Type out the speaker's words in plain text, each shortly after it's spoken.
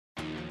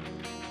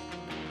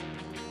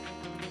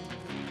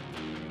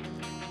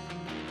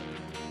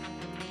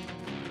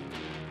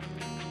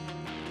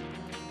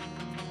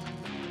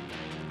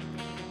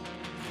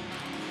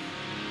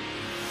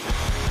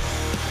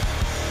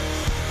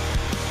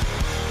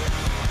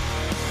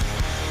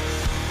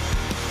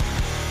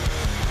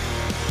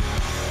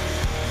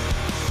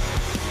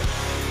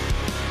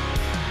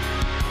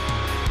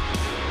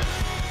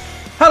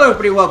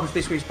everybody, welcome to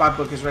this week's Bad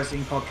Bookers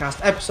Wrestling Podcast,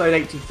 episode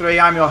 83.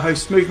 I'm your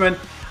host, Smoothman.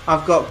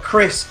 I've got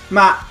Chris,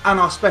 Matt, and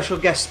our special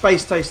guest,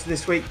 Space Toaster,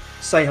 this week.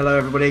 Say hello,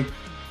 everybody.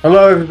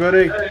 Hello,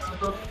 everybody. Hey.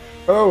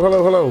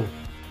 Hello.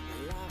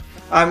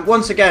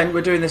 Once again,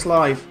 we're doing this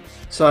live,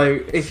 so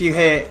if you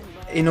hear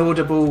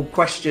inaudible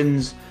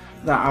questions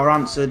that are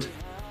answered,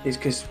 it's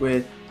because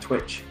we're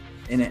Twitch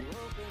in it.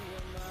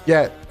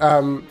 Yeah,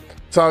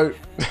 so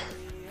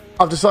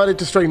I've decided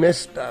to stream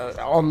this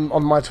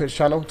on my Twitch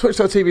channel,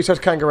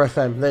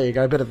 twitch.tv/KangarooFM. There you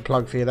go, a bit of a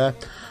plug for you there.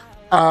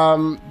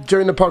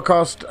 During the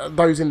podcast,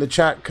 those in the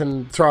chat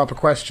can throw up a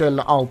question.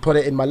 I'll put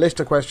it in my list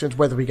of questions.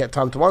 Whether we get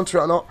time to answer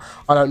it or not,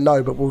 I don't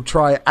know, but we'll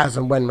try as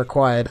and when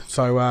required.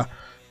 So,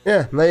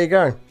 yeah, there you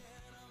go.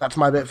 That's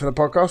my bit for the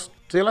podcast.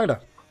 See you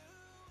later.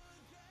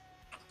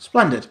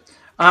 Splendid.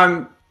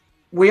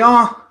 We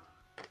are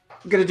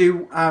going to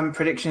do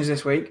predictions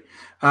this week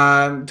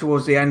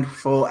towards the end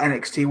for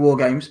NXT War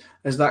Games,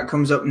 as that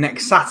comes up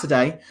next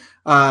Saturday,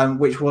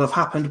 which will have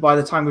happened by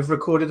the time we've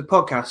recorded the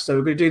podcast. So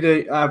we're going to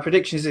do the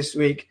predictions this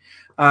week,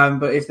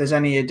 but if there's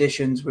any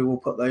additions, we will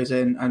put those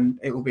in, and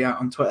it will be out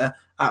on Twitter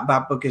at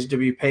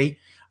BadBookersWP.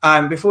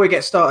 Before we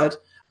get started,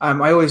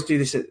 I always do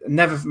this,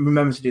 never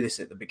remember to do this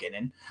at the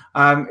beginning.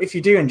 If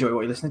you do enjoy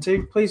what you're listening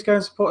to, please go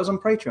and support us on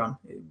Patreon.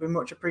 It would be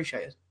much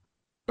appreciated.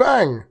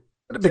 Bang!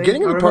 At the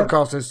beginning of the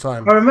podcast this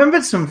time. I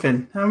remembered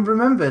something.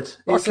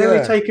 It's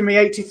only taken me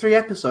 83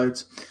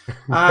 episodes.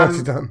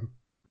 Nicely done.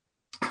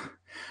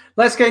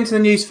 Let's get into the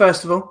news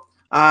first of all.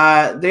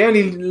 The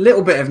only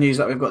little bit of news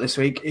that we've got this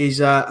week is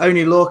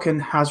Oney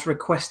Lorcan has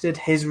requested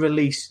his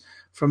release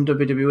from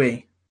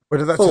WWE.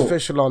 Whether that's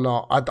official or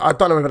not, I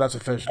don't know whether that's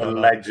official.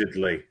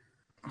 Allegedly.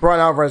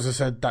 Brian Alvarez has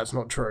said that's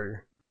not true.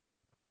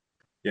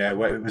 Yeah,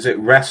 was it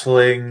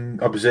Wrestling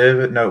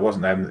Observer? No, it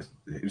wasn't them.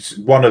 It was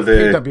one of the...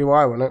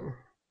 PWI, wasn't it?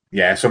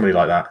 Yeah, somebody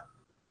like that.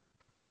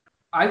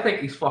 I think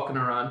he's fucking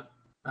around.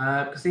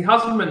 Because he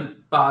hasn't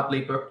been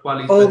badly booked while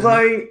he's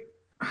Although,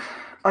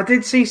 I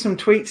did see some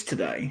tweets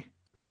today,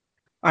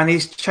 and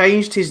he's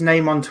changed his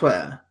name on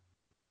Twitter.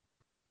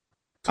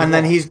 And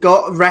then he's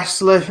got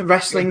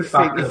wrestling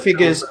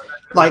figures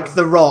like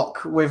The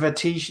Rock with a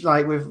t-shirt,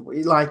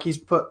 like he's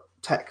put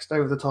text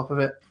over the top of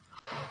it.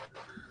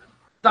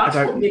 That's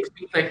what makes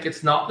me think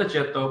it's not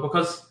legit, though,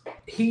 because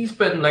he's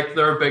been like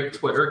their big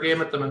Twitter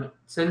game at the minute.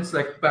 Since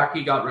like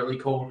Becky got really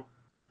cold,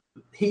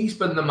 he's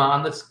been the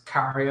man that's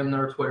carrying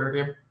their Twitter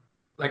game.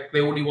 Like the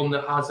only one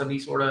that has any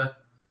sort of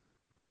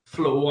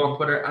flow on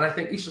Twitter. And I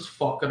think he's just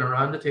fucking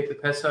around to take the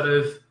piss out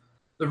of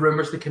the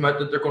rumors that came out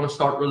that they're going to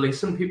start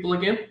releasing people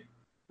again,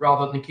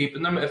 rather than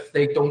keeping them if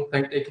they don't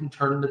think they can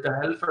turn the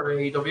dial for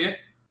AEW.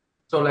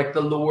 So like the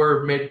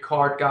lower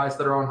mid-card guys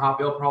that are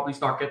unhappy will probably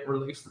start getting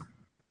released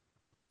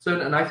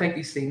soon. And I think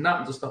he's seen that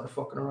and just started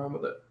fucking around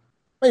with it.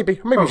 Maybe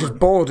he's just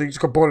bored. He just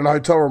got bored in a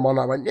hotel room one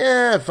night. Went,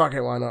 yeah, fuck it,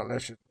 why not?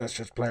 Let's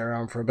just play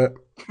around for a bit.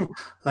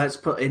 Let's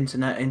put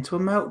internet into a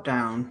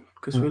meltdown,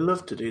 because we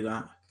love to do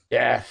that.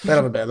 Yeah, they'll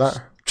have a bit of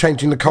that.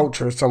 Changing the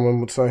culture, as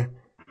someone would say.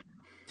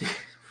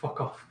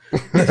 Fuck off.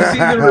 Did you see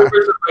the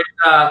rumors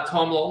about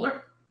Tom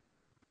Lawler?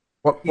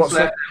 What's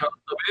that?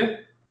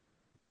 MLW.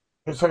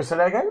 Sorry, say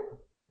that again?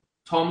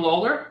 Tom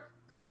Lawler.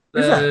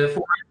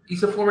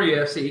 He's a former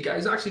UFC guy.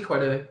 He's actually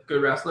quite a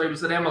good wrestler. He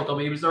was at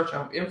MLW. He was their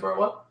champion for a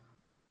while.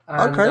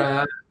 And,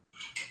 okay.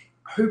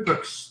 Who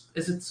books?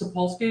 Is it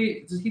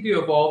Sapolsky? Does he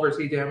do Evolve or is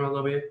he do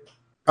MLW?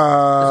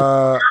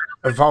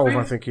 Evolve,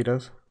 I think he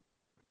does.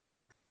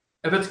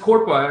 If it's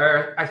Court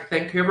Wire, I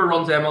think whoever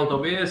runs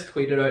MLW has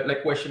tweeted out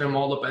like wishing him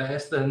all the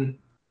best, and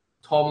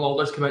Tom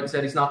Lawler's come out and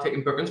said he's not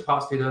taking bookings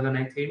past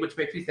 2019, which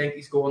makes me think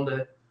he's going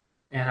to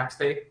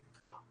NXT.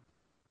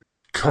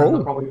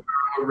 Cool. Probably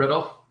a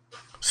riddle.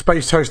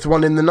 Space Toast, the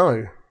one in the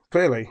know,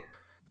 clearly.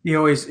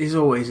 He's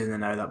always in the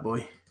know, that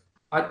boy.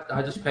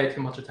 I just pay too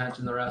much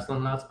attention to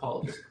wrestling. That's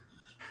apologies.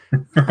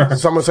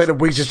 Someone say that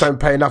we just don't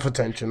pay enough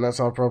attention.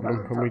 That's our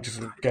problem, and we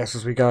just guess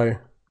as we go.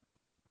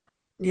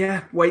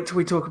 Yeah, wait till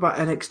we talk about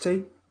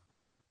NXT.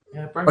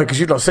 Yeah, because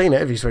you've not seen it,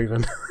 have you,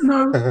 Stephen?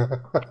 No.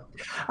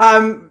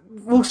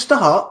 We'll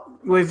start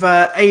with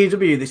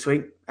AEW this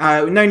week.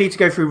 No need to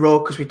go through Raw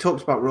because we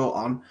talked about Raw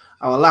on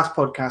our last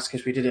podcast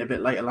because we did it a bit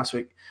later last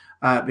week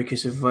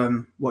because of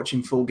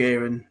watching Full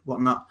Gear and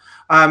whatnot.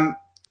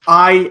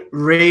 I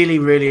really,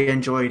 really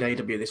enjoyed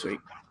AEW this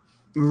week.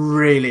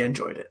 Really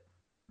enjoyed it.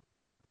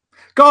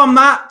 Go on,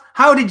 Matt.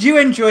 How did you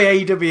enjoy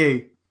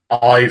AEW?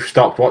 I've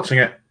stopped watching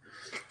it.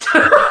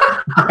 You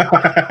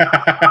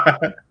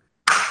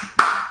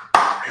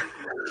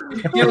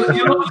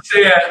love to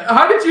see it.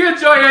 How did you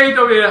enjoy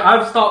AEW?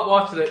 I've stopped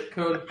watching it.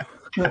 Cool.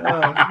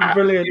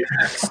 Brilliant.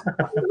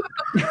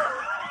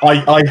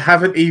 I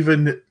haven't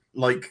even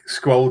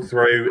scrolled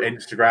through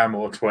Instagram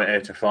or Twitter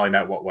to find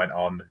out what went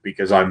on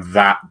because I'm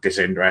that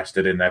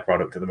disinterested in their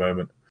product at the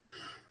moment.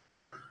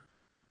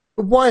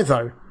 Why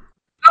though?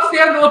 That's the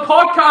end of the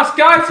podcast,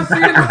 guys.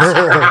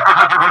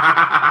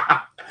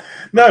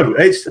 No,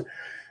 it's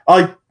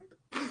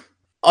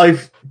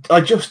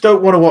I just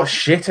don't want to watch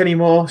shit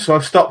anymore. So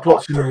I've stopped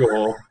watching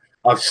Raw,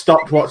 I've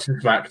stopped watching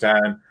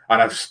SmackDown,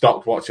 and I've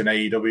stopped watching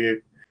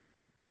AEW.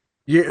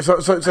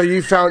 So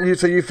you found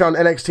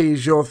NXT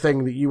is your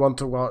thing that you want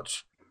to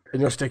watch,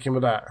 and you're sticking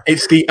with that.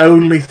 It's the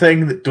only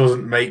thing that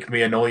doesn't make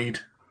me annoyed.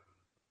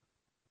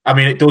 I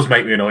mean, it does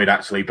make me annoyed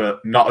actually,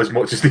 but not as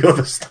much as the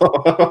other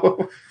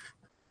stuff.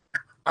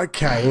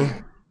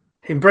 Okay.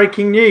 In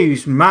breaking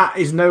news, Matt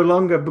is no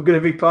longer going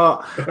to be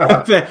part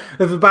of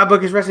the Bad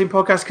Bookers Wrestling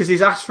Podcast because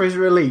he's asked for his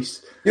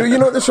release. You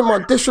know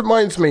what this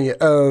reminds me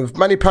of?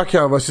 Manny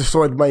Pacquiao versus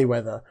Floyd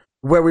Mayweather,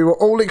 where we were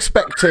all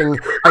expecting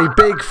a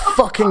big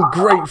fucking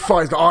great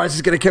fight. Oh, this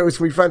is going to kill us,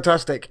 we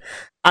fantastic.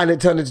 And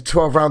it turned into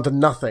 12 rounds of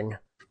nothing.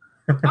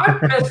 I'm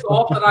pissed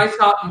off that I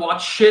sat and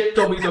watched shit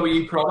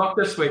WWE product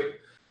this week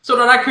so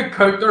that I could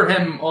counter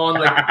him on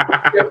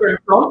like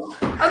different fronts.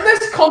 And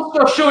this cunt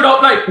just showed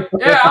up like,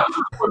 yeah, I was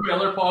just doing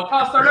another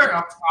podcast earlier.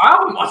 I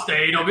haven't watched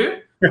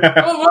AEW.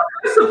 Well, what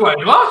is the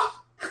point? What?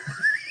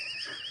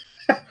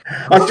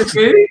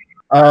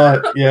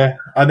 Yeah,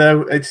 I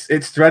know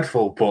it's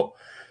dreadful, but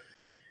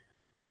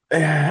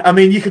I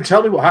mean, you can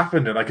tell me what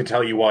happened, and I can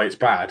tell you why it's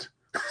bad.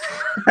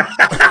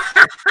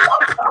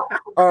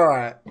 All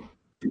right,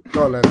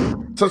 go on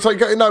then. So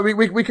no,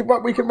 we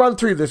can run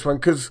through this one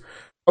because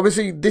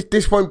obviously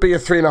this won't be a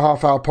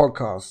 3.5-hour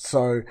podcast.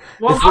 So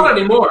not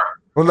anymore.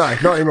 Well, no,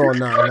 not anymore.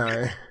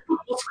 No.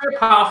 We'll scrape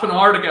half an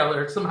hour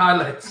together. Some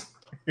highlights.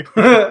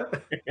 I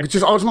was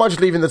just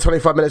leaving the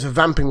 25 minutes of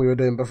vamping we were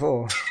doing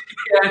before.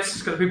 Yeah, it's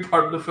just going to be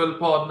part of the full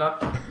pod now.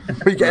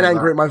 Me getting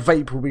angry at my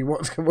vape will be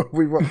what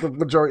the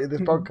majority of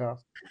this podcast.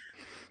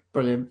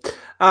 Brilliant.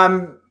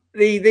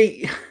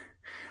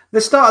 The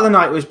start of the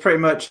night was pretty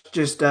much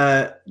just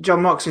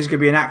John Moxley's going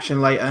to be in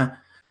action later.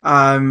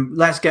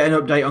 Let's get an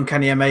update on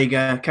Kenny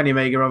Omega. Kenny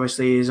Omega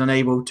obviously is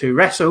unable to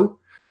wrestle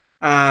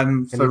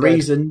for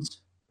reasons.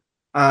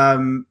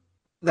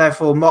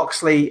 Therefore,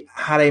 Moxley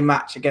had a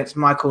match against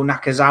Michael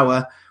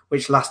Nakazawa,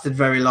 which lasted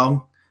very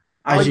long,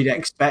 as you'd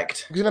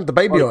expect. He didn't have the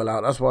baby oil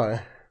out, that's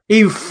why.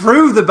 He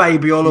threw the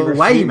baby oil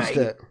away,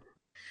 mate.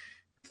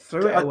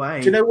 Threw it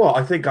away. Do you know what?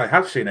 I think I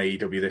have seen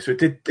AEW this.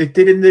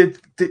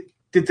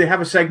 Did they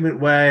have a segment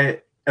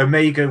where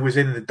Omega was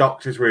in the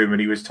doctor's room and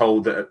he was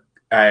told that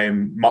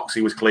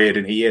Moxley was cleared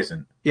and he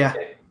isn't? Yeah.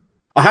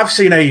 I have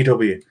seen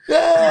AEW.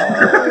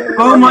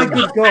 Oh my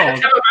good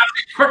God.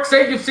 Quick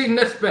say you've seen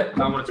this bit.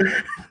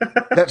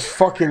 Let's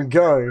fucking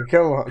go.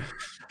 Come on.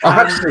 I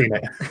have seen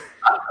it.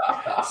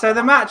 So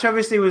the match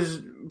obviously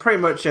was pretty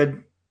much a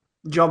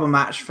jobber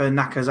match for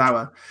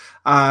Nakazawa.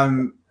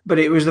 But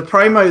it was the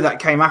promo that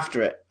came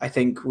after it, I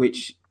think,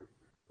 which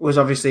was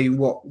obviously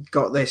what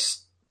got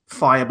this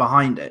fire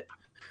behind it.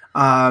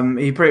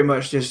 He pretty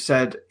much just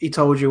said, he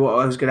told you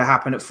what was going to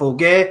happen at Full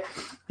Gear.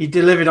 He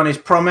delivered on his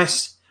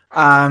promise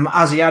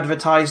as he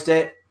advertised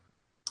it.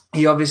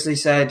 He obviously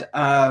said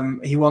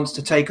he wants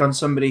to take on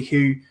somebody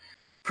who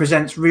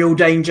presents real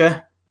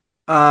danger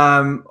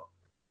and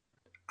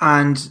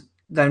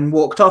then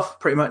walked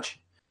off pretty much,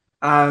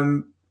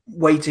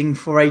 waiting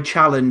for a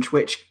challenge,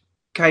 which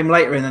came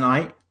later in the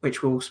night,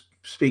 which we'll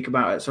speak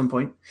about at some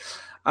point.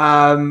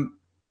 I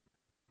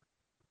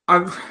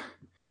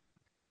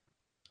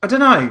don't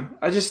know.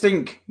 I just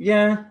think,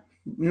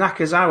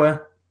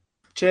 Nakazawa,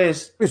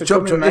 cheers. It's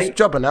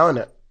jobber now,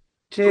 isn't it?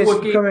 Cheers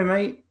for coming,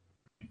 mate.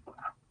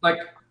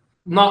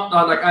 Not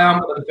like I am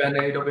going to defend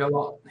AEW a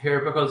lot here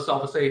because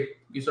obviously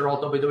these are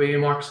all WWE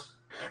marks.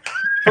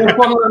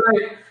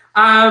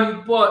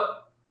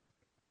 But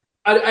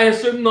I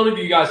assume none of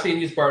you guys seen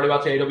these barely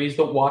watch AEWs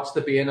don't watch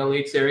the Being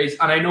Elite series,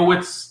 and I know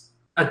it's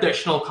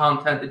additional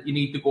content that you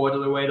need to go out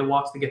of their way to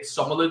watch to get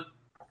some of the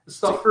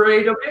stuff for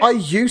AEW. I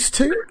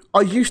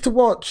used to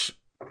watch.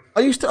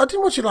 I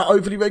didn't watch it like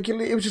overly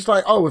regularly. It was just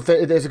like, if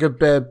there's a good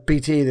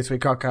BTE this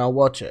week, okay, I'll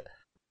watch it.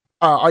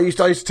 I used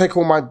to take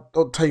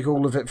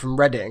all of it from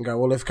Reddit and go,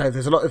 well, if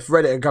there's a lot, if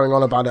Reddit are going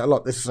on about it a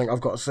lot, this is something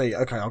I've got to see.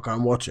 Okay, I'll go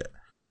and watch it.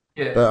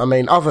 Yeah. But I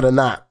mean, other than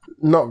that,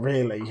 not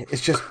really.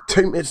 It's just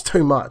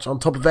too much on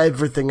top of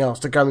everything else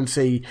to go and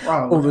see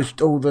all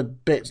the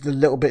bits, the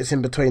little bits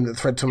in between that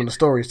thread some of the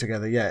stories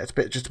together. Yeah, it's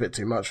just a bit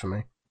too much for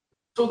me.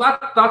 So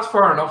that's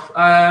fair enough.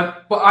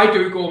 But I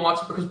do go and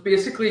watch it because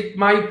basically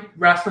my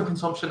wrestling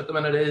consumption at the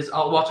minute is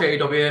I'll watch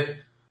AEW.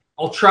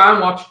 I'll try and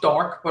watch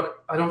Dark,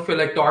 but I don't feel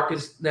like Dark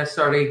is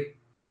necessarily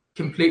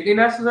completely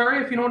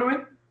necessary, if you know what I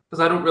mean.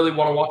 Because I don't really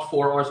want to watch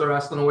 4 hours of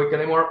wrestling a week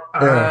anymore.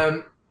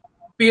 Yeah.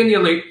 Being the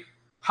Elite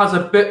has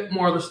a bit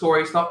more of the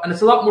story stuff, and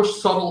it's a lot more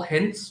subtle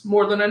hints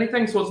more than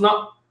anything. So it's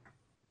not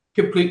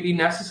completely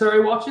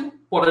necessary watching,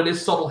 but it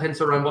is subtle hints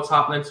around what's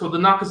happening. So the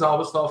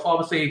Nakazawa stuff,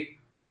 obviously,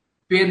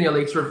 Being the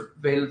Elite's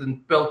revealed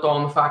and built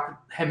on the fact that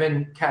him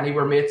and Kenny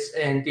were mates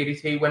in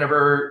DDT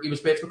whenever he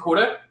was mates with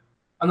Kota.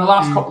 And the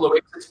last couple of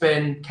weeks,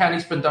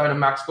 Kenny's been down in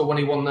Mexico when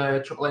he won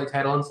the AAA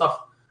title and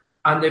stuff.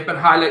 And they've been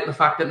highlighting the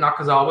fact that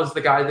Nakazawa's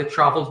the guy that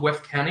travels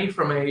with Kenny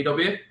from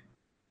AEW.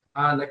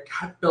 And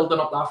building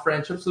up that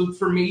friendship. So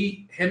for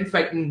me, him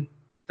fighting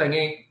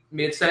Thingy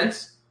made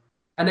sense.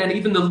 And then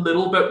even the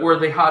little bit where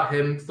they had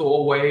him throw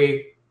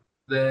away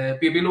the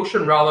baby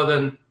lotion rather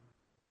than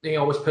he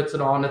always puts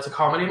it on, it's a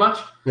comedy match.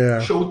 Yeah.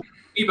 Showed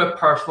a bit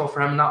personal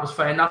for him, and that was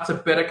fine. That's a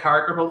bit of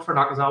character build for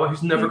Nakazawa,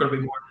 who's never going to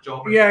be more than a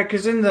jobber. Yeah,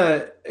 because in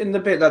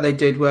the bit that they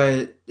did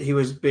where he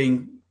was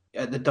being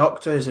at the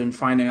doctors and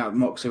finding out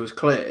Moxley was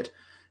cleared,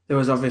 there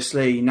was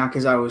obviously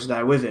Nakazawa was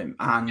there with him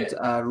and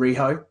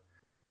Riho.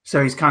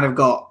 So he's kind of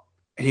got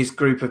his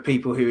group of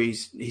people who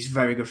he's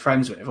very good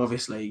friends with,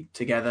 obviously,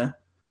 together.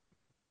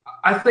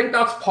 I think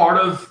that's part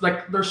of,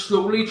 like, they're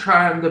slowly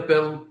trying to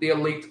build the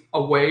Elite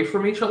away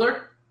from each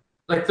other.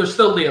 Like, they're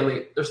still the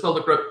Elite, they're still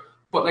the group.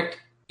 But, like,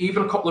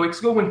 even a couple of weeks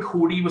ago when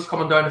Cody was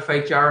coming down to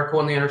fight Jericho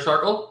in the Inner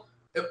Circle,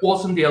 it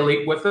wasn't the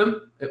Elite with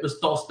him. It was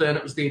Dustin,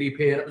 it was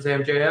DDP, and it was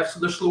MJF. So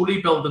they're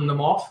slowly building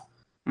them off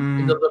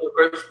into little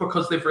groups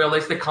because they've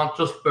realized they can't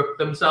just book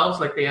themselves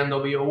like the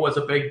NWO as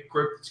a big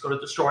group that's going to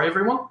destroy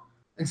everyone.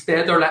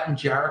 Instead, they're letting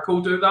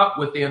Jericho do that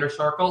with the Inner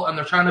Circle, and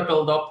they're trying to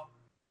build up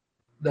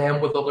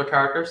them with other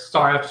characters.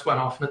 Sorry, I just went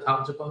off in a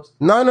tangent.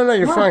 No,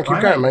 you're fine.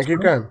 Keep going, mate.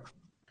 Keep going.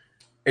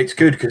 It's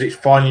good because it's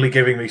finally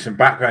giving me some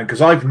background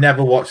because I've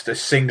never watched a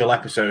single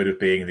episode of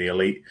Being the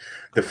Elite.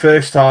 The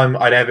first time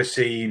I'd ever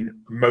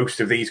seen most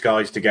of these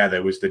guys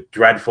together was the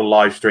dreadful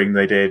live stream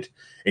they did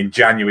in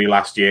January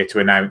last year to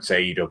announce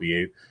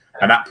AEW,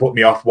 and that put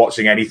me off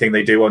watching anything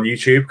they do on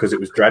YouTube because it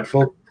was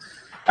dreadful.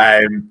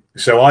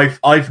 So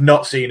I've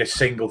not seen a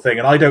single thing,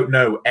 and I don't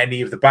know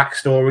any of the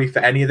backstory for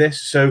any of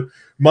this. So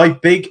my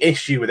big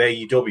issue with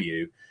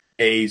AEW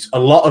is a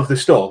lot of the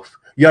stuff,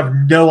 you have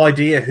no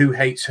idea who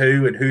hates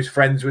who and who's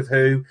friends with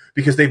who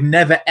because they've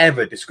never,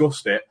 ever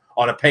discussed it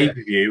on a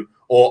pay-per-view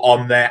or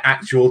on their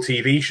actual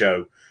TV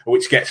show,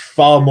 which gets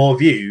far more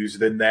views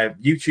than their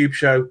YouTube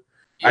show.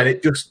 Yeah. And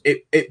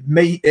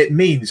it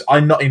means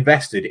I'm not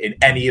invested in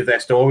any of their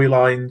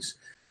storylines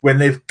when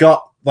they've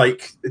got,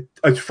 like,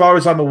 as far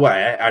as I'm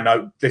aware,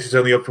 and this is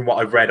only up from what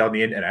I've read on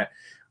the internet,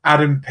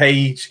 Adam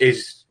Page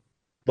is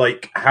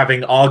like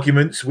having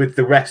arguments with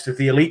the rest of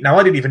the Elite. Now,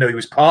 I didn't even know he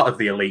was part of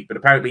the Elite, but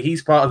apparently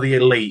he's part of the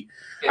Elite.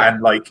 Yeah.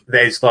 And like,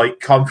 there's like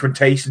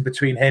confrontation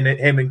between him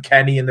and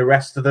Kenny and the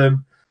rest of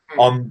them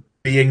on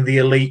being the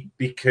Elite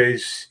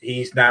because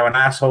he's now an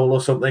asshole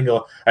or something,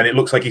 and it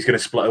looks like he's going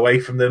to split away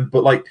from them.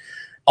 But like,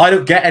 I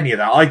don't get any of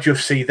that. I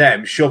just see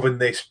them shoving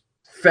this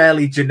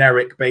fairly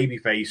generic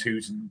babyface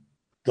who's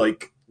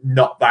like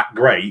not that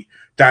great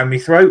down my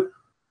throat.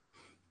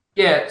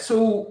 Yeah,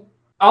 so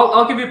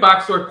I'll give you a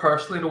backstory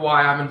personally to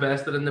why I'm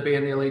invested in the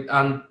Being the Elite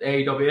and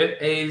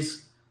AEW.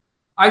 Is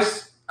I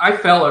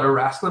fell out of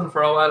wrestling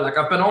for a while. Like,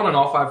 I've been on and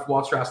off. I've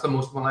watched wrestling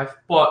most of my life.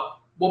 But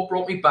what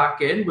brought me back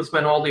in was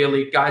when all the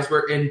Elite guys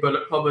were in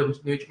Bullet Club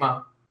and New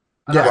Japan.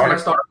 And that's when I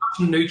started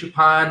watching New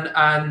Japan.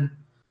 And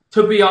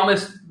to be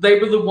honest, they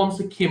were the ones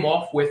that came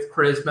off with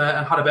charisma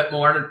and had a bit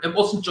more. And it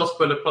wasn't just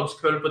Bullet Club's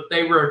cool, but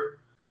they were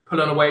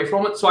pulling away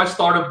from it. So I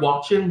started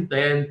watching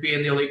then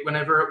Being the Elite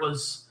whenever it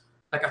was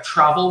like a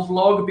travel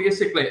vlog,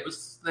 basically. It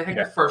was, I think,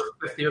 the first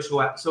 50 or so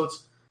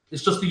episodes.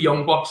 It's just the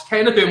Young Bucks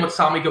kind of doing what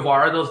Sammy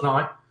Guevara does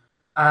now,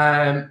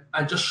 and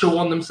just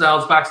showing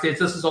themselves backstage.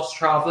 This is us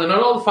traveling, and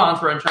all the fans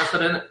were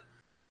interested in it.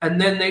 And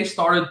then they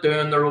started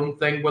doing their own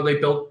thing where they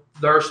built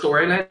their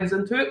storylines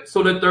into it.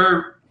 So that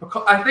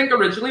I think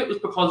originally it was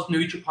because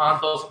New Japan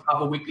doesn't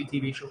have a weekly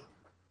TV show.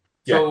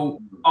 Yeah.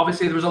 So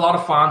obviously there was a lot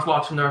of fans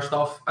watching their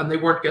stuff, and they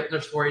weren't getting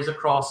their stories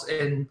across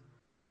in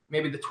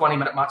maybe the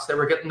 20-minute match they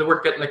weren't getting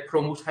like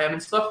promo time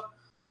and stuff.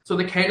 So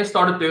they kind of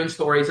started doing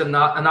stories and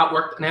that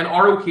worked. And then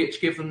ROH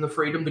gave them the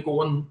freedom to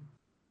go and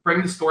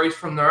bring the stories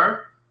from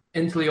there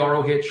into the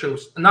ROH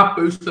shows. And that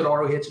boosted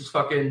ROH's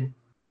fucking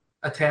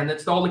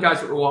attendance. All the guys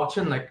that were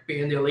watching, like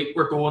Being the Elite,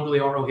 were going to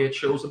the ROH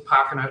shows and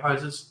packing out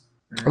houses.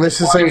 And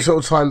this is the same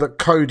sort of time that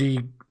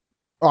Cody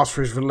asked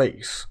for his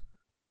release.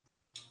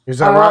 Is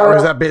that right, or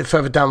is that a bit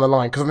further down the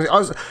line? Because I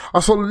mean, I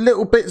saw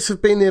little bits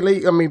of Being the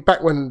Elite. I mean,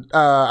 back when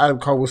Adam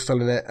Cole was still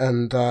in it,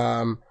 and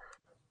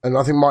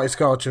I think Marty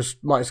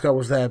Scurll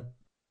was there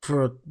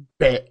for a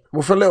bit,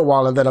 well, for a little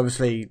while, and then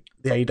obviously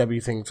the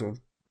AEW thing sort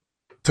of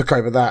took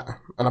over that.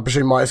 And I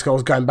presume Marty Scurll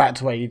was going back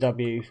to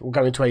AEW, or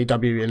going to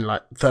AEW in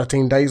like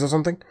 13 days or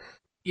something.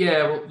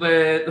 Yeah, well,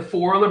 the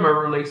four of them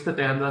are released at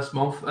the end of this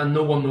month, and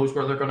no one knows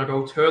where they're going to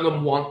go. Two of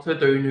them want to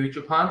do New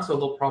Japan, so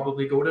they'll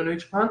probably go to New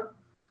Japan.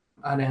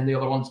 And then the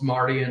other one's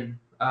Marty and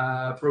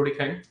Brody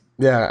King.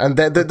 Yeah, and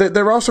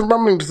there are some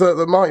rumblings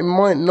that Marty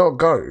might not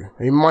go.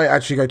 He might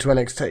actually go to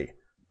NXT.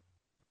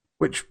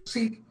 Which,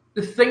 see,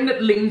 the thing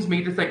that leans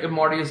me to think that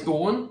Marty is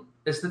going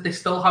is that they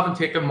still haven't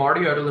taken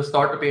Marty out of the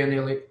start to Being the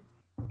Elite.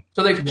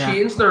 So they've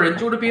changed their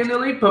intro to Being the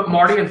Elite, but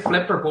Marty and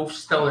Flip are both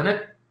still in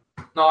it.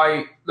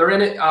 Now, they're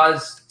in it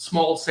as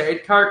small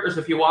side characters.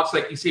 If you watch,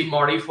 like, you see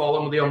Marty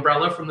falling with the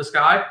umbrella from the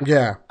sky.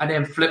 Yeah. And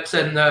then Flip's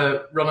in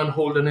the running,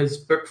 holding his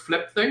book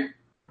Flip thing.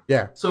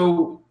 Yeah.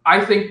 So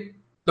I think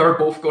they're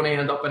both going to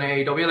end up in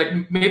AEW.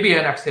 Like, maybe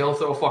NXT will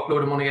throw a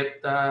fuckload of money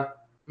at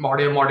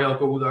Marty, and Marty will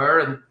go there,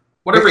 and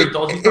whatever he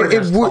does,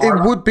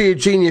 it would be a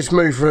genius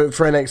move for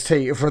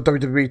NXT, for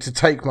WWE to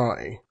take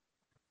Marty.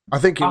 I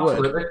think it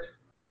would.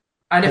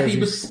 And if he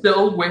was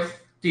still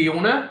with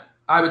Diona,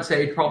 I would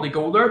say he'd probably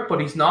go there,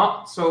 but he's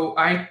not. So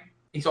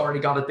he's already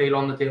got a deal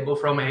on the table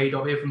from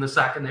AEW from the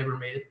second they were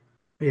made.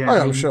 Yeah,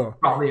 I'm sure.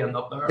 Probably end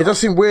up there. It does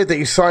seem weird that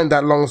he signed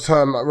that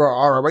long-term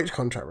ROH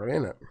contract, really,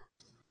 isn't it?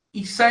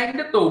 He signed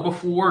it, though,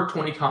 before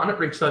Tony Khan had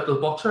reached out to the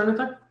Bucks or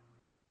anything.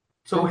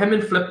 So him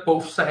and Flip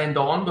both signed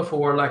on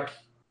before, like,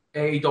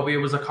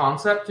 AEW was a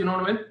concept, you know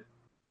what I mean?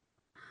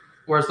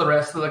 Whereas the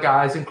rest of the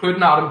guys,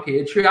 including Adam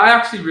Page, who I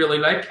actually really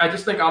like, I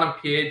just think Adam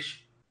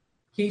Page,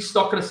 he's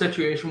stuck in a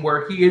situation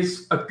where he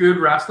is a good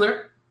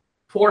wrestler.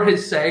 For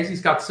his size,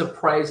 he's got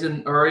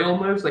surprising aerial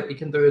moves, like he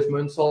can do his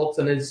moonsaults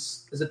and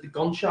his, is it the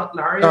gunshot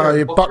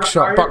Larry?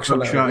 Buckshot,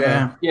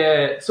 yeah.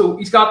 Yeah, so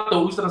he's got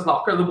those in his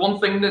locker. The one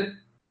thing that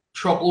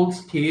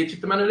troubles Cage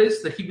at the minute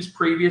is that he was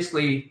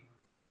previously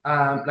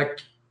like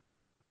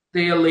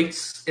the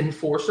Elite's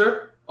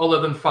enforcer,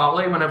 other than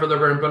Fale, whenever they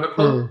were in Bullet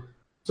Club.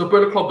 So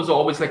Bullet Club was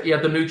always like,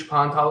 the New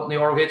Japan talent and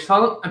the ROH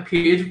talent, and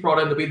Page was brought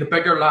in to be the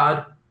bigger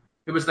lad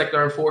who was like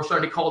their enforcer,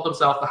 and he called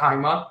himself the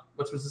Hangman,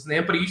 which was his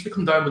name, but he used to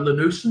come down with the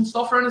noose and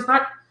stuff around his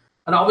neck.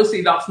 And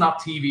obviously that's not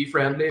TV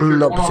friendly. If you're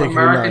going on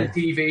American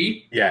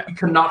TV, you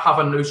cannot have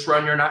a noose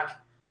around your neck.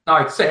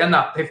 Now, saying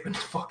that, they've been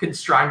fucking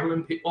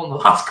strangling people in the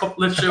last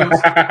couple of shows.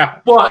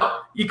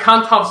 But you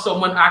can't have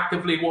someone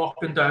actively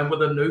walking down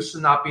with a noose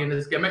and that being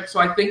his gimmick. So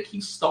I think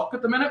he's stuck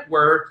at the minute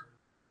where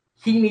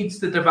he needs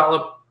to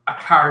develop a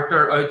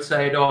character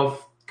outside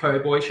of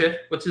cowboy shit,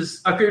 which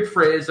is a good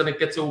phrase and it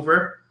gets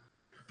over.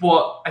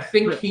 But I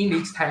think he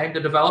needs time to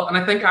develop. And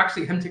I think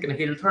actually him taking a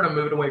heel turn and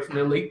moving away from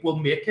the Elite will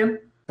make him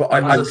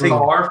a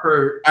star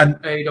for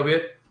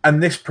AEW.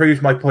 And this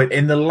proves my point.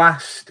 In the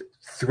last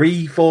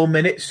 3-4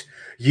 minutes,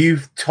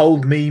 you've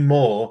told me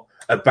more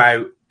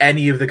about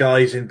any of the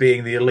guys in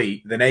Being the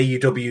Elite than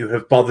AEW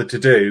have bothered to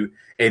do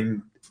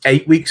in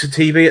 8 weeks of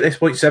TV at this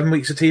point, 7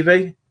 weeks of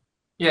TV.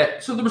 Yeah,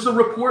 so there was a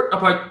report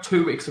about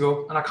 2 weeks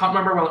ago, and I can't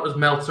remember whether it was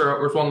Meltzer or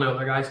it was one of the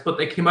other guys, but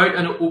they came out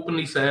and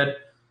openly said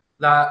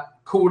that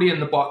Cody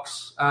and the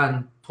Bucks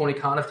and Tony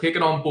Khan have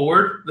taken on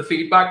board the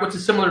feedback, which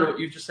is similar to what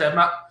you just said,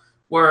 Matt,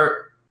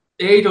 where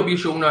the AEW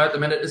show now at the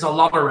minute is a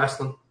lot of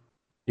wrestling.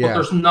 Yeah. But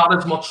there's not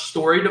as much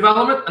story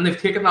development, and they've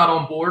taken that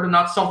on board, and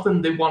that's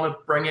something they want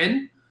to bring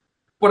in.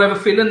 But I have a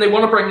feeling they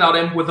want to bring that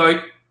in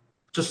without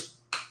just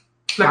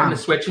flicking the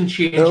switch and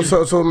changing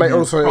from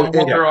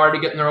what they're already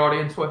getting their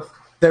audience with.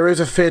 There is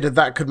a fear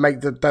that could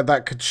make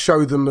that could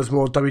show them as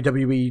more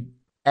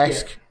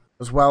WWE-esque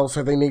as well,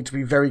 so they need to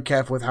be very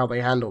careful with how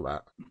they handle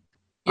that.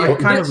 I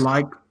kind of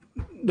like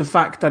the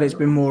fact that it's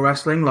been more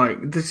wrestling.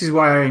 Like, this is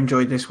why I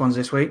enjoyed this one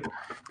this week,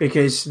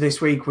 because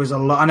this week was a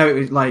lot. I know it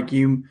was like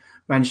you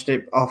mentioned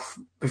it off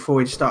before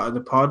we started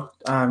the pod.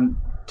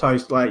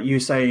 Toast, like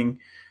you saying,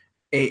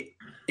 it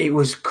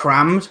was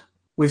crammed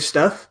with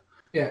stuff.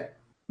 Yeah,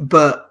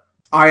 but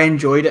I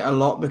enjoyed it a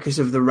lot because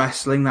of the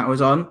wrestling that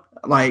was on.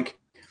 Like,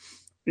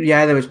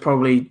 there was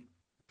probably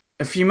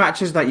a few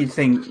matches that you'd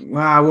think,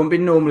 well, I wouldn't be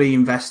normally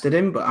invested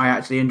in, but I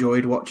actually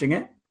enjoyed watching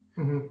it.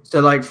 Mm-hmm. So,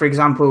 like, for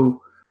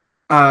example,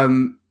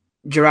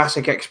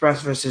 Jurassic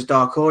Express versus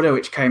Dark Order,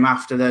 which came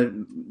after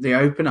the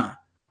opener,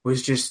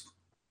 was just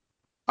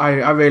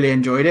I really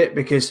enjoyed it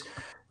because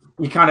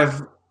you kind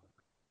of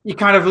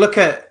look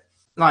at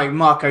like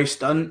Marco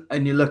Stunt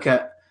and you look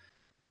at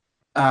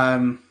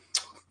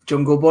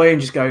Jungle Boy and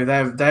just go,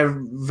 they're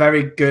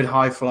very good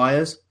high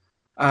flyers.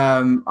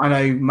 I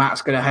know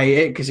Matt's going to hate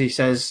it because he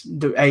says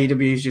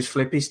AEW is just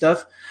flippy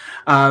stuff,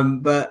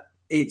 but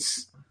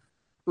it's.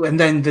 And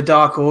then the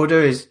Dark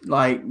Order is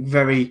like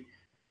very.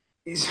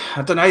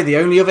 I don't know. The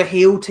only other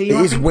heel team.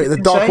 It is weak. The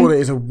Dark Order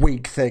is a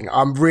weak thing.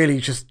 I'm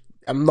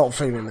not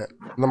feeling it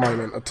at the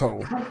moment at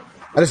all. And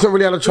it's not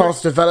really had a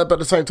chance to develop. But at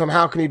the same time,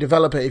 how can you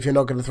develop it if you're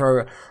not going to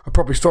throw a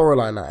proper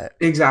storyline at it?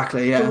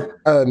 Exactly. Yeah.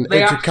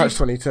 Into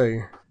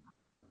Catch-22.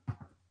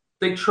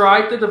 They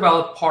tried to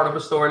develop part of a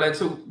storyline.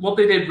 So what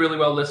they did really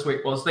well this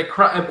week was it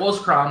was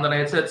crammed, and I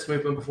had said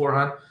Smoothman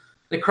beforehand.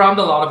 They crammed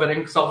a lot of it in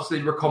because obviously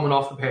they were coming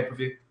off the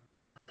pay-per-view.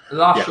 The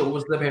last show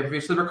was the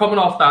pay-per-view, so they were coming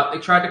off that. They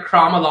tried to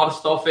cram a lot of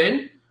stuff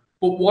in,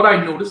 but what I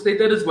noticed they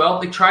did as well,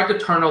 they tried to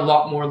turn a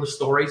lot more of the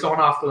stories on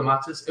after the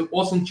matches. It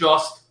wasn't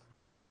just,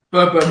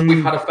 boom, boom,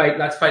 we've had a fight,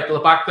 let's fight to the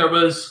back. There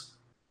was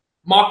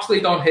Moxley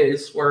done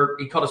his, where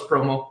he cut his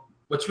promo,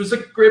 which was a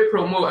great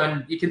promo,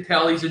 and you can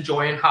tell he's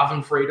enjoying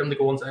having freedom to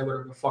go and say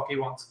whatever the fuck he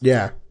wants.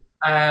 Yeah.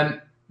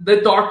 The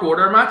Dark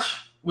Order match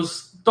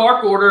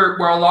Dark Order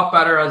were a lot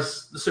better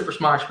as the Super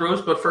Smash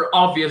Bros, but for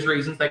obvious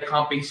reasons, they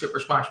can't be Super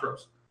Smash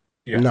Bros.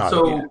 Yeah. No,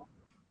 so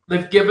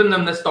they've given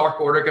them this Dark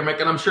Order gimmick,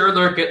 and I'm sure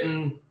they're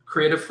getting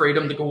creative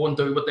freedom to go and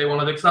do what they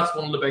want to do, because that's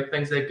one of the big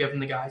things they've given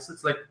the guys.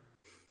 It's like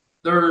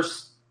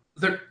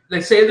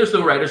they say there's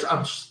no writers.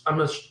 I'm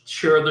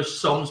sure there's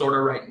some sort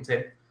of writing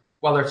team,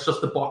 whether it's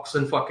just the Bucks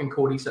and fucking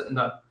Cody sitting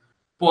down.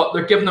 But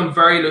they're giving them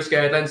very loose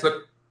guidelines.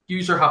 Look,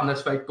 yous are having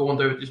this fight, go and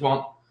do what you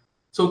want.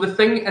 So the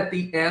thing at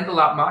the end of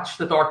that match,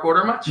 the Dark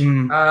Order match,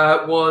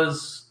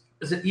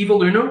 is it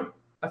Evil Uno?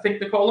 I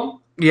think they call him.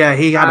 Yeah,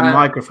 he had a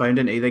microphone,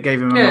 didn't he? They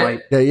gave him a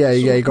mic. Yeah.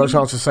 He got a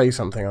chance to say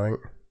something, I think.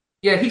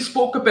 Yeah, he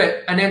spoke a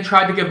bit and then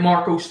tried to give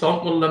Marco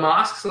Stunt one of the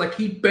masks. Like,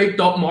 he bigged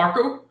up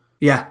Marco.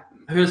 Yeah.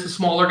 Who's the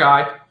smaller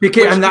guy.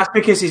 And that's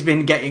because he's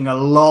been getting a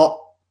lot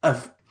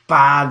of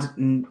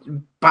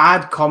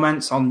bad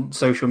comments on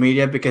social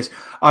media because,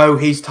 oh,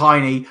 he's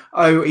tiny,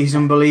 oh, he's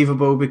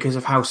unbelievable because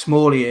of how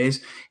small he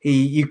is.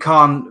 You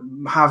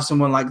can't have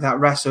someone like that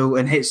wrestle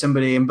and hit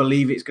somebody and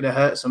believe it's going to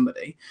hurt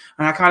somebody.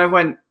 And I kind of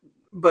went,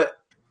 but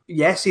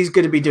yes, he's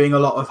going to be doing a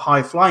lot of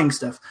high flying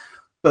stuff,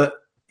 but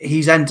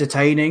he's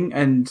entertaining.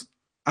 And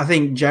I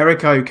think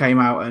Jericho came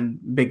out and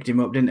bigged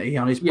him up, didn't he,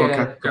 on his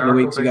podcast a couple of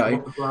weeks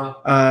ago?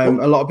 Well.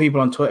 A lot of people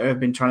on Twitter have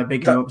been trying to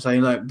big him up, saying,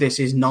 look, this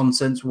is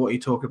nonsense, what you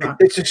talk about.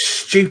 It's a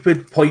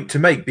stupid point to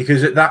make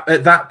because at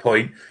that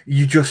point,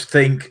 you just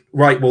think,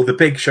 right, well, the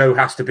Big Show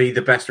has to be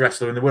the best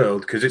wrestler in the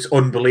world because it's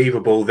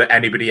unbelievable that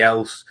anybody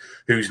else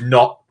who's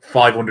not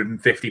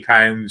 550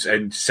 pounds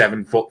and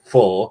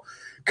 7'4"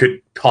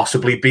 could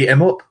possibly beat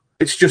him up.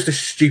 It's just a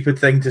stupid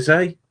thing to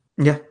say.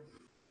 Yeah.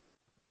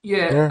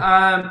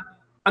 Yeah.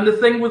 And the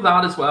thing with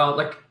that as well,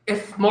 like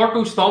if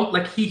Marco Stunt,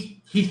 like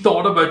he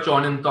thought about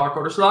joining Dark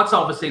Order, so that's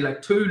obviously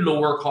like two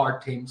lower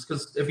card teams.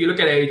 Because if you look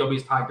at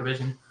AEW's tag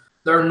division,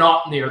 they're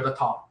not near the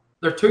top.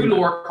 They're two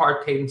lower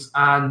card teams,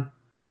 and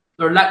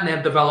they're letting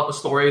them develop a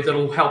story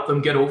that'll help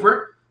them get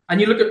over.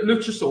 And you look at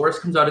Luchasaurus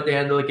comes out at the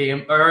end of the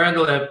game or end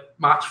of the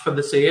match for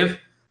the save.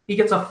 He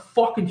gets a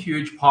fucking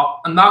huge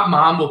pop, and that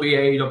man will be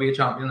AEW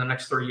champion in the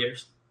next 3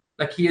 years.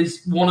 Like, he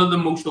is one of the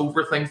most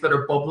over things that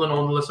are bubbling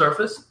on the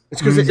surface.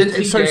 It's because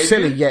it's so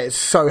silly, yet it's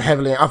so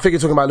heavily... I think you're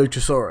talking about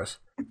Luchasaurus.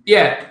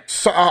 Yeah.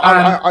 So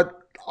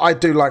I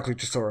do like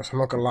Luchasaurus, I'm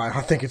not going to lie.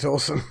 I think it's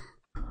awesome.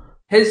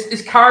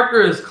 His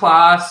character is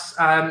class.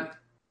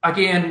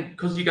 Again,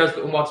 because you guys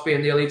don't watch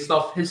Being the Elite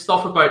stuff, his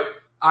stuff about,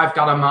 I've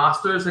got a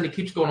master's, and he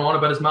keeps going on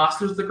about his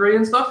master's degree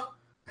and stuff,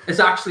 is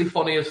actually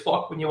funny as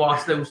fuck when you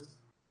watch those,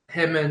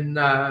 him and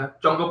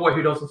Jungle Boy,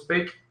 who doesn't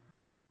speak.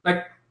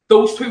 Like,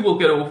 those two will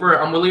get over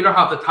it, and we'll either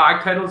have the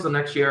tag titles the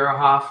next year or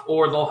half,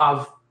 or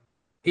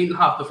he'll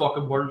have the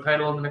fucking world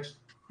title in the next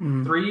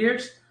 3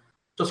 years,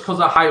 just because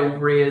of how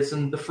over he is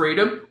and the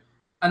freedom.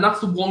 And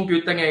that's the one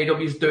good thing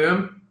AEW's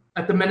doing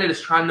at the minute,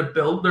 is trying to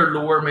build their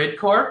lower mid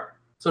card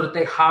so that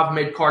they have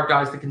mid card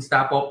guys that can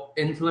step up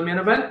into the main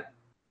event.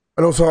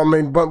 And also, I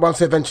mean, once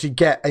they eventually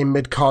get a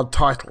mid card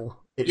title,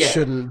 it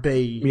shouldn't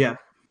be. Yeah.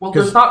 Well,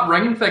 there's that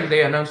ring thing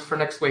they announced for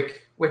next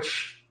week,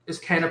 which is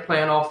kind of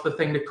playing off the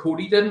thing that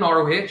Cody did in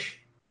ROH.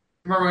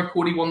 Remember when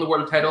Cody won the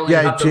world title?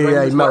 And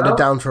he melted it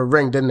down for a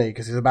ring, didn't he?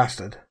 Because he's a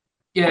bastard.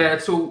 Yeah,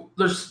 so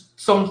there's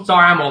some...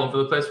 Sorry, I'm all over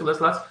the place with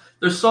this, lads.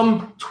 There's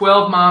some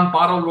 12-man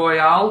Battle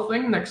Royale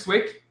thing next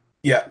week.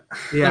 Yeah.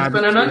 It's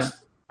been announced.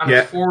 And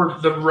it's for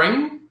the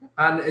ring,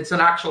 and it's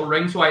an actual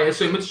ring, so I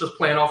assume it's just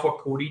playing off what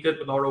Cody did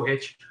with ROH.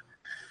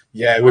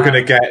 Yeah, we're going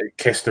to get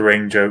Kiss the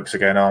Ring jokes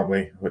again, aren't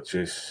we? Which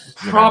is...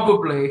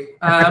 Probably.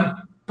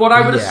 But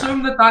I would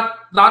assume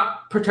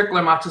that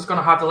particular match is going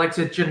to have the likes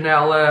of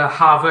Janela,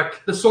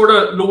 Havoc, the sort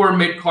of lower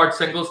mid-card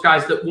singles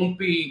guys that won't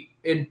be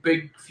in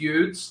big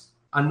feuds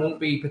and won't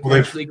be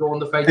potentially going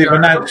to fight. They've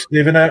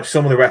announced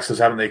some of the wrestlers,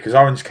 haven't they? Because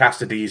Orange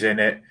Cassidy's in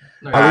it.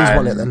 He's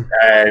won it then.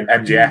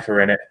 MJF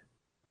are in it.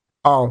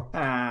 Oh,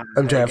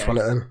 MJF's won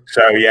it then.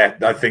 So, yeah,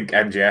 I think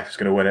MJF is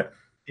going to win it,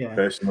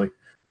 personally.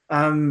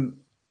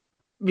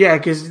 Yeah,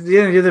 because the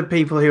only other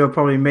people who are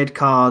probably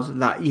mid-card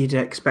that you'd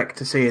expect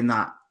to see in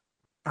that,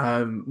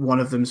 one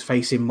of them's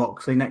facing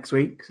Moxley next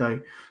week. So,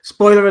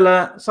 spoiler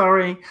alert,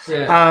 sorry.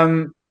 Yeah.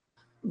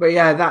 But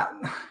yeah,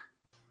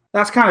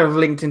 that's kind of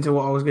linked into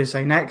what I was going to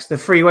say next. The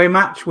freeway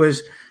match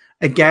was,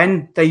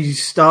 again, they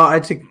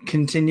started to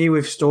continue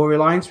with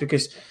storylines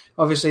because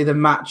obviously the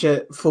match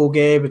at Full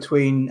Gear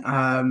between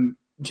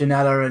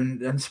Janela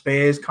and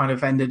Spears kind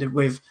of ended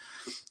with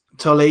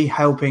Tully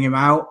helping him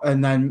out.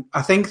 And then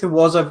I think there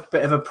was a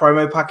bit of a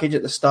promo package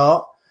at the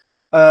start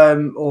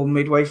or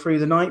midway through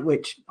the night,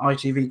 which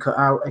ITV cut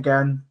out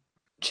again.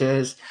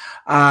 Cheers.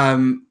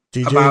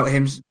 About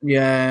him.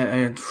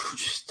 Yeah,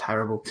 just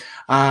terrible.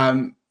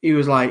 He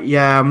was like,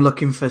 yeah, I'm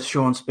looking for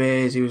Sean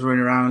Spears. He was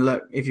running around,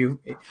 look, if you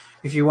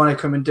want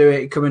to come and do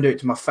it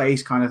to my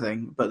face kind of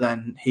thing. But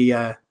then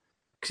because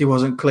he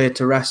wasn't cleared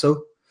to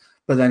wrestle,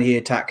 but then he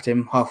attacked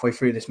him halfway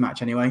through this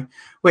match anyway,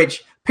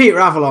 which Peter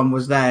Avalon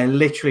was there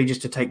literally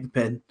just to take the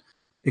pin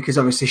because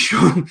obviously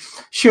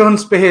Sean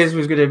Spears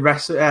was going to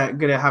wrestle, going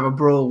to have a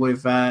brawl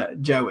with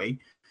Joey.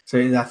 So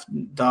he left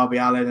Darby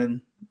Allin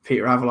and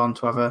Peter Avalon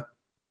to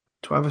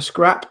have a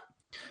scrap.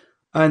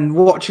 And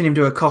watching him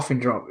do a coffin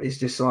drop is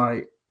just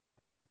like,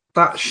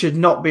 that should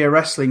not be a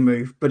wrestling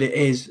move, but it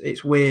is.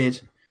 It's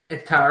weird.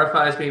 It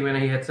terrifies me when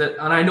he hits it.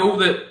 And I know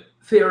that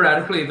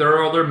theoretically there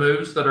are other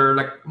moves that are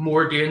like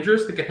more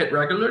dangerous that get hit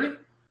regularly.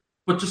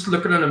 But just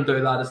looking at him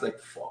do that is like,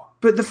 fuck.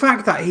 But the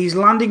fact that he's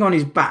landing on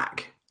his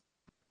back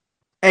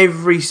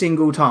every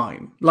single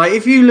time. Like,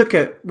 if you look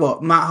at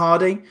Matt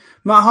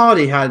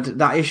Hardy had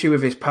that issue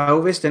with his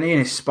pelvis, didn't he, and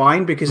his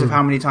spine because of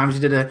how many times he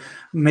did a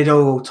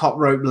middle top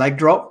rope leg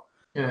drop.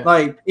 Yeah.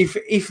 Like,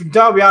 if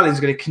Darby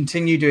Allin's going to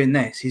continue doing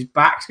this, his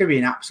back's going to be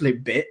an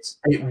absolute bit.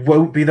 It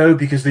won't be, though,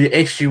 because the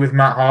issue with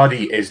Matt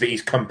Hardy is that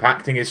he's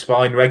compacting his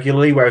spine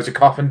regularly, whereas a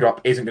coffin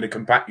drop isn't going to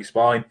compact your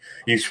spine.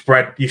 You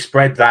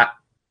spread that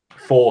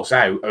force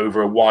out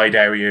over a wide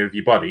area of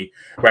your body,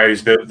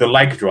 whereas the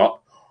leg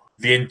drop,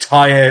 the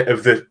entire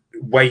of the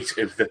weight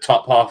of the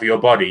top half of your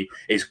body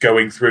is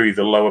going through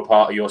the lower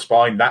part of your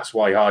spine. That's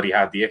why Hardy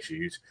had the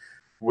issues.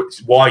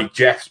 Which is why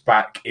Jeff's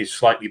back is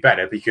slightly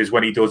better, because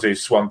when he does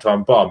his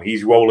Swanton Bomb,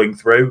 he's rolling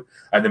through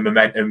and the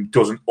momentum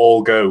doesn't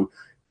all go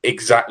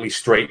exactly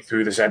straight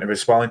through the centre of his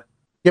spine.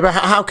 Yeah, but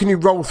how can you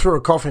roll through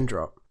a coffin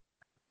drop?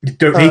 You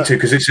don't need to,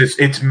 because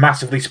it's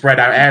massively spread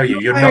out area.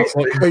 You're not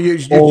putting you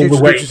all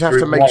the way just have through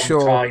to make one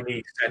sure...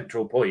 tiny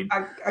central point.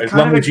 As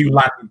long as you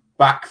land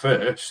back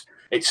first,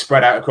 it's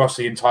spread out across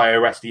the entire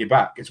rest of your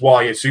back. It's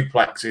why a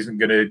suplex isn't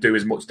going to do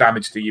as much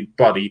damage to your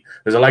body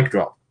as a leg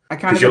drop.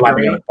 Because you're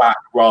landing on the back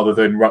rather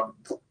than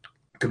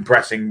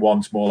compressing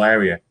one small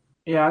area.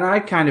 Yeah, and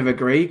I kind of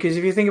agree, because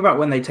if you think about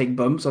when they take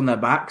bumps on their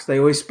backs, I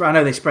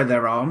know they spread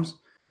their arms,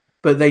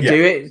 but they do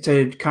it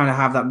to kind of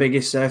have that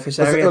biggest surface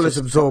area. It's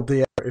absorb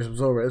it,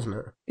 isn't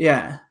it?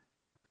 Yeah.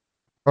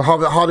 Or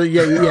harder,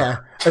 yeah.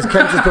 As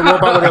Kent just put, what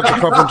about when you have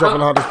to coffin drop on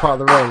the hardest part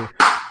of the ring?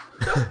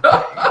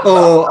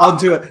 or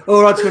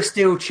onto a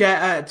steel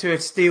chair, to a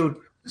steel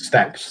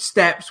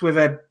steps with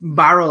a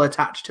barrel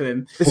attached to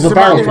him. This is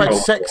about like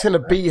sex in a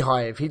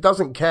beehive. He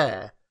doesn't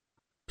care.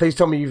 Please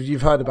tell me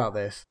you've heard about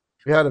this.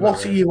 Have you heard about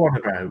What are you on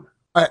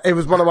about? It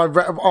was one of my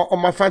on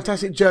my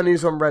fantastic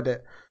journeys on Reddit.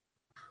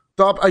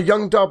 A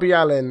young Darby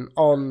Allin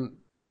on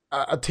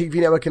a TV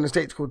network in the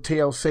States called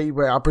TLC,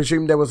 where I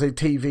presume there was a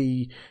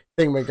TV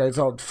thing where it goes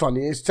on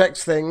funniest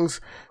sex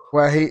things,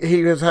 where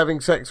he was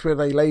having sex with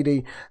a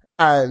lady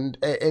and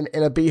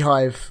in a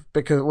beehive,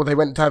 because they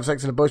went to have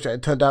sex in a bush, and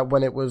it turned out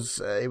when it was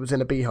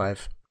in a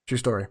beehive. True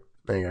story.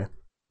 There you go.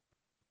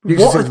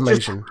 Useless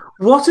information.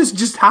 What has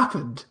just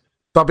happened?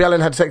 Darby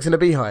Allin had sex in a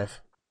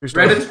beehive.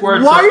 Reddit's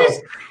words.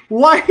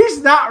 Why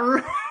is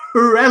that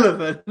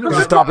relevant?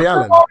 It's Darby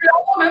Allin.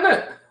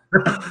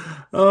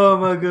 Oh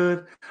my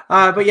god!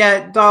 But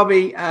yeah,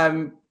 Darby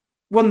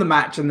won the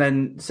match and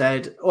then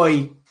said,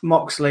 "Oi,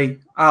 Moxley,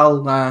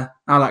 I'll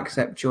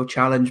accept your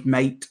challenge,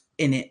 mate."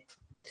 In it.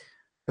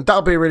 And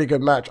that'll be a really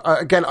good match.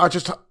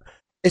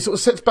 It sort of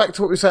sits back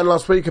to what we were saying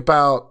last week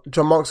about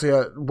Jon Moxley,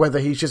 whether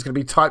he's just going to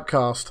be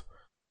typecast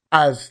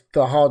as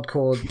the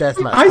hardcore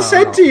deathmatch. I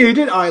said to you,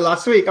 didn't I,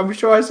 last week? I'm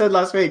sure I said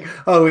last week,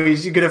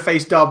 he's going to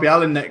face Darby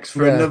Allin next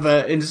for another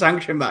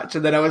unsanctioned match.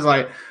 And then I was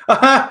like,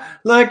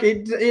 look,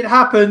 it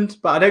happened,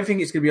 but I don't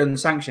think it's going to be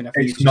unsanctioned. I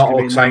think it's not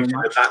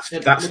unsanctioned.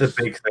 That's the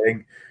big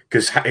thing,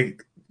 because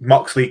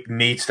Moxley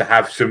needs to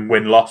have some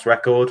win-loss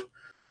record.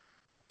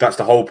 That's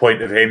the whole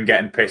point of him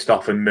getting pissed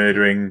off and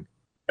murdering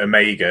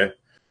Omega,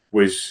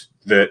 was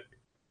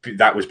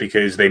that was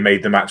because they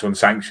made the match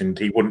unsanctioned.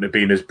 He wouldn't have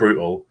been as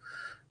brutal.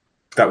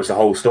 That was the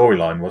whole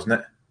storyline, wasn't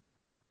it?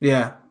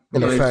 Yeah.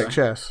 In effect,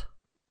 yes.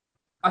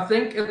 I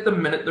think at the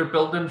minute they're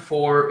building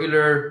for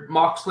either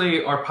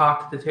Moxley or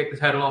Pac to take the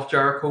title off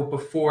Jericho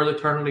before the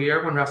turn of the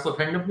year when Wrestle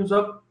Kingdom comes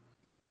up.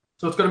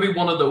 So it's going to be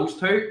one of those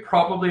two.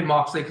 Probably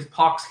Moxley, because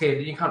Pac's heel.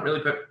 You can't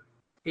really put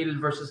heel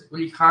versus...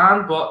 Well, you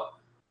can, but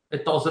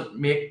it doesn't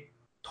make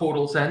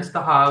total sense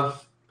to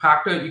have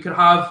Pac do it. You could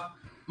have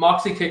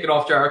Moxley kick it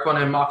off Jericho,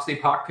 and then Moxley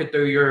Pac could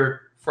do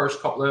your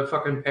first couple of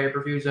fucking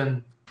pay-per-views,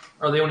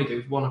 or they only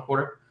do one a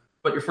quarter,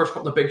 but your first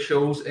couple of big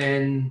shows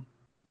in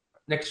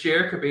next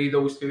year could be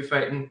those two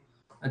fighting,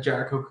 and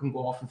Jericho can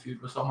go off and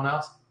feud with someone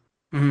else.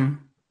 Mm-hmm.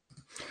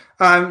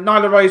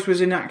 Nyla Rose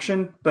was in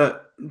action,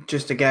 but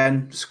just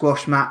again,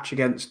 squash match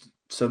against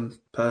some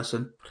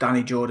person,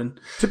 Danny Jordan.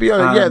 To be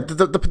honest,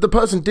 the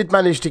person did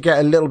manage to get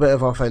a little bit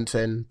of offense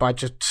in by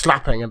just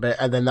slapping a bit,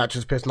 and then that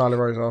just pissed Nyla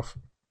Rose off.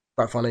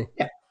 Quite funny.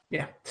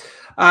 Yeah.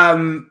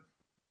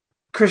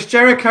 Chris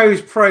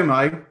Jericho's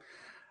promo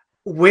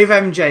with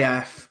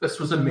MJF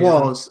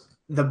was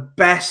the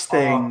best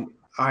thing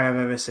I have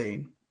ever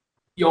seen.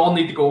 You all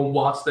need to go and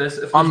watch this.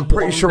 If I'm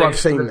pretty sure I've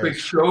seen this.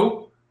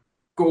 Show,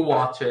 go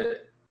watch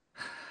it.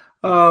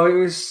 Oh, it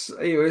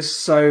was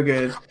so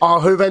good. Oh,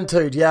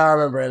 Juventud, yeah, I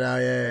remember it now.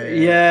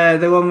 Yeah,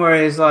 the one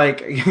where he's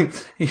like,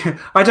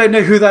 I don't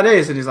know who that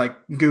is, and he's like,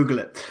 Google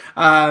it.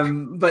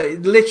 But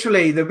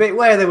literally, the bit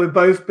where they would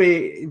both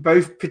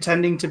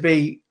pretending to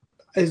be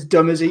as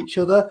dumb as each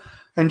other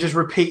and just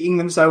repeating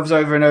themselves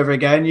over and over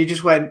again. You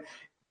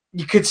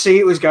could see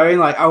it was going.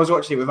 Like, I was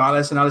watching it with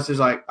Alice, and Alice was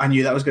like, I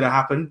knew that was going to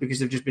happen because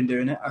they've just been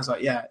doing it. I was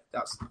like, yeah,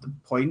 that's the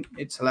point.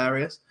 It's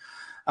hilarious.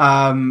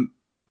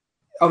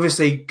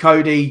 Obviously,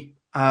 Cody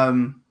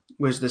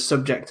was the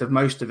subject of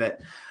most of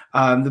it.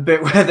 The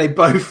bit where they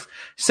both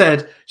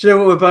said, do you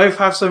know what, we both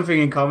have something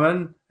in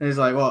common? And he's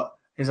like, what?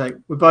 He's like,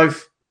 we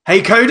both,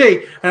 hey,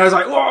 Cody! And I was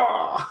like,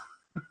 whoa!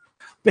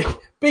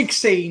 Big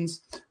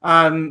scenes.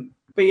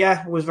 But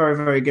yeah, it was very,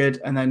 very good.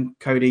 And then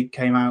Cody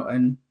came out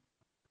and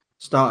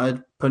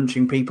started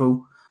punching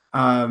people.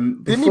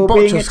 Didn't he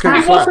botch a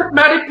scoop? He wasn't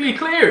medically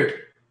cleared.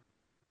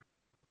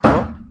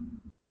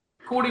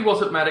 Cody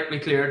wasn't medically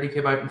cleared. He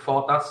came out and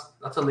fought.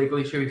 That's illegal.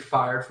 He should be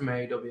fired from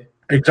AEW.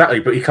 Exactly,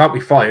 but he can't be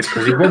fired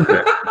because he won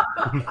it.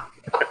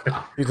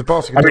 He's the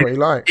boss. He can do what he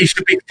likes. He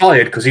should be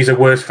fired because he's a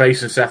worse face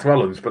than Seth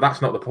Rollins, but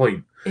that's not the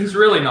point. He's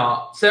really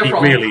not. Seth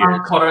Rollins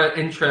can't cut an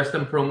interest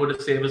in promo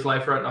to save his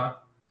life right now.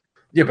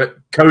 Yeah, but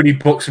Cody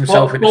books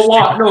himself But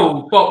what?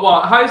 No, but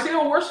what? How is he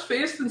a worse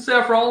face than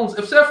Seth Rollins?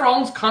 If Seth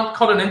Rollins can't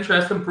cut an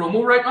interesting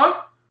promo right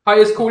now, how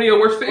is Cody a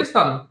worse face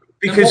than him?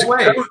 Because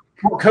what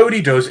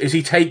Cody does is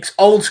he takes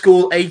old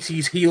school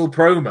 80s heel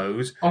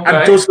promos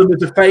and does them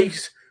as a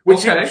face,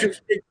 which is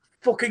just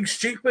fucking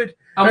stupid.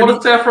 And what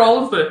does Seth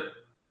Rollins do?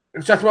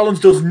 Seth Rollins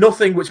does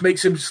nothing, which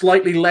makes him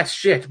slightly less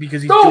shit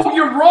because he's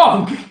you're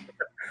wrong.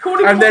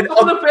 Cody cuts some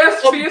of the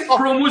best face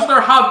promos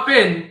there have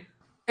been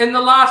in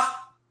the last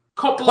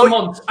couple of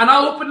months. And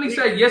I'll openly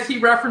say, yes, he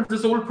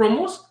references old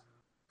promos,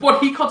 but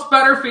he cuts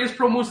better face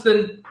promos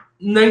than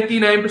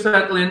 99%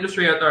 of the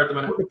industry out there at the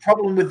minute. The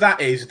problem with that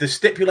is the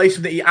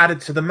stipulation that he added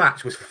to the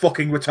match was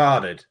fucking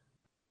retarded.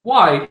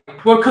 Why?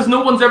 Well, because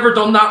no one's ever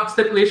done that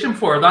stipulation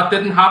before. That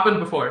didn't happen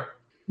before.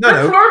 No.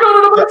 Flair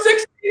done it about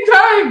 16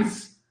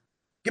 times.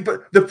 Yeah,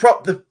 but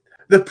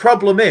the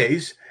problem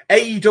is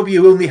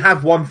AEW only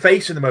have one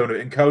face in the moment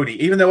in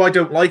Cody, even though I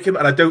don't like him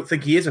and I don't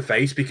think he is a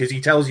face because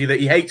he tells you that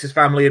he hates his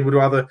family and would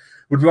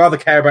rather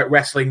care about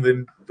wrestling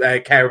than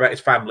care about his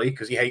family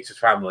because he hates his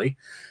family.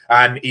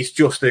 And he's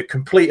just a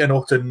complete and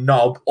utter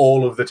knob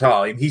all of the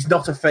time. He's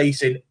not a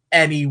face in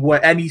any way,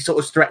 any sort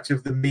of stretch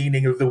of the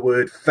meaning of the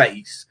word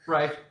face.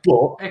 Right.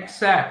 But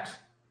except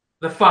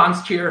the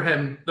fans cheer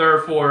him.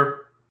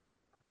 Therefore,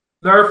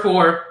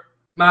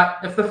 Matt,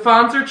 if the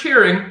fans are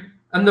cheering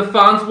and the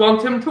fans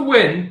want him to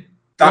win,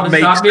 what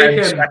does that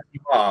make him?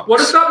 What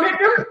does that make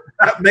him?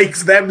 That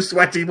makes them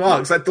sweaty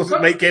marks. That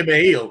doesn't make him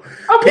a heel.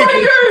 And what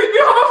are you?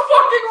 You have a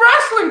fucking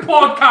wrestling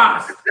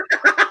podcast.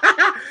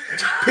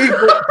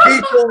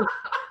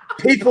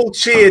 People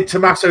cheered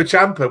Tommaso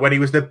Ciampa when he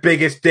was the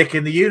biggest dick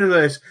in the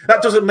universe.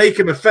 That doesn't make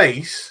him a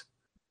face.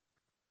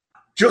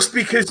 Just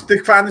because the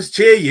fans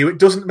cheer you, it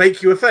doesn't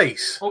make you a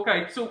face.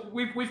 Okay, so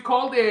we've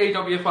called the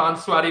AEW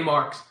fans sweaty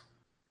marks.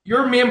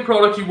 Your main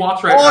product you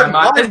watch right now,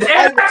 Matt, is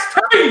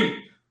NXT.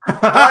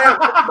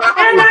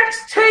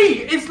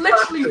 NXT is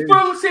literally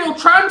full sail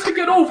trying to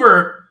get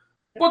over.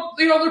 But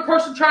the other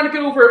person trying to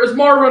get over is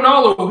Mauro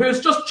Ranallo, who's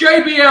just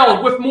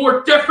JBL with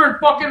more different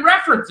fucking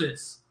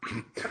references.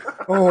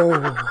 Oh,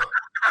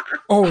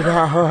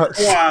 that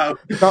hurts. Wow.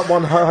 That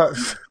one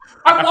hurts.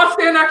 I watched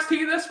the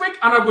NXT this week,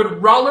 and I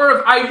would rather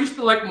have. I used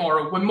to like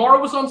Mauro. When Mauro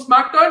was on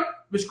SmackDown,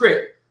 it was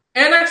great.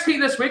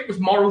 NXT this week was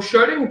Mauro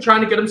shouting and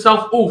trying to get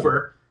himself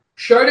over.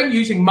 Shouting,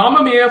 using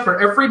Mamma Mia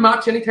for every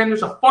match anytime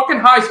there's a fucking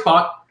high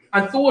spot,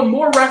 and throwing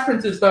more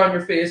references down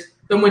your face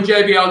than when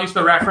JBL used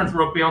to reference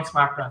rugby on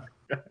SmackDown.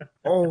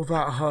 Oh,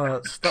 that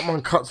hurts. That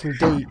one cuts me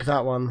deep,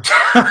 that one.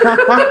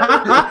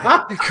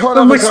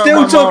 And we're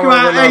still talking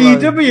about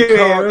AEW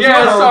here.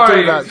 Yeah,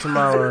 sorry. Do that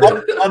tomorrow.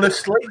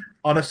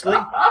 Honestly,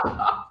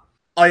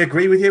 I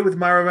agree with you with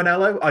Mauro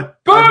Ranallo.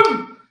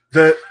 Boom!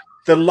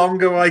 The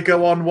longer I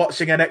go on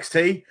watching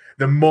NXT,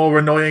 the more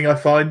annoying I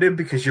find him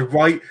because you're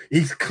right.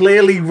 He's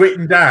clearly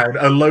written down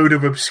a load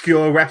of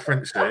obscure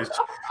references,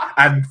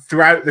 and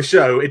throughout the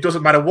show, it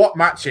doesn't matter what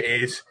match it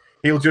is,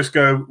 he'll just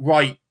go,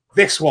 right,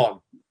 this one,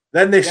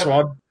 then this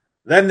one,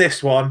 then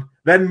this one,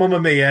 then Mamma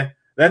Mia,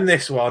 then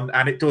this one,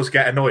 and it does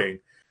get annoying.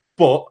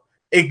 But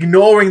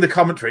ignoring the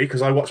commentary,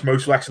 because I watch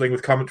most wrestling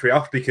with commentary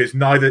off, because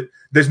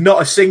there's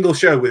not a single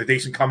show with a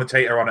decent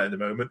commentator on it at the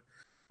moment.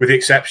 With the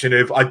exception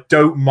of, I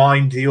don't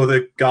mind the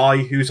other guy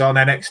who's on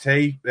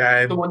NXT.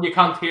 The one you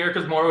can't hear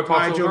because Mauro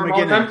talks over him all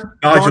the time.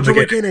 Nigel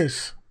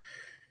McGuinness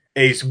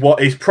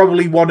is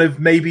probably one of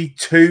maybe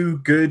two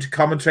good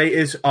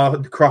commentators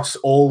across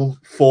all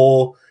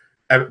four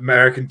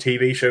American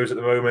TV shows at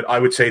the moment. I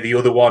would say the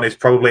other one is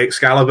probably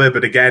Excalibur,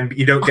 but again,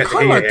 you don't get to hear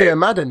I kind of like Dio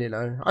Madden, you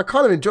know. I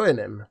kind of enjoy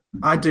him.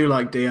 I do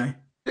like Dio.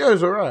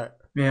 Dio's alright.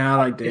 Yeah, I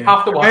like Dio. You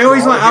have to watch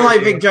I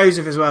like Vic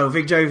Joseph as well.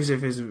 Vic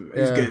Joseph is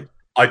good.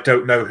 I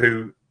don't know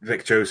who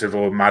Vic Joseph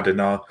or Madden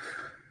are.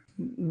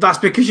 That's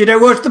because you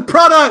don't watch the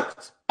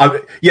product.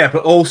 Yeah,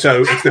 but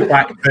also it's the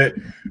fact that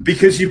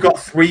because you've got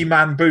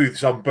 3-man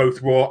booths on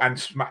both Raw and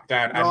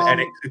SmackDown,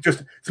 and it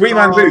just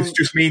 3-man booths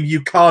just mean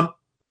you can't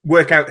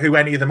work out who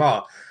any of them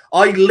are.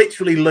 I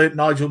literally learnt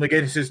Nigel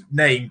McGuinness's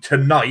name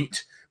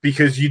tonight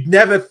because you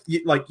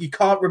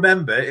can't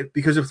remember it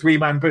because of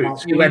 3-man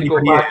booths. You need to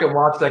go back and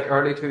watch like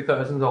early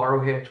 2000s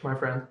ROH, my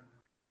friend.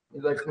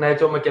 Like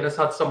Nigel McGuinness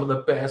had some of the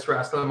best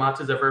wrestling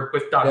matches ever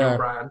with Daniel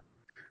Bryan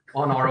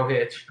on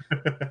ROH.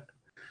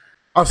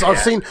 I've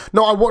seen.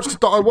 No, I watched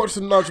the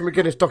Nigel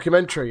McGuinness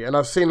documentary, and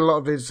I've seen a lot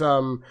of his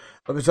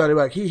early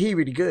work. He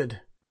really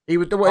good. He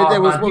was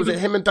what was it?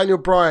 Him and Daniel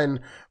Bryan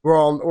were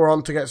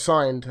on to get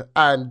signed,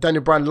 and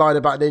Daniel Bryan lied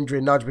about an injury,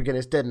 and Nigel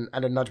McGuinness didn't,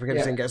 and then Nigel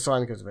McGuinness didn't get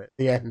signed because of it.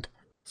 The end.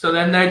 So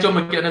then Nigel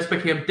McGuinness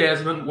became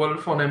Desmond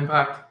Wolfe on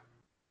Impact.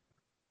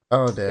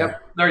 Oh dear.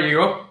 Yep, there you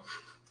go.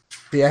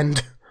 The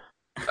end.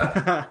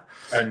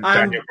 And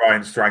Daniel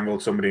Bryan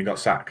strangled somebody and got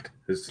sacked.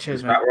 Is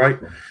that right?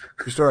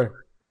 True story.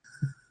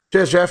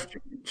 Cheers, Jeff.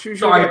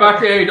 Sorry, back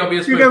to AEW.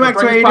 Should we go back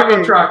to AEW? Back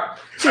on track.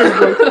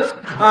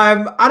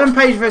 Adam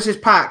Page versus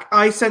Pac.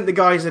 I sent the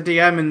guys a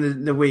DM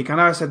in the week. I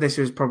know I said this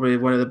was probably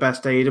one of the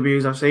best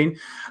AEWs I've seen.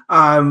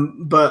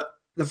 But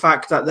the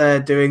fact that they're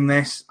doing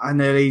this, I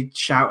nearly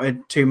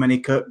shouted too many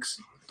cooks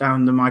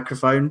down the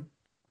microphone.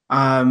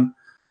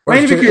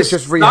 Mainly because it's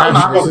just rehashing.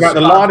 Talk about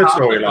the Lana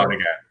storyline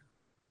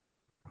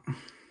again.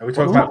 Are we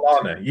talking about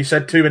Lana? You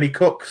said too many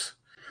cooks.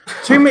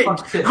 Too many.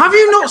 Have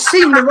you not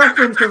seen the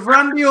reference with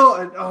Randy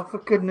Orton? Oh, for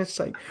goodness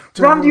sake!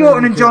 Randy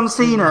Orton and John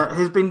Cena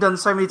has been done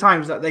so many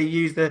times that they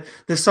use the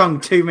song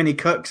 "Too Many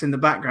Cooks" in the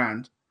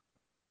background.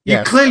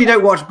 You clearly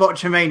don't watch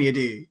Botchamania, do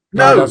you?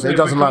 No, it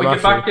doesn't like that.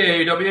 Get back to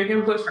AEW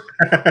again, please.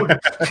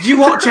 Did you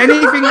watch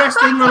anything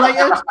wrestling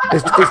related?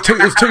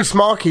 It's too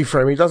smarky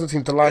for him. He doesn't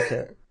seem to like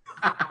it.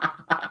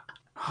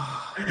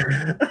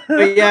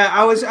 But yeah,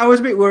 I was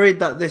a bit worried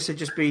that this would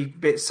just be a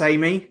bit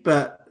samey,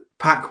 but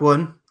Pac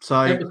won,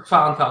 so it was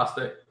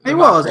fantastic. It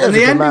was, and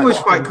the ending was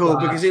quite cool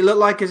because it looked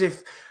like as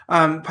if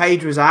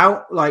Paige was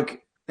out,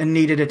 and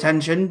needed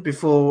attention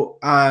before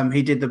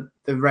he did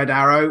the Red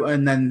Arrow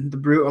and then the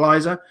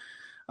Brutalizer.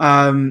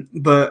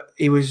 But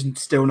he was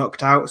still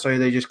knocked out, so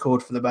they just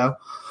called for the bell.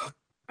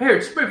 Here,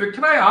 Smoothie,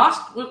 can I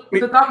ask,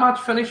 did that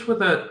match finish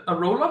with a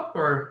roll-up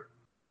or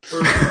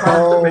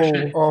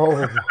submission?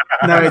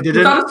 No, it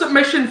didn't. Was that a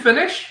submission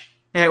finish?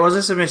 Yeah, it was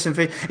a submission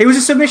finish. It was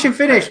a submission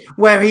finish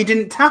where he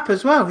didn't tap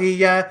as well.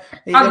 The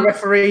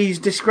referee's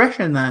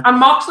discretion there. And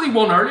Moxley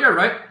won earlier,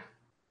 right?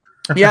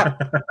 Yeah.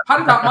 How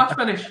did that match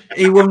finish?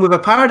 He won with a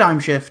paradigm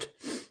shift.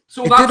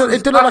 So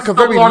it did look like a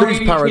very loose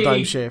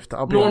paradigm shift.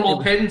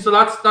 Normal pin, so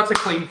that's a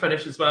clean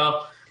finish as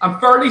well. I'm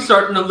fairly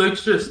certain the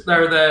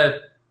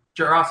the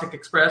Jurassic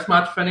Express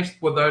match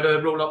finished without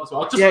a roll up as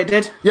well. Yeah, it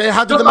did. Yeah,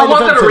 how did the main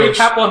event finish?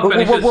 Recap on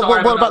finishes.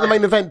 What about the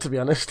main event? To be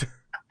honest,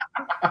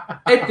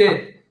 it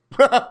did.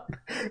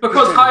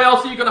 Because how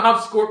else are you going to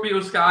have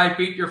Scorpio Sky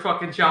beat your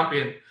fucking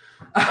champion?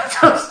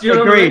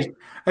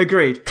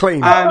 Agreed.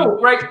 Clean.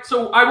 Right.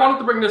 So I wanted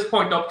to bring this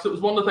point up because it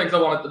was one of the things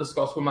I wanted to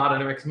discuss with Matt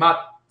anyway. Because Matt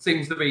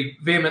seems to be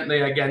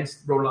vehemently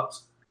against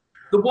roll-ups.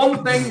 The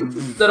one thing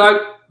that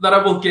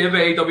I will give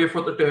AEW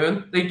for what they're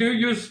doing, they do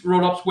use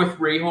roll-ups with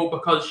Riho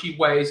because she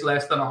weighs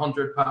less than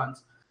 100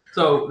 pounds.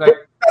 So,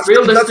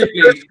 realistically,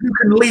 you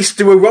can at least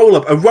do a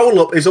roll-up. A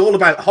roll-up is all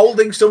about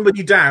holding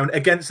somebody down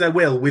against their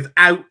will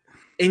without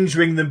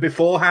injuring them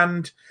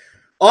beforehand.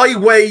 I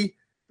weigh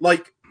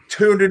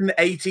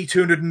 280,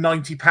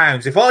 290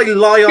 pounds. If I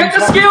lie on get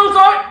the skills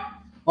out.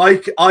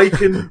 I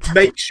can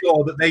make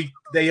sure that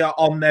they are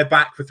on their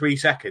back for 3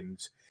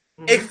 seconds.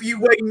 If you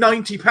weigh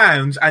 90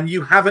 pounds and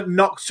you haven't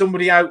knocked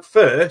somebody out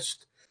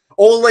first,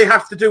 all they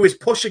have to do is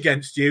push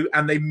against you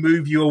and they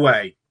move you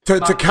away. To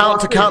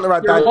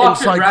counteract that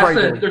inside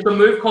cradle. There's a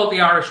move called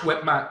the Irish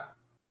Whip, Matt.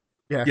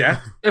 Yeah.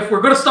 If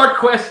we're going to start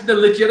questioning the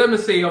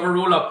legitimacy of a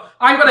roll-up,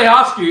 I'm going to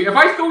ask you, if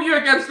I throw you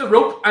against the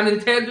rope and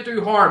intend to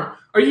do harm,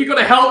 are you going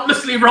to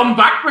helplessly run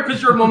back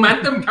because your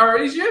momentum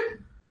carries you?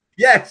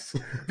 Yes.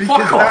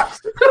 Fuck off.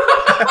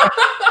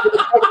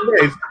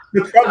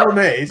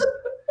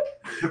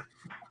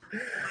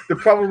 The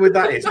problem with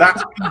that is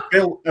that's been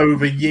built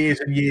over years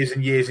and years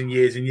and years and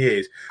years and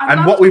years.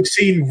 And what we've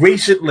seen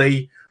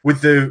recently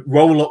with the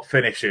roll-up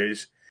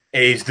finishes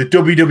is the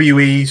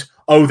WWE's,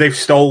 they've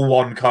stole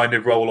one kind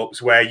of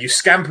roll-ups where you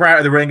scamper out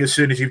of the ring as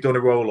soon as you've done a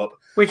roll-up.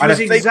 Which was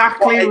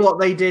exactly what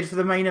they did for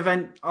the main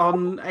event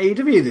on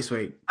AEW this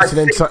week.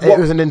 It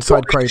was an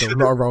inside cradle,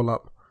 not a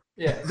roll-up.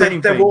 Yeah,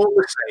 they're all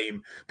the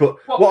same. But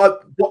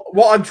what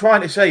I'm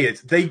trying to say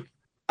is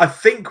I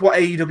think what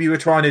AEW are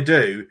trying to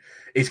do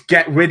is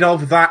get rid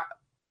of that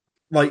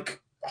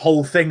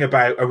whole thing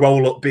about a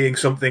roll-up being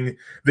something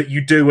that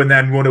you do and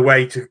then run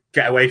away to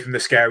get away from the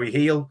scary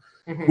heel,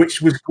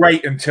 which was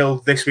great until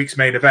this week's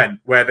main event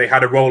where they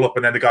had a roll-up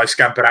and then the guy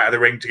scampered out of the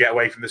ring to get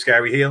away from the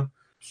scary heel.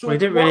 So they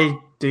didn't really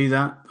do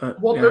that.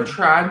 But, what they're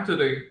trying to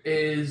do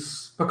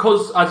is,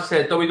 because, as I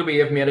said,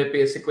 WWE have made it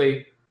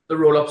basically the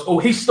roll-ups. Oh,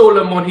 he's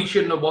stolen one, he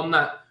shouldn't have won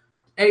that.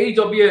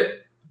 AEW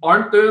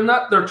aren't doing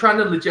that. They're trying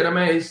to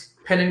legitimize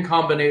pinning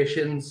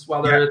combinations,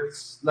 whether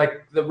it's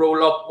the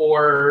roll-up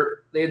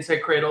or the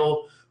inside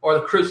cradle or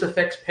the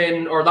crucifix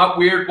pin or that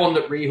weird one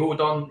that Riho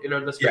done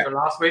either this week or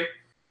last week.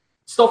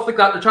 Stuff like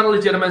that. They're trying to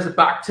legitimize it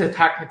back to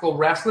technical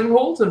wrestling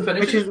holds and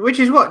finishes. Which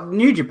is what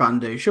New Japan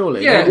do,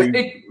 surely. Yeah,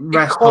 it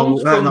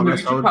comes from New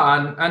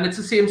Japan, and it's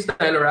the same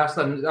style of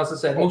wrestling. As I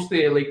said, most of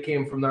the Elite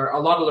came from there. A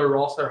lot of their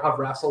roster have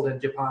wrestled in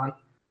Japan.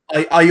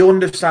 I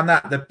understand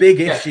that. The big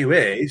issue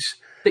is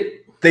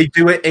they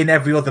do it in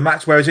every other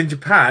match, whereas in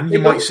Japan, you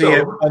might see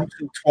it once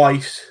or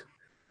twice.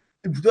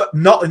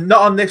 Not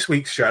on this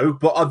week's show,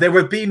 but there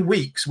have been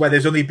weeks where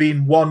there's only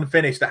been one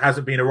finish that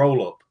hasn't been a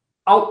roll-up.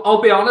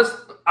 I'll be honest,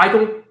 I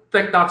don't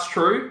think that's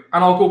true,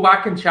 and I'll go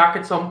back and check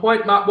at some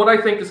point. Matt, what I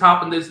think has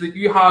happened is that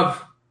you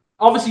have,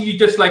 obviously you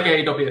dislike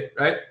AEW,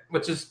 right?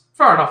 Which is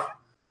fair enough.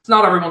 It's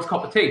not everyone's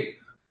cup of tea.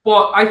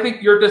 But I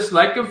think your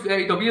dislike of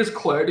AEW has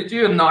clouded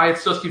you, and now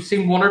it's just you've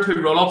seen one or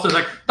two roll-ups,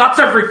 and that's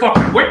every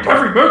fucking week,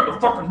 every move, the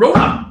fucking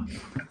roll-up.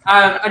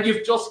 And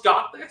you've just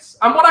got this.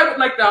 And what I would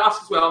like to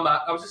ask as well,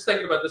 Matt, I was just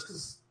thinking about this,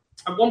 because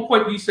at one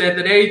point you said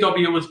that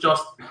AEW was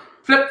just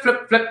flip,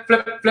 flip, flip,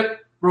 flip,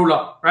 flip,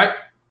 roll-up, right?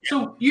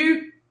 So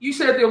you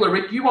said the other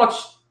week you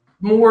watched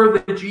more of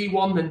the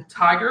G1 than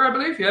Tiger, I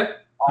believe, yeah?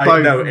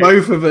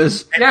 both of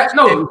us. Yeah, it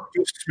was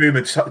just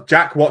moments.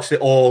 Jack watched it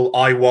all.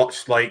 I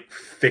watched like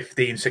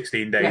 15,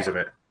 16 days of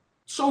it.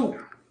 So,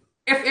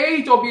 if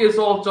AEW is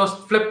all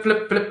just flip,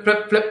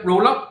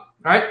 roll up,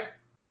 right?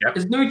 Yep.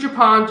 Is New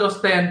Japan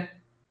just then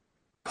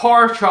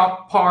power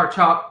chop,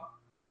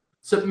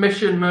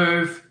 submission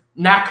move,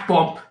 neck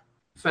bump,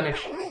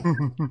 finish?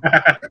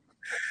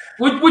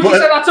 Would you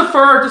say that's a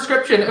fair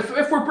description?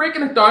 If we're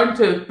breaking it down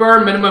to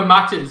bare minimum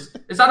matches,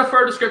 is that a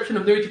fair description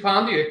of New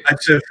Japan to you?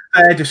 It's a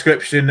fair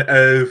description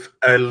of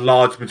a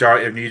large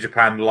majority of New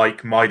Japan,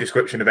 like my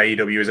description of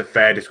AEW is a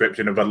fair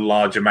description of a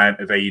large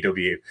amount of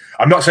AEW.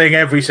 I'm not saying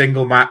every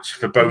single match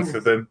for both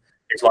of them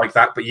is like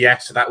that, but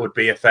yes, that would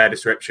be a fair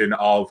description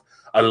of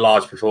a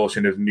large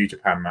proportion of New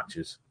Japan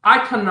matches.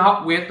 I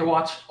cannot wait to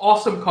watch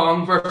Awesome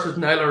Kong versus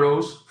Nyla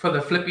Rose for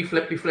the flippy.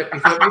 I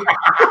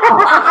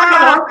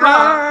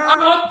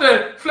want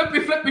the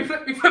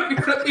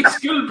flippy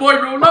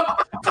schoolboy roll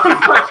up.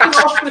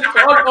 Off the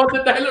Kong on the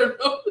Nyla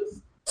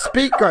Rose.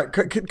 Speak, right?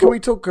 Can we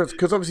talk?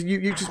 Because obviously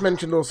you just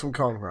mentioned Awesome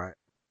Kong, right?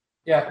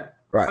 Yeah.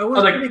 Right.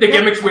 Like the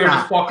gimmick's weird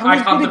as fuck.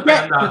 I can't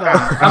defend that.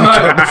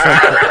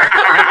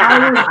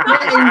 I was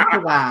getting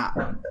to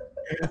that.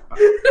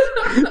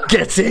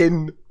 Get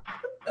in.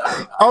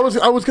 I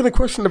was going to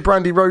question the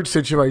Brandy Rhodes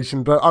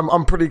situation, but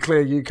I'm pretty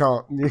clear you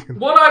can't.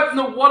 What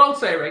I'll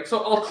say, right?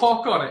 So I'll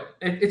talk on it.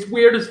 It's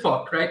weird as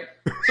fuck, right?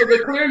 So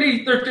they're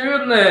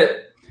doing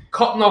the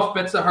cutting off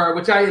bits of her,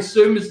 which I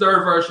assume is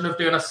their version of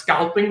doing a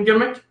scalping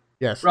gimmick.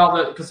 Yes.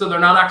 Because they're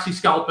not actually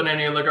scalping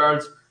any of the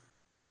girls.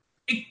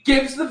 It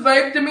gives the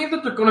vibe to me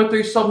that they're going to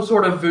do some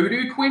sort of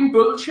voodoo queen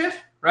bullshit,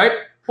 right?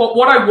 But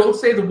what I will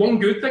say, the one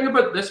good thing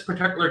about this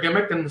particular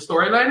gimmick and the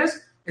storyline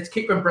is it's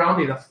keeping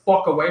Brandy the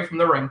fuck away from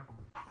the ring.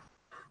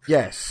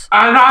 Yes.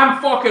 And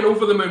I'm fucking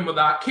over the moon with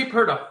that. Keep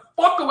her the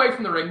fuck away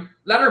from the ring.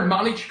 Let her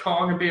manage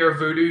Kong and be her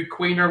voodoo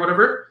queen or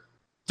whatever.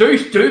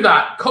 Do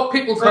that. Cut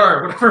people's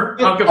hair, whatever.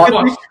 I'll give a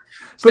fuck.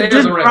 But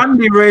does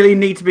Brandy really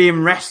need to be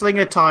in wrestling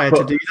attire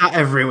to do that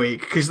every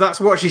week? Because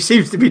that's what she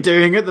seems to be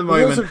doing at the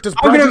moment.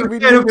 I'm going to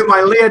get up in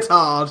my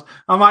leotard.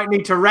 I might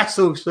need to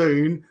wrestle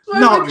soon.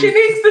 Well, she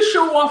needs to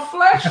show off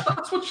flesh.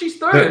 That's what she's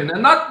doing.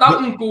 And that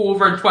won't go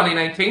over in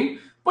 2019.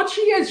 But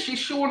she is. She's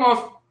showing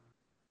off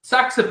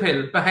sex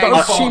appeal behind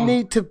Does she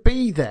need to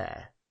be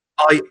there?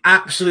 I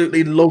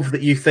absolutely love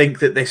that you think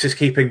that this is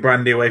keeping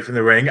Brandy away from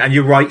the ring. And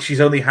you're right, she's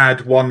only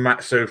had one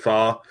match so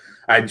far.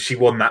 And she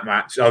won that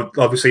match.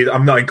 Obviously,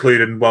 I'm not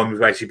including one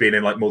where she's been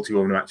in like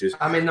multi-woman matches.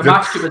 I mean, the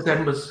match she was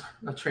in was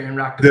a train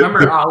wreck.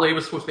 Remember, Ali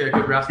was supposed to be a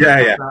good wrestler.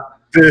 Yeah.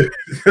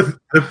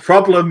 The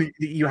problem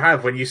you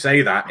have when you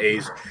say that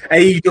is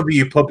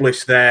AEW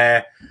publish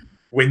their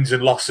wins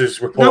and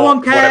losses report. No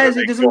one cares.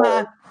 It doesn't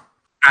matter.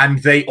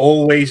 And they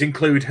always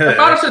include her.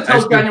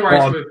 Until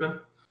January's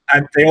movement.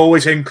 And they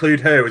always include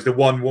her as the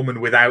one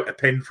woman without a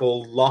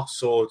pinfall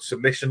loss or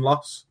submission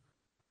loss.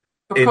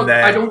 Because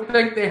I don't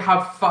think they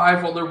have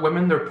 5 other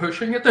women they're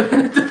pushing at the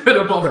minute to put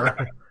above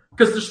her.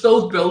 Because they're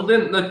still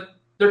building.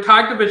 Their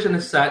tag division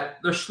is set.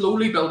 They're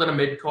slowly building a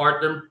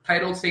mid-card. Their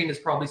title scene is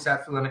probably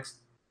set for the next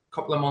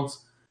couple of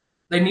months.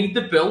 They need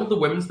to build the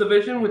women's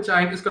division, which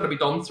I think is going to be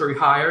done through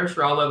hires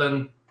rather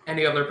than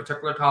any other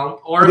particular talent.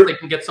 Or if they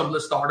can get some of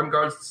the Stardom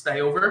girls to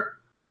stay over.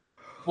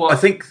 I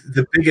think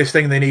the biggest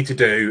thing they need to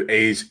do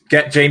is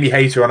get Jamie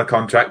Hayter on a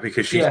contract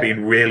because she's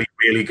been really,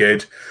 really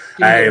good.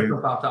 There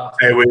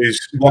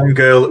was one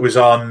girl that was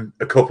on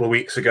a couple of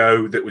weeks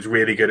ago that was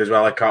really good as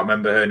well. I can't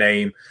remember her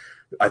name.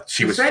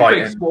 She was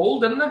fighting.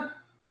 Swole, didn't it?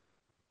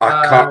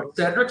 I can't.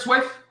 Cedric's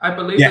wife, I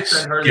believe.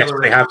 Yes,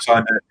 they have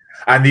signed her.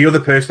 And the other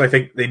person I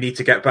think they need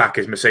to get back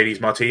is Mercedes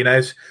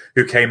Martinez,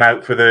 who came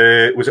out for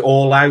was it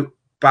All Out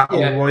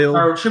Battle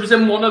Royal? She was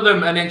in one of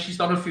them, and then she's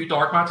done a few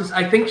dark matches.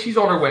 I think she's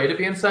on her way to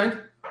being signed.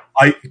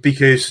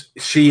 Because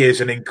she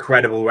is an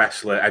incredible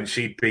wrestler, and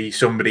she'd be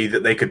somebody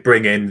that they could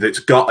bring in that's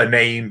got a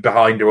name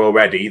behind her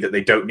already that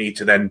they don't need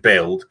to then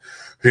build,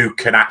 who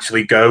can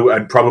actually go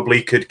and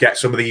probably could get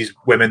some of these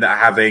women that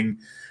are having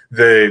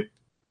the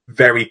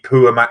very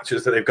poor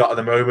matches that they've got at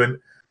the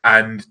moment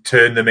and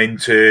turn them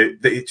into...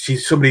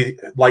 She's somebody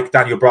like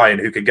Daniel Bryan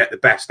who can get the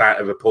best out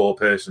of a poor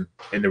person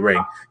in the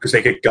ring because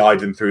they could guide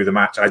them through the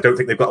match. I don't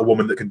think they've got a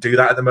woman that can do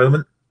that at the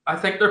moment. I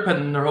think they're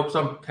pinning their hopes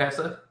on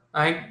Tessa.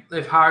 I think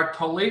they've hired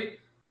Tully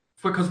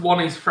because one,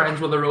 he's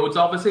friends with the Rhodes,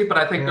 obviously, but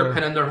I think they're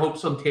pinning their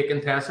hopes on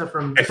taking Tessa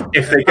from...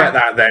 If they get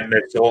that, then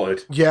they're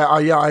sorted. Yeah,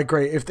 I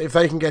agree. If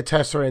they can get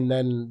Tessa in,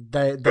 then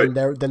they're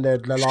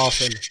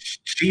laughing.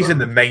 She's in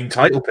the main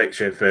title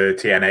picture for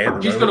TNA at the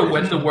moment. She's going to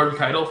win the world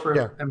title for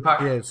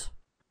Impact. She is.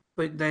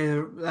 But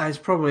there's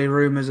probably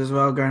rumours as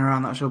well going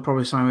around that she'll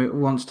probably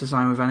wants to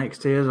sign with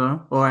NXT as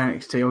well, or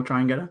NXT will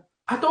try and get her.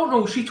 I don't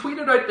know. She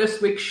tweeted out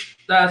this week.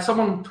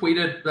 Someone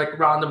tweeted like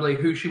randomly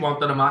who she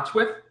wanted a match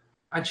with,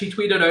 and she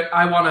tweeted out,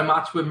 "I want a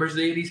match with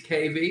Mercedes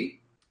KV,"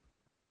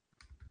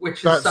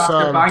 which is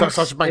Sasha Banks' that's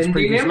Sasha Banks'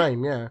 previous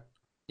name.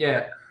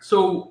 Yeah.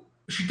 So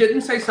she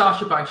didn't say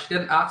Sasha Banks. She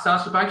didn't add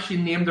Sasha Banks. She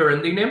named her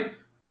indie name,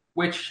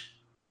 which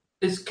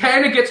is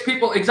kind of gets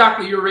people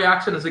exactly your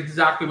reaction is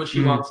exactly what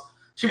she wants.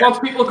 She wants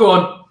people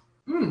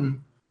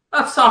going,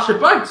 that's Sasha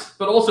Banks.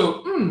 But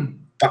also,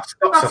 that's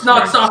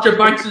not Sasha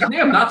Banks'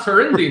 name. That's her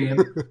indie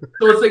name.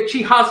 So it's like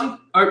she hasn't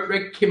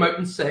outright came out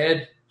and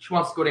said she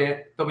wants to go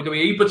to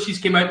WWE, but she's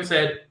came out and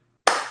said,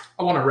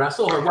 I want to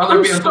wrestle her.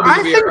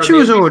 I think she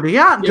was already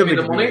at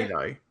WWE,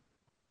 though.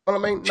 Well, I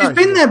mean, she's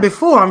been there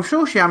before. I'm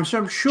sure she was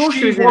in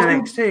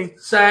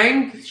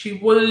NXT.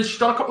 She's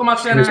done a couple of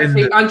matches in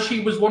NXT, and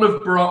she was one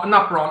of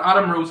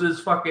Adam Rose's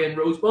fucking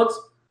Rosebuds.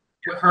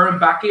 With her and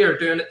Becky are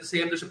doing it the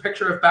same. There's a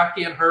picture of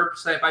Becky and her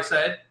side by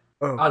side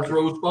as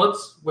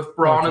Rosebuds with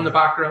Braun in the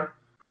background.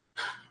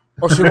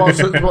 Oh, she was.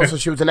 So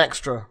she was an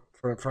extra.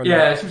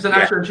 Yeah, she was an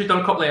extra, and she'd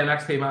done a couple of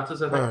NXT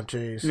matches, I think. Oh,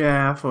 jeez.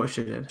 Yeah, I thought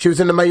she did. She was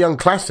in the Mae Young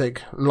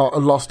Classic and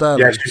lost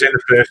early. Yeah, she was in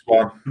the first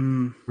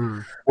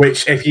one.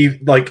 Which, if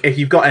you've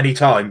got any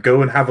time,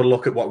 go and have a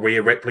look at what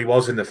Rhea Ripley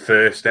was in the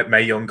first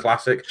Mae Young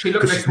Classic. She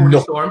looked like Toni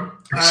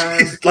Storm.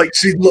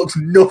 She looks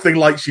nothing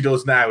like she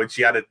does now, and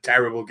she had a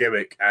terrible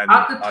gimmick. And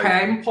at the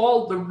time,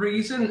 Paul, the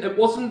reason it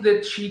wasn't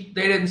that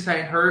they didn't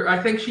sign her.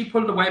 I think she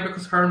pulled away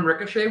because her and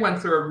Ricochet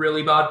went through a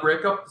really bad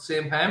breakup at the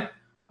same time.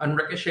 And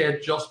Ricochet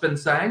had just been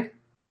signed.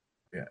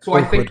 Yeah. So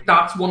I think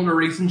that's one of the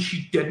reasons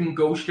she didn't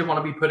go. She didn't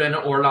want to be put in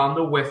at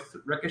Orlando with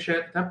Ricochet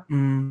at the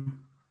time.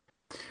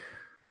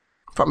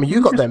 I mean,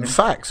 you got them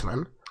facts,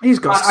 man. He's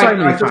got so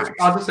many facts.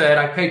 As I said,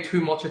 I pay too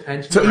much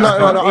attention.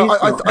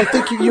 I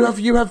think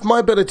you have my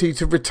ability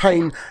to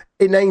retain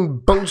inane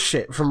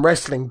bullshit from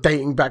wrestling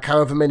dating back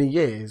however many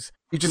years.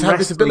 You just have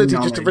this ability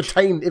just to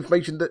retain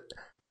information that...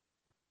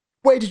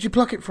 Where did you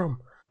pluck it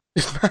from?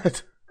 It's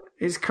mad.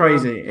 It's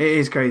crazy. It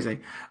is crazy.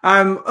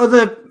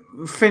 Other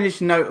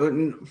finished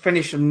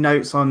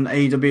notes on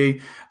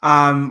AEW.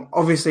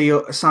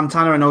 Obviously,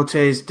 Santana and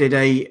Ortiz did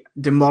a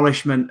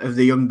demolishment of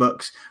the Young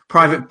Bucks.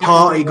 Private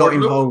Party got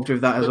involved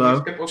with that as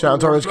well. Shout out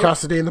to Orange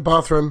Cassidy in the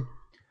bathroom.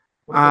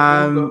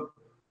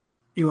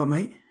 You what,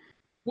 mate?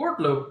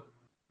 Wardlow.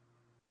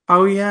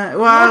 Oh yeah.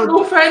 Well,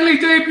 Wardlow finally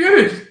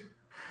debuted.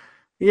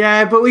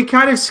 Yeah, but we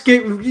kind of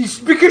skipped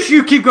because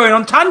you keep going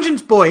on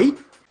tangents, boy.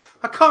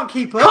 I can't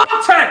keep up.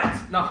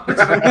 Content! No.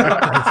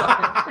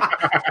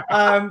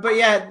 But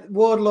yeah,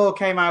 Wardlow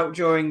came out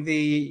during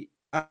the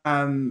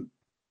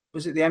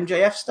was it the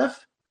MJF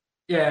stuff?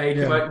 Yeah, he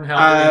came out and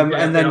held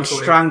and then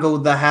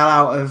strangled the hell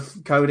out of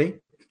Cody.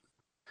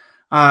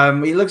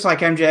 It looks like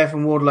MJF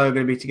and Wardlow are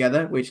going to be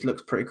together, which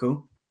looks pretty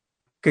cool.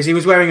 Because he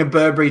was wearing a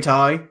Burberry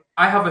tie.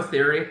 I have a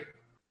theory.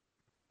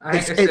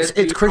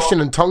 It's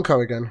Christian and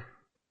Tonko again.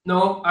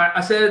 No,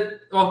 I said,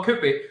 well, it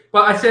could be.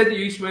 But I said to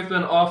you,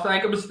 Smoothman, off, I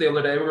think it was the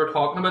other day we were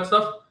talking about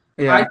stuff.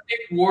 Yeah. I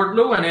think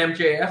Wardlow and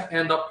MJF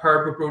end up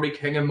paired with Brody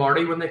King and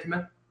Marty when they come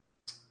in.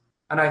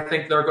 And I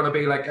think they're going to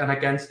be like an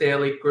against the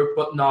elite group,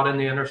 but not in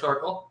the inner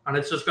circle. And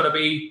it's just going to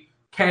be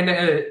kind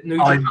of New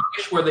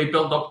Japan-ish where they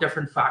build up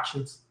different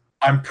factions.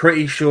 I'm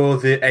pretty sure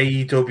the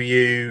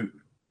AEW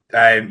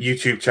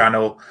YouTube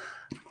channel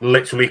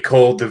literally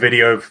called the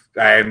video of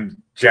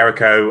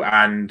Jericho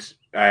and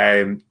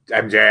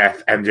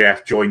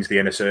MJF joins the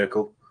inner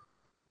circle.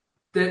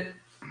 Yeah,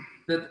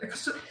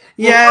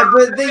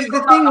 but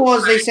the thing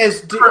was, they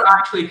says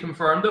actually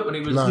confirmed it when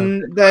he was.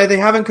 No. They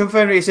haven't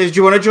confirmed it. He says, "Do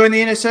you want to join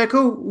the inner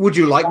circle? Would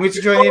you like me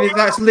to join the inner?"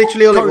 That's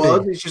literally all it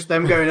was. It's just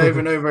them going over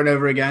and over and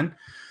over again.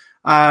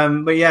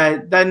 But yeah,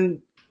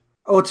 then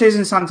Ortiz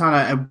and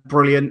Santana are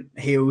brilliant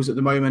heels at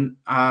the moment,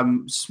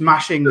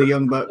 smashing the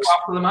Young Bucks.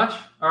 After the match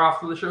or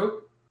after the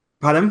show?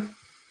 Pardon?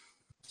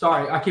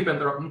 Sorry, I keep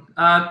interrupting.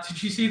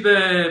 Did you see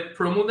the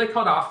promo they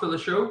cut after the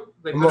show?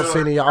 I'm not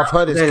seeing it yet. I've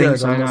heard it's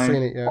good. I'm not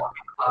seeing it yet.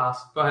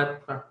 Class. Go ahead.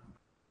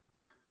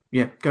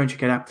 Yeah, go and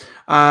check it out.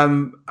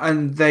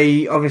 And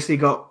they obviously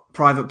got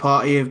Private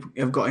Party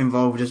have got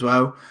involved as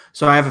well.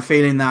 So I have a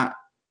feeling that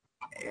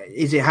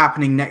is it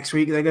happening next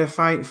week? They're going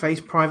to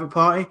face Private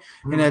Party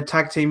in a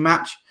tag team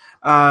match.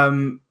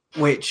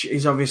 Which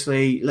is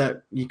obviously,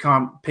 look, you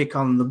can't pick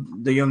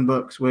on the Young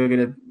Bucks. We're going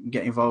to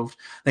get involved.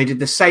 They did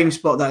the same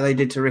spot that they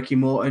did to Ricky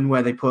Morton,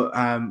 where they put,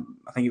 I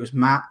think it was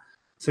Matt,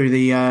 through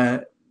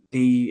the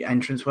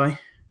entranceway.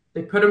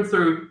 They put him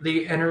through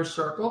the inner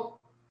circle.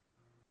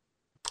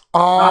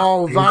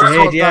 Oh, that's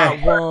what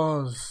that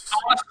was.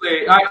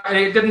 Honestly,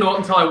 I didn't know it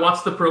until I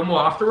watched the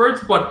promo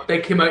afterwards, but they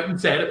came out and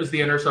said it was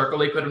the inner circle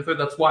they put him through.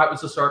 That's why it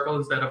was a circle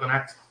instead of an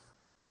X.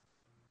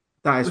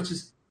 Which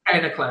is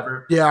kind of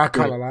clever. Yeah, I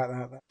kind of like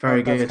that.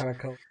 Very good. Kind of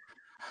cool.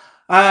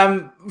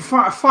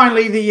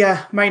 Finally, the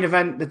main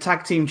event, the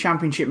tag team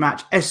championship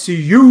match,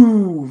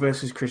 SCU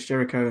versus Chris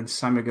Jericho and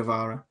Sammy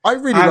Guevara. I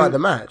really like the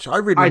match. I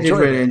did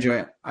really enjoy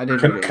it.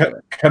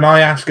 Can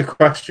I ask a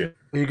question?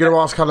 Are you going to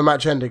ask how the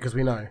match ended? Because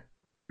we know.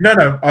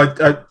 No.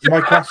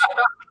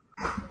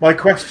 My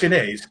question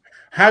is,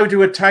 how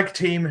do a tag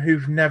team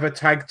who've never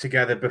tagged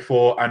together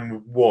before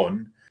and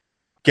won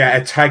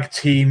get a tag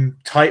team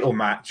title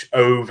match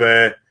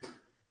over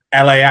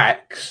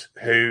LAX,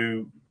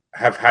 who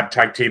have had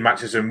tag team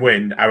matches and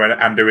win,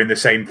 and are in the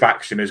same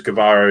faction as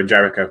Guevara and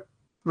Jericho?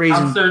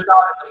 Reason. Answered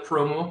that in the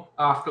promo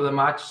after the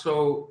match.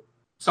 So,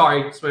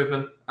 sorry,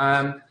 Smoothman.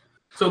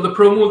 So the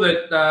promo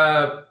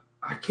that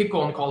I keep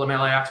going to call them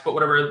LAX, but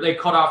whatever, they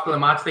cut after the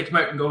match, they came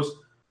out and goes,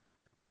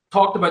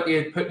 talked about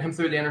putting him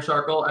through the inner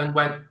circle and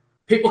went,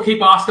 people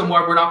keep asking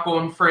why we're not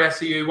going for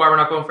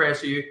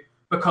SCU,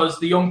 because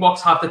the Young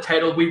Bucks have the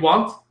title we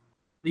want.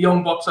 The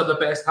Young Bucks are the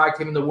best tag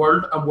team in the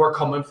world, and we're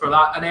coming for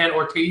that. And then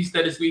Ortiz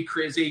did his wee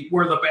crazy,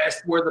 we're the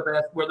best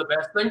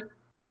thing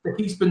that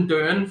he's been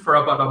doing for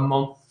about a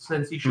month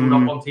since he showed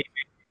up on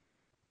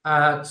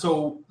TV.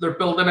 So they're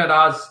building it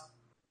as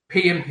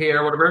P&P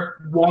or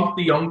whatever want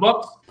the Young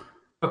Bucks,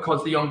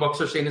 because the Young Bucks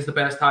are seen as the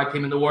best tag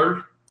team in the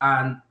world,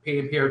 and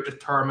P&P are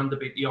determined to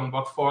beat the Young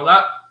Bucks for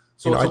that.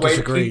 So it's a way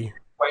to keep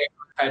away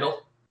from the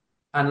title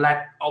and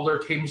let other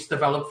teams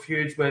develop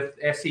feuds with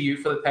SCU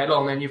for the title,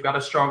 and then you've got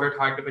a stronger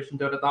tag division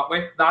doing it that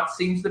way. That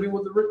seems to be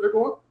what the route they're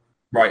going.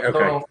 Right, okay.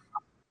 I don't know if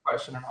that's a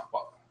question or not,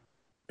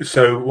 but...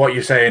 So what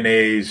you're saying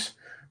is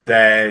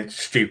their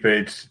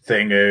stupid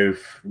thing of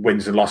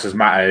wins and losses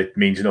matter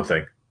means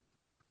nothing?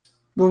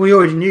 Well, we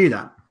already knew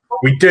that.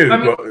 We do,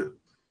 but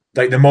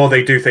like, the more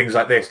they do things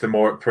like this, the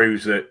more it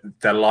proves that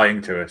they're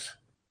lying to us.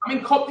 I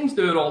mean, companies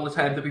do it all the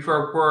time, to be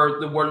fair, where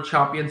the world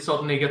champion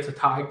suddenly gets a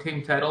tag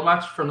team title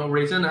match for no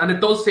reason. And it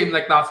does seem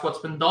like that's what's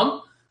been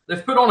done.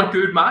 They've put on a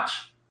good match,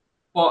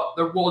 but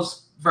there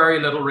was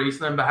very little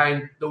reasoning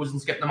behind those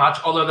and getting the match,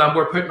 other than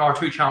we're putting our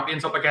two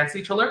champions up against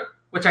each other,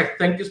 which I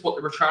think is what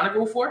they were trying to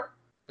go for.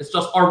 It's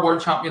just our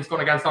world champions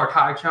going against our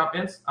tag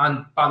champions.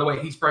 And by the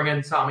way, he's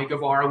bringing Sammy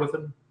Guevara with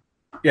him.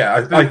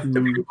 Yeah,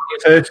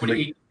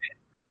 personally,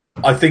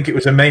 I think it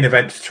was a main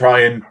event to try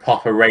and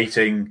pop a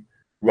rating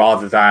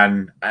rather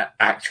than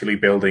actually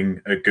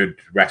building a good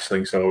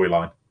wrestling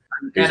storyline.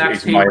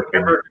 Is my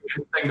opinion.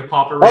 I'm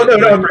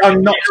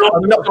not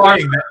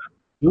saying that.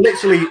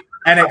 Literally,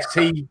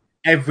 NXT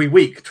every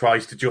week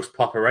tries to just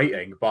pop a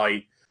rating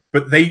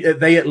but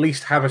they at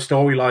least have a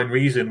storyline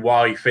reason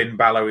why Finn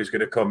Balor is going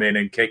to come in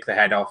and kick the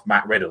head off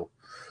Matt Riddle,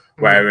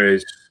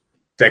 whereas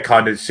there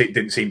kind of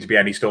didn't seem to be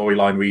any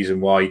storyline reason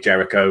why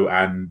Jericho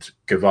and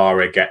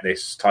Guevara get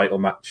this title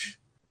match.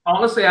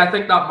 Honestly, I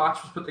think that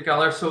match was put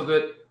together so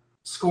that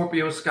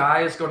Scorpio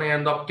Sky is going to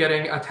end up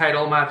getting a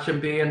title match and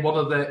being one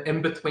of the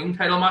in-between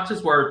title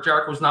matches where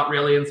Jericho's not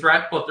really in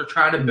threat, but they're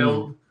trying to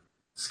build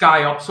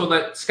Sky up so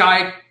that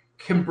Sky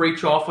can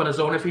breach off on his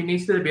own if he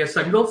needs to be a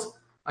singles,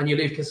 and you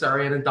leave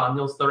Kazarian and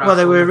Daniels the rest. Well,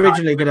 they were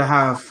originally going to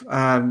have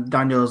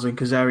Daniels and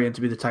Kazarian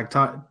to be the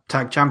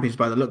tag champions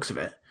by the looks of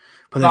it,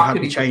 but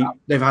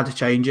they've had to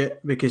change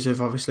it because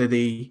of obviously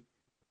the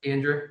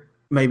injury.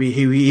 Maybe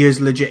he is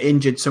legit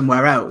injured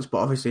somewhere else, but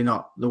obviously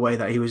not the way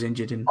that he was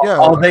injured in. Yeah,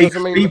 are they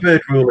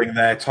Freebird ruling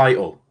their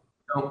title?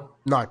 No.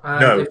 No.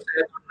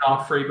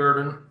 Not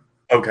Freebird.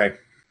 Okay.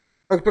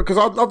 Because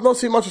I've not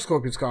seen much of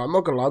Scorpio Sky. I'm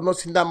not gonna lie, I've not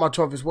seen that much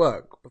of his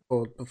work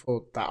before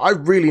that. I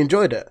really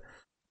enjoyed it.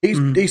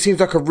 He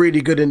seems like a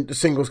really good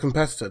singles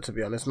competitor, to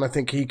be honest, and I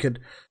think he could.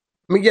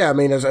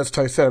 As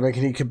Toe said,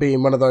 he could be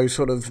in one of those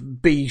sort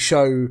of B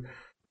show.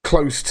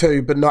 Close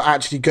to, but not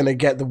actually going to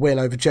get the win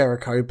over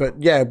Jericho.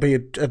 But yeah, it'd be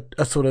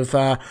a sort of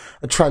a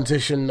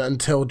transition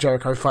until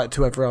Jericho fight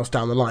whoever else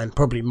down the line,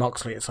 probably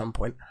Moxley at some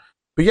point.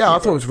 But yeah, I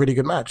thought it was a really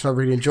good match, and I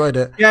really enjoyed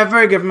it. Yeah,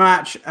 very good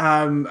match.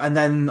 And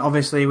then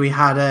obviously we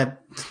had a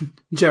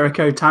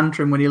Jericho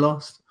tantrum when he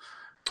lost.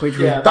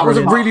 That was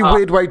a really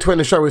weird way to end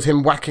the show with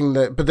him whacking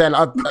the. But then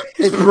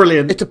it's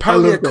brilliant. It's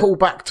apparently a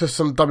callback to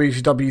some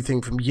WCW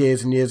thing from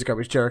years and years ago,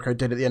 which Jericho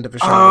did at the end of the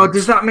show. Oh,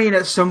 does that mean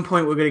at some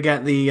point we're going to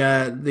get the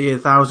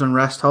 1,000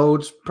 rest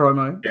holds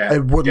promo? Yeah,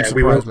 it wouldn't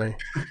surprise me.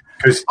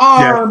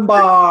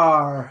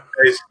 Armbar.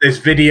 There's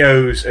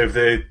videos of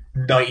the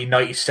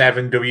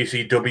 1997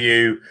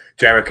 WCW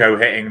Jericho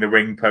hitting the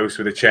ring post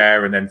with a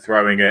chair and then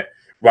throwing it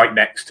right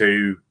next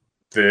to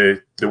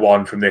the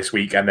one from this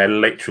week, and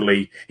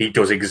he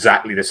does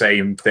exactly the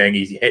same thing.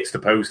 He hits the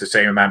post the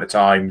same amount of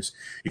times.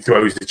 He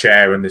throws the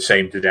chair in the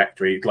same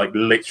trajectory. Like,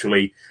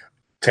 literally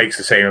takes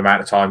the same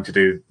amount of time to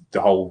do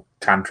the whole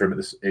tantrum.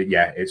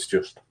 It's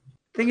just.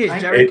 The thing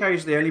is,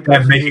 Jericho's the only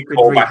person who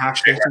could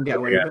rehash this and get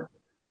away with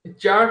it.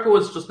 Jericho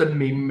is just a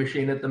meme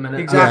machine at the minute.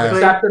 Exactly.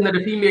 Except that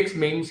if he makes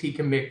memes, he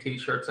can make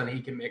T-shirts and he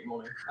can make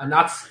money, and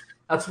that's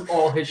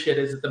all his shit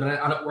is at the minute,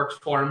 and it works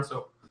for him.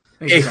 So,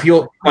 if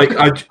you're like,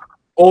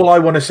 all I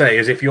want to say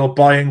is, if you're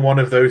buying one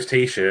of those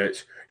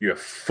T-shirts, you're a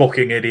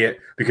fucking idiot,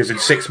 because in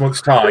 6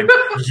 months' time,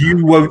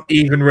 you won't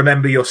even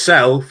remember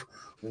yourself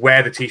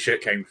where the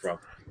T-shirt came from.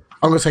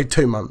 I'm going to say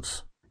 2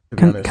 months.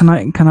 Can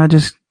I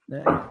just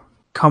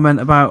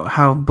comment about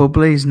how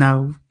Bubbly is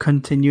now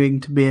continuing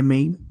to be a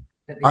meme?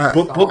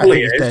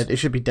 Bubbly is dead. It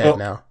should be dead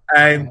now.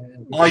 I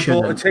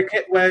bought a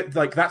ticket where,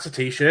 like, that's a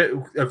T-shirt.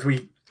 Have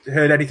we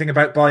heard anything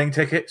about buying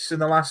tickets in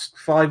the last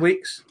 5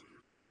 weeks?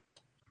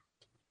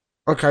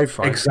 Okay,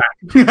 fine.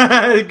 Exactly.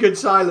 Good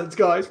silence,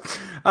 guys.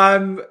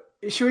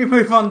 Should we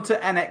move on to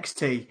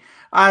NXT?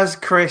 As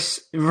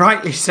Chris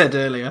rightly said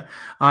earlier,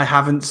 I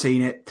haven't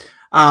seen it.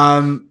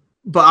 But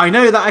I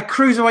know that a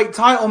Cruiserweight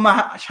title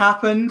match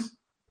happened.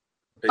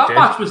 That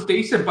match was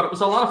decent, but it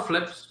was a lot of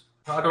flips.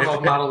 I don't know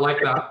if Matt will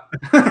like that.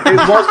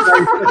 It was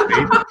very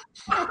flippy.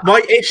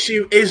 My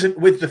issue isn't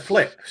with the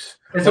flips.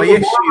 Is it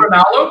with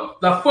Ronaldo?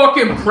 The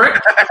fucking prick.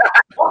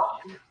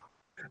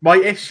 My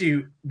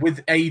issue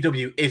with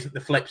AEW isn't the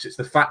flips; it's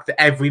the fact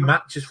that every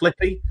match is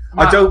flippy.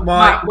 Matt, I don't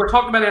mind. Matt, we're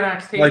talking about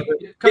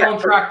NXT. Come on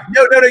track.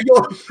 No.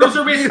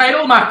 Cruiserweight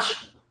title match.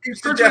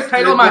 Cruiserweight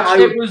title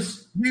match.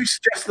 You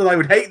suggested I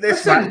would hate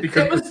this match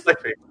because it was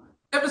flippy.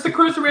 It was the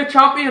Cruiserweight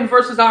champion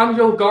versus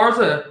Angel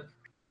Garza.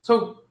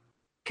 So,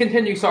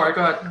 continue. Sorry,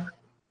 go ahead.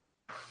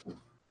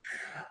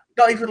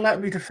 Not even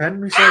let me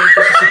defend myself.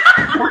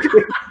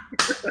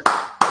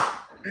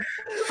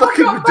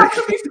 Fucking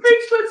ridiculous. Me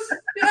speechless.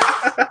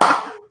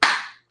 Yes.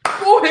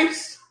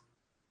 Boys.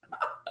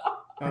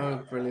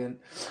 Oh, brilliant.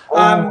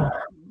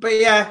 But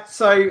yeah,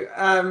 so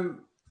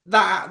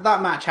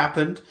that match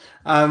happened.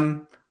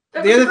 The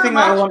other thing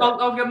that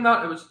I'll give him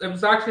that. It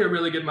was actually a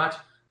really good match.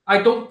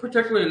 I don't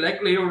particularly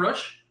like Leo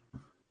Rush,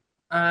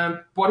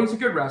 but he's a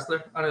good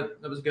wrestler, and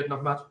it was a good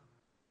enough match.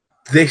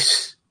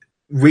 This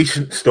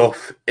recent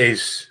stuff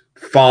is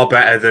far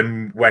better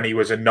than when he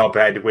was a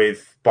knobhead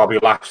with Bobby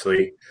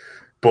Lashley,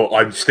 but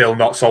I'm still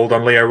not sold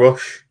on Leo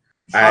Rush.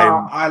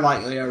 I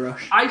like Leo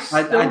Rush.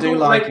 I do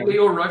like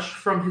Leo Rush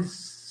from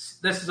his.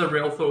 This is a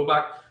real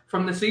throwback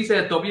from the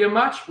CZW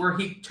match where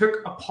he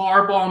took a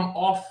powerbomb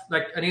off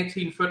like an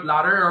 18-foot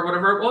ladder or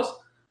whatever it was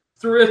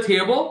through a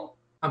table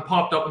and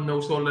popped up and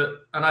no-sold it.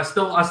 And I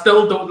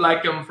still don't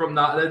like him from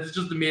that. It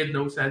just made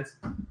no sense.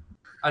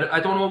 I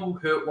don't know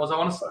who it was.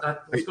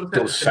 It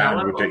does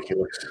sound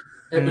ridiculous.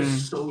 It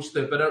was so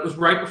stupid. It was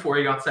right before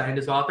he got signed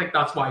as well. I think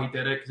that's why he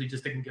did it, because he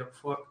just didn't give a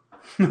fuck.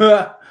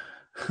 No,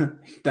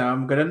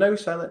 I'm going to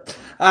no-sell it.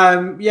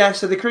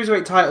 So the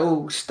Cruiserweight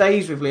title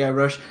stays with Leo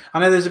Rush. I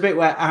know there's a bit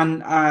where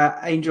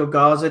Angel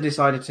Garza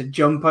decided to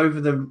jump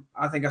over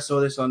I think I saw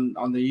this on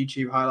the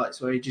YouTube highlights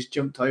where he just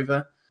jumped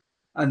over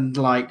and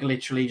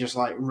literally just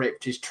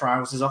ripped his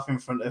trousers off in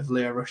front of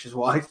Leo Rush's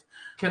wife.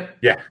 Can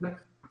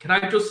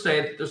I just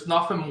say that there's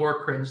nothing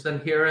more cringe than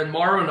hearing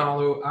Mauro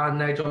Ranallo and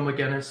Nigel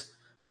McGuinness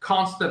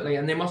constantly,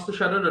 and they must have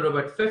shouted it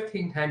about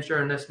 15 times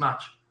during this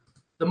match,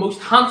 the most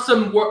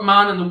handsome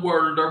man in the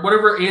world, or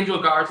whatever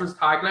Angel Garza's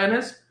tagline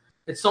is.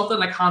 It's something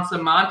like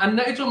handsome man. And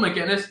Nigel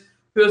McGuinness,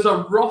 who is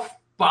a rough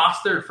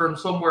bastard from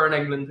somewhere in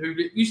England, who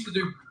used to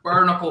do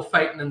bare knuckle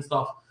fighting and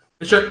stuff,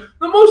 they shout,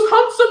 the most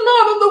handsome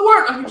man in the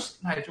world. And you're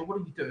just, Nigel, what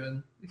are you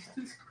doing?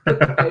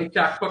 Hey,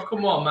 Jack, but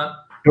come on,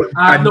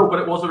 man. No, but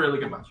it was a really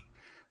good match.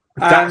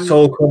 That's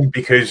all come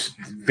because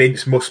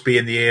Vince must be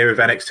in the ear of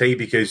NXT,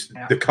 because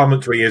the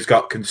commentary has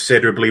got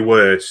considerably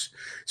worse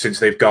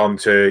since they've gone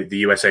to the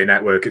USA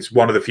Network. It's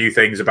one of the few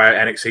things about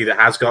NXT that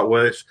has got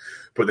worse,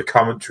 but the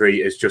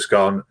commentary has just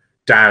gone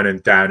down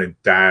and down and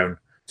down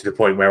to the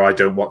point where I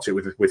don't watch it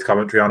with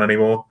commentary on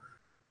anymore.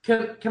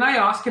 Can I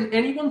ask, can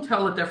anyone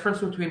tell the difference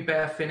between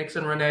Beth Phoenix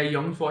and Renee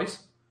Young's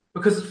voice?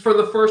 Because for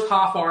the first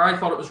half hour, I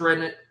thought it was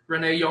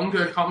Renee Young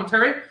doing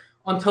commentary,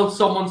 until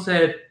someone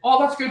said, "Oh,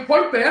 that's a good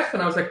point, Beth."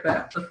 And I was like,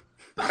 "Beth,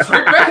 that's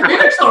right, Beth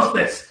Phoenix does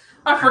this.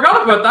 I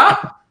forgot about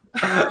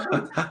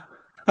that."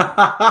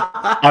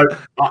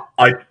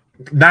 I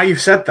now you've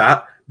said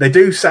that, they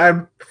do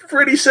sound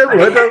pretty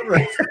similar, don't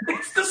they?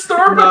 It's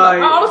disturbing.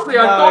 Honestly,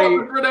 I thought it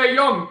was Renee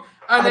Young.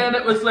 And then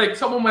it was like,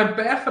 someone went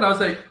Beth, and I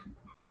was like,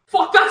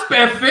 fuck, that's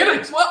Beth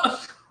Phoenix.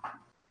 What?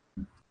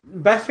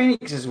 Beth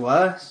Phoenix is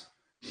worse.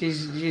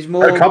 She's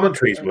more... Her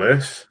commentary's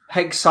worse.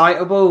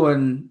 Excitable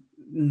and...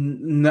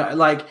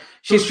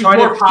 she's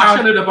more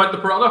passionate about the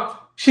product.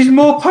 She's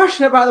more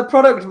passionate about the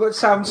product, but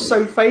sounds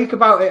so fake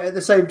about it at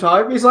the same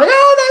time. He's like,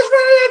 "Oh, that's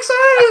really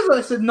exciting."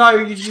 I said, "No,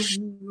 you just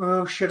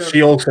shut up."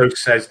 She also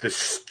says the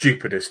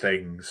stupidest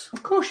things.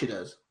 Of course, she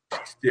does.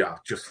 Yeah,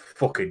 just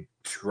fucking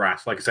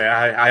trash. Like I say,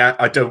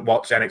 I don't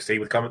watch NXT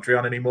with commentary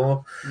on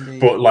anymore.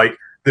 Indeed. But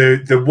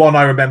the one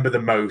I remember the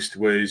most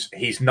was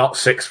he's not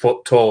 6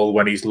 foot tall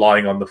when he's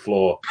lying on the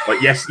floor.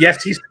 But yes,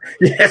 he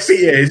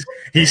is.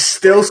 He's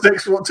still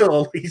 6 foot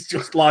tall. He's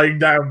just lying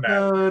down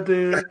now. Oh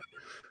dear,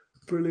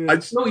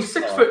 brilliant. No, he's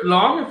 6 foot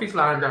long if he's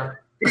lying down.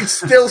 He's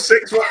still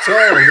 6 foot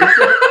tall. He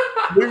doesn't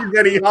lose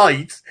any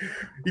height.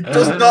 He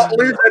does not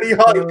lose any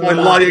height by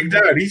lying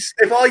down.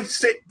 If I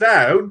sit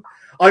down,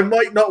 I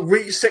might not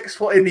reach 6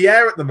 foot in the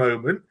air at the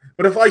moment,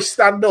 but if I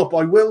stand up,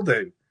 I will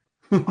do.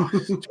 What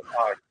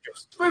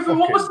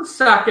was the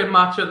second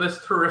match of this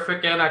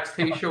terrific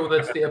NXT show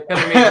that's the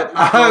epitome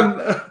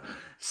of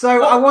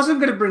So I wasn't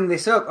going to bring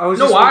this up. I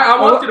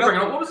wanted to bring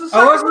it up. What was the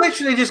second I was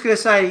literally just going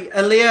to say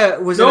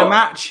Aaliyah was in a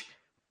match.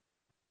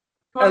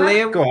 Go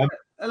on.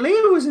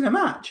 Aaliyah was in a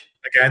match.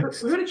 Again.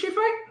 Who did she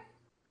fight?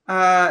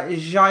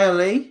 Xia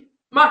Li.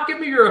 Matt, give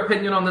me your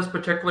opinion on this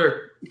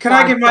particular... Can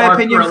I give my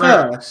opinion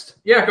first?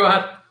 Yeah, go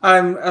ahead.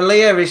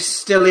 Aaliyah is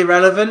still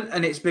irrelevant,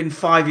 and it's been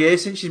 5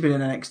 years since she's been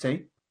in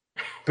NXT.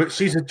 But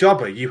she's a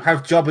jobber. You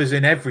have jobbers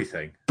in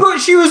everything. But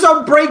she was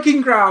on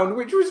Breaking Ground,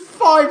 which was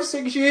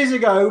 5-6 years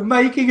ago,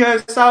 making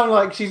her sound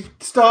like she's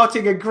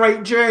starting a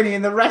great journey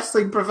in the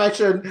wrestling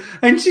profession,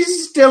 and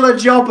she's still a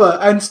jobber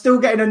and still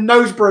getting her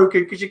nose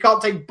broken because she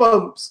can't take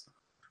bumps.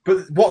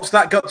 But what's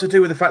that got to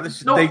do with the fact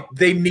that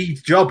they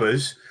need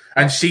jobbers,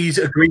 and she's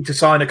agreed to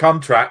sign a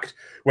contract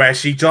where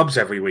she jobs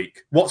every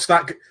week? What's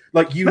that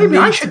like? Maybe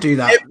I should do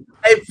that.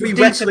 Every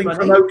wrestling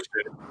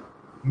promotion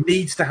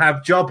needs to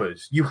have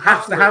jobbers. You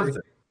have to have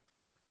them.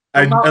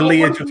 And Matt,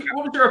 Aaliyah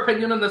what was your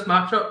opinion on this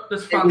matchup?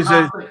 This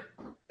fantastic.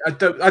 I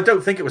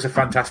don't think it was a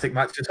fantastic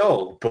match at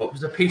all. But it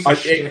was a piece of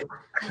shit.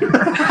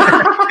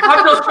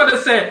 I'm just going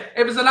to say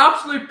it was an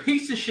absolute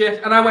piece of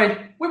shit.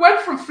 And we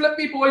went from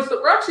flippy boys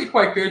that were actually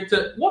quite good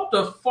to what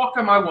the fuck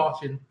am I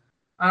watching?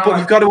 And but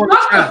you've got to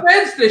understand. Matt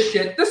defends this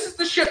shit. This is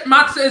the shit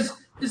Matt says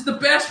is the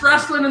best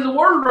wrestling in the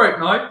world right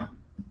now.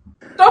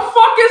 The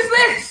fuck is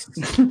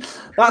this?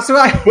 That's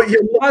right.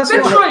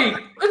 Literally,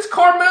 it's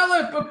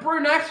Carmella, but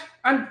brunette,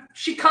 and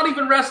she can't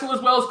even wrestle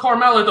as well as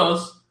Carmella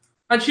does.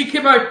 And she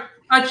came out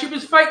and she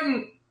was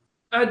fighting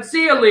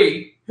Xia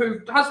Li, who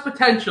has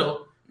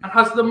potential and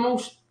has the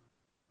most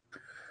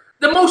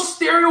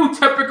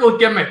stereotypical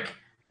gimmick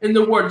in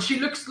the world. She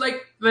looks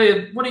like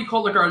what do you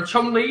call the girl?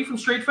 Chun-Li from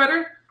Street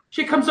Fighter.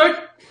 She comes out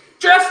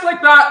dressed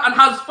like that and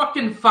has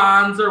fucking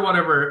fans or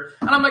whatever.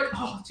 And I'm like,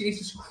 oh,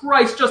 Jesus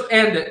Christ, just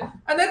end it.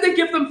 And then they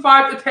give them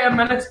 5 to 10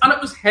 minutes and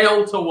it was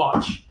hell to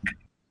watch.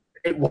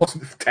 It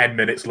wasn't 10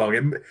 minutes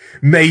long.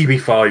 Maybe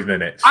 5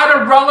 minutes.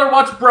 I'd rather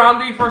watch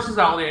Brandy versus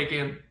Ali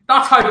again.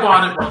 That's how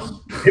bad it was.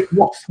 It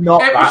was not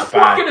that bad. It was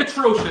fucking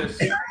atrocious.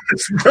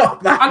 It's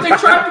not that And they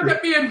tried to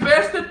get me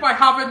invested by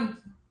having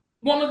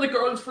one of the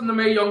girls from the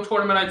Mae Young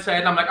tournament outside.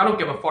 And I'm like, I don't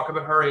give a fuck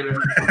about her either.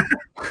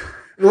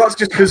 Well, that's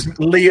just because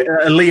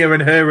Leah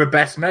and her are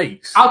best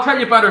mates. I'll tell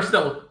you better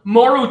still.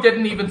 Moro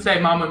didn't even say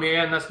Mamma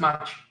Mia in this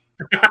match.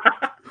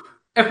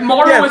 If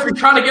Moro isn't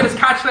trying to get his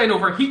catchline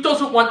over, he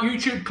doesn't want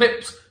YouTube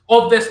clips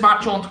of this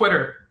match on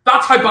Twitter.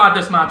 That's how bad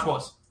this match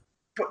was.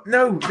 But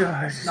no,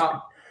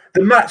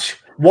 the match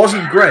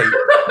wasn't great.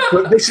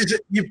 But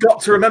you've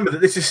got to remember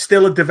that this is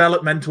still a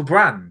developmental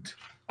brand.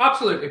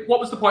 Absolutely. What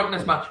was the point in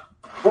this match?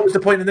 What was the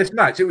point in this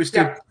match? It was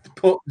to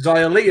put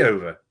Xia Li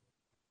over.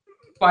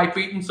 By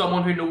beating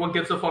someone who no one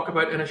gives a fuck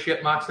about in a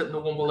shit match that no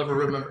one will ever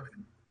remember.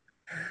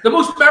 The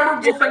most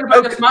memorable thing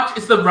about this match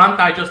is the rant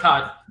I just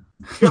had.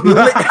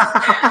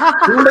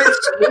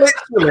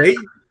 Literally,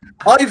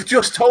 I've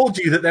just told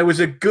you that there was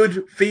a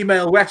good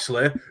female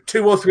wrestler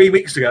 2 or 3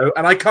 weeks ago,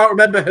 and I can't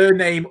remember her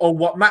name or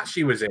what match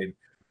she was in.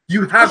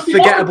 You have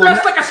forgettable.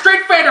 Dressed like a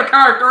Street Fighter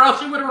character, or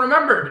else you would have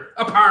remembered.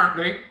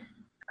 Apparently.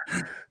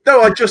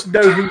 No, I just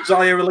know who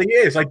Xia Li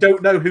is. I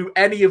don't know who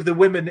any of the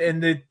women in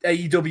the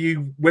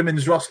AEW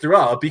women's roster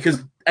are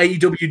because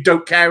AEW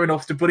don't care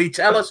enough to bloody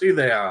tell us who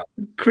they are.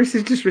 Chris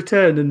has just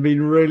returned and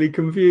been really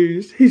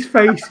confused. His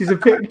face is a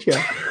picture.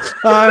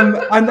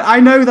 And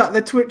I know that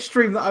the Twitch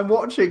stream that I'm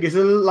watching is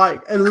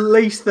like at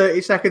least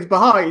 30 seconds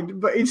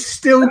behind, but it's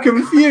still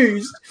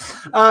confused.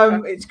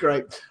 It's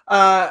great.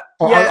 I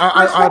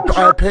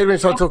appear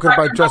inside talking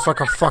about dressed like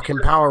a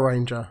fucking Power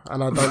Ranger,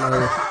 and I don't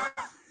know.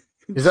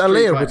 Is that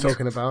Aaliyah we're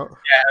talking about?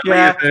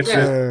 Yeah, Aaliyah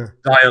versus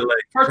Xia Li.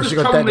 First is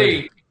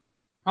Chun-Li.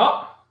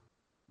 Huh?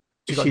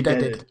 She got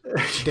deaded.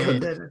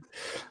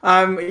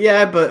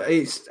 But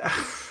it's...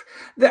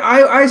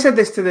 I said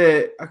this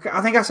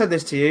I think I said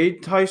this to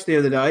you, Toast, the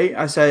other day.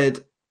 I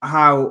said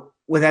how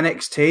with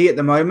NXT at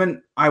the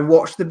moment, I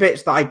watch the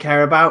bits that I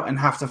care about and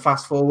have to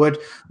fast forward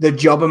the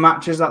jobber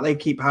matches that they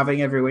keep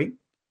having every week.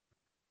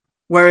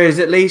 Whereas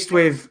at least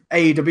with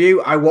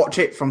AEW, I watch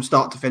it from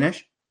start to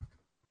finish.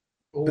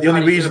 The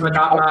only reason you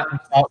start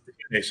to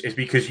finish is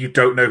because you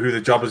don't know who the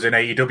jobbers in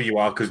AEW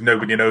are because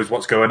nobody knows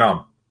what's going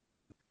on.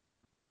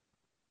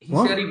 He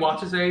said he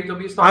watches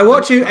AEW. I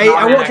watch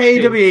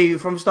AEW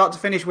from start to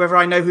finish, whether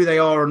I know who they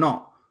are or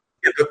not.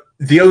 Yeah, but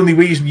the only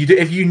reason you do,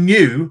 if you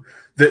knew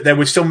that there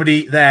was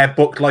somebody there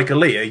booked like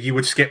Aaliyah, you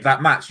would skip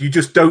that match. You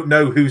just don't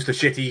know who's the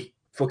shitty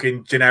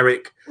fucking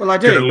generic. Well, I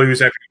do. Going to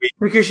lose every week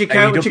because she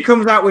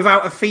comes out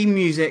without a theme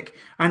music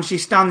and she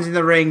stands in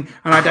the ring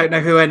and I don't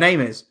know who her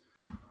name is.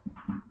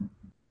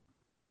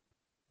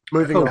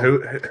 Moving on.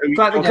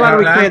 Glad we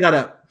cleared that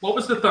up. What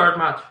was the third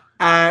match?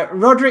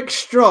 Roderick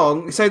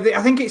Strong. So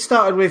I think it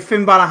started with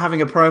Finn Balor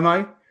having a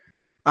promo.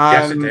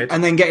 Yes, it did.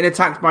 And then getting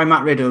attacked by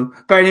Matt Riddle.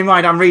 Bearing in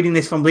mind, I'm reading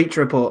this from Bleacher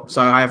Report,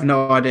 so I have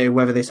no idea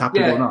whether this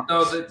happened or not.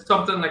 No,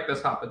 something like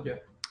this happened, yeah.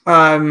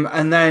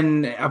 And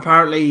then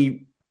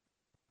apparently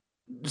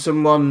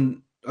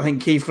someone, I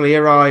think Keith Lee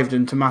arrived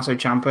and Tommaso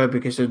Ciampa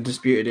because the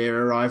Undisputed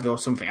Era arrived or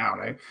something, I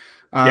don't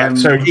know.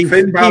 So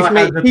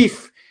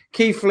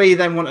Keith Lee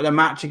then wanted a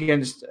match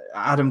against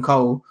Adam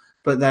Cole,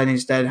 but then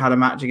instead had a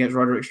match against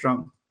Roderick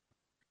Strong.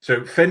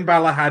 So Finn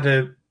Balor had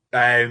a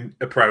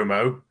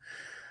promo,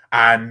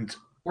 and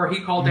where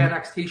he called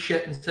NXT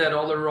shit and said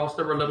all the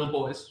roster were little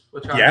boys,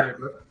 which I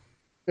agree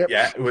with.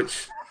 Yeah,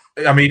 which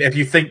I mean, if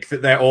you think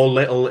that they're all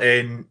little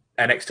in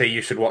NXT,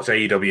 you should watch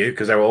AEW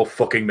because they're all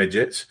fucking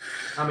midgets.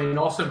 I mean,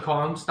 Austin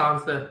Collins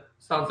stands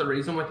the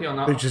reason with you on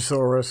that.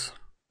 Luchasaurus.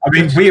 I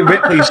mean, Rhea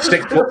Ripley's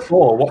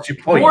 6'4". What's your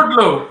point?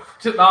 Wardlow.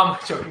 I'm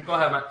joking. Go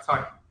ahead, Matt.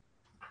 Sorry.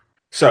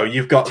 So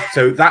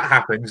that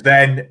happens.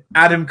 Then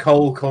Adam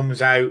Cole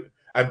comes out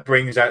and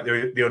brings out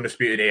the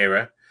Undisputed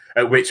Era.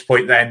 At which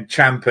point, then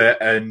Ciampa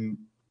and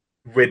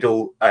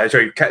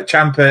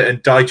Ciampa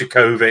and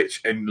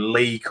Dijakovic and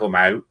Lee come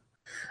out,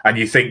 and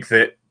you think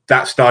that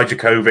that's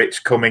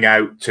Dijakovic coming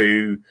out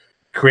to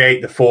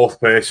create the fourth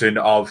person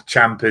of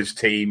Ciampa's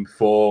team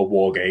for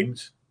War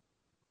Games.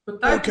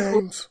 But that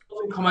doesn't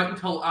come out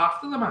until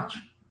after the match.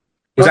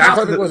 Was it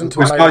after? It wasn't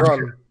until later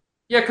on.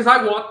 Yeah, because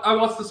I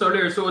watched this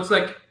earlier, so it's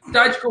like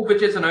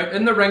Dijakovic isn't out.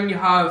 In the ring, you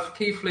have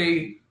Keith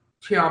Lee,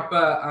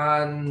 Ciampa,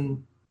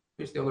 and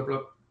who's the other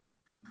bloke?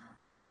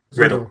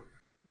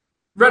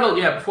 Riddle,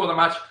 yeah, before the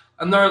match.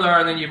 And they're there,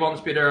 and then you've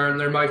Undisputed Era, and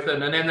they're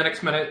mouthing, and then the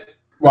next minute...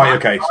 Right,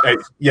 okay,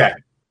 yeah.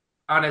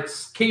 And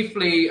it's Keith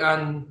Lee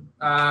and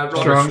Roderick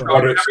Strong.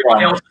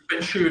 Everybody else has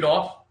been shooed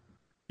off.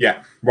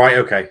 Yeah, right,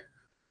 okay.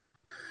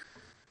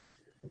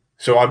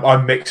 So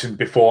I'm mixing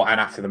before and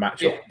after the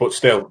matchup, but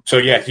still. So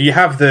yeah, you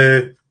have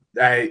the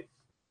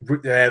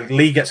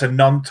Lee gets a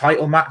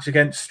non-title match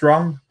against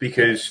Strong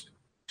because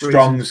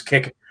Strong's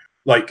kick,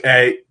 like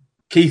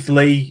Keith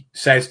Lee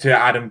says to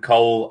Adam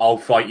Cole, "I'll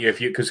fight you if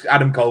you," because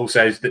Adam Cole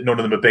says that none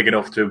of them are big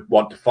enough to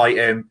want to fight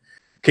him.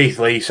 Keith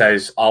Lee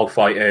says, "I'll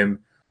fight him,"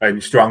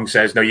 and Strong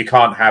says, "No, you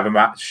can't have a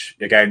match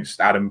against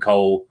Adam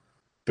Cole,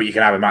 but you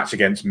can have a match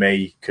against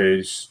me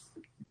because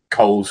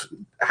Cole's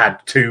had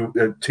two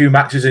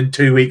matches in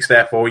 2 weeks,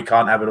 therefore he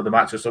can't have another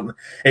match or something."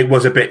 It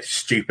was a bit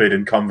stupid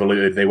and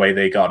convoluted the way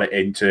they got it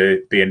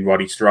into being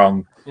Roddy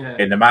Strong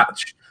in the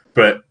match.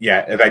 But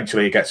yeah,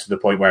 eventually it gets to the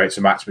point where it's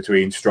a match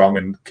between Strong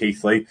and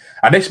Keith Lee.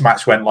 And this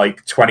match went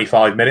like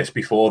 25 minutes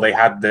before they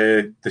had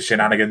the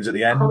shenanigans at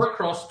the end. Cut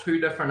across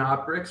 2 different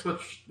ad breaks,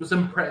 which was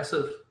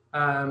impressive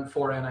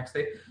for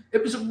NXT.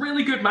 It was a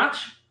really good match.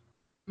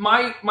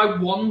 My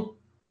one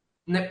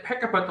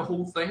nitpick about the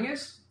whole thing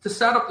is to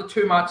set up the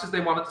 2 matches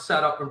they wanted to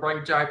set up and bring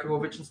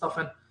Dijakovic and stuff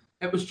in.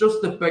 It was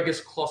just the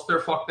biggest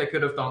clusterfuck they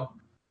could have done.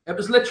 It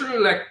was literally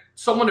like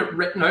someone had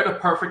written out a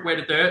perfect way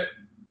to do it.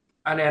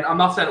 And then, I'm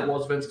not saying it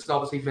was Vince, because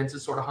obviously Vince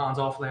is sort of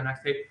hands-off with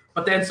NXT.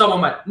 But then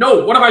someone went,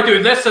 no, what if I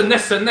do this and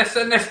this and this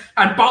and this?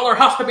 And Balor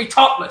has to be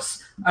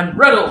topless. And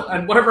Riddle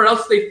and whatever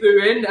else they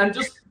threw in. And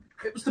just,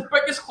 it was the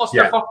biggest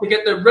clusterfuck to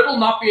get the Riddle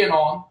not being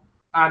on.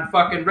 And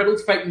fucking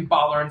Riddle's fighting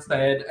Balor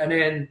instead. And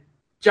then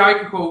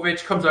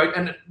Dijakovic comes out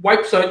and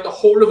wipes out the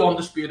whole of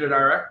Undisputed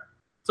Era.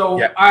 So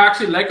I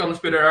actually like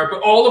Undisputed Era,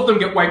 but all of them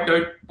get wiped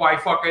out by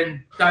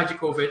fucking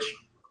Dijakovic,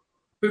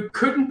 who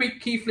couldn't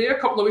beat Keith Lee a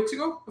couple of weeks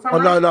ago. But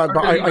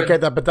I get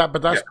that. But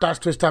that's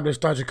to establish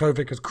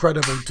Dijakovic as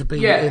credible to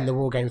be in the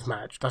War Games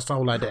match. That's the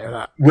whole idea of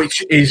that.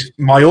 Which is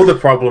my other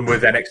problem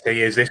with NXT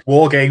is this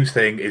War Games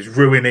thing is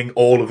ruining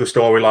all of the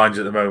storylines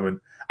at the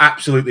moment.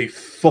 Absolutely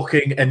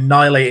fucking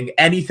annihilating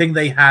anything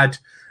they had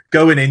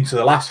going into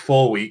the last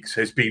 4 weeks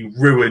has been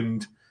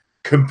ruined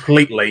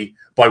completely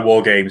by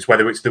War Games.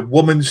 Whether it's the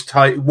woman's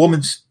title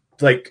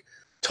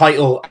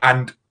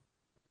and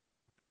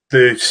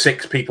the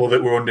 6 people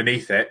that were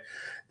underneath it,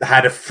 they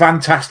had a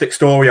fantastic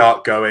story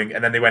arc going,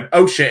 and then they went,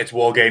 "Oh shit, it's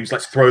War Games.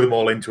 Let's throw them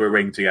all into a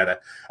ring together."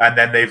 And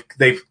then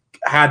they've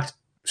had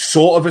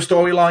sort of a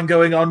storyline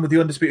going on with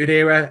the Undisputed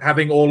Era,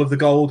 having all of the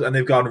gold, and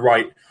they've gone,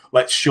 right,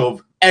 let's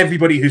shove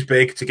everybody who's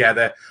big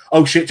together.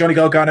 Oh shit, Johnny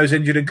Gargano's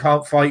injured and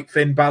can't fight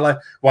Finn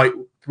Balor. Right,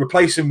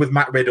 replace him with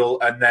Matt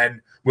Riddle, and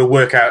then we'll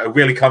work out a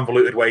really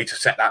convoluted way to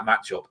set that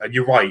match up. And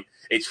you're right,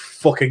 it's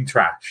fucking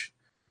trash.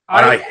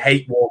 And I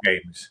hate War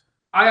Games.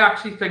 I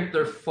actually think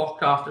they're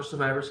fucked after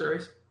Survivor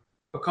Series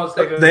because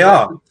they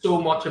are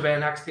so much of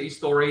NXT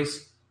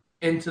stories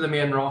into the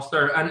main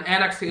roster, and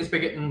NXT has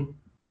been getting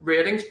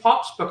ratings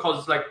pops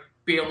because like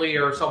Bayley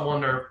or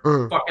someone or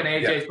fucking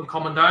AJ's been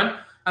coming down,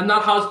 and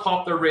that has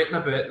popped their rating a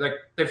bit. Like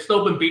they've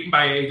still been beaten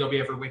by AEW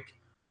every week,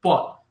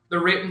 but the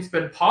rating's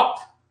been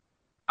popped.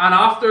 And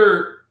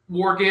after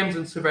War Games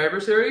and Survivor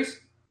Series,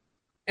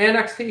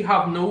 NXT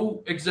have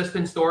no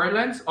existing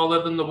storylines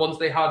other than the ones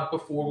they had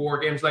before War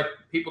Games, like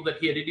people that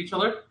hated each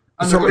other.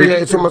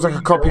 It's almost like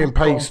a copy and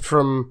paste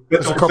from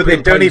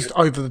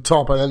over the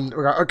top, and then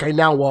we're like, okay,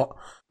 now what?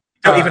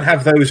 Don't even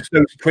have those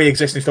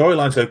pre-existing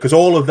storylines though, because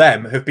all of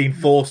them have been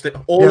forced.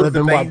 All of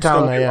the main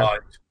storylines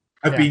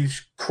have been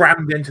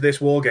crammed into this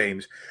War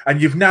Games,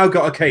 and you've now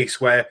got a case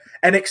where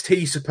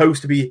NXT is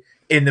supposed to be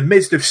in the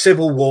midst of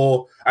civil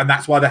war, and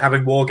that's why they're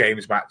having War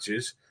Games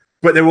matches.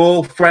 But they're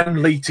all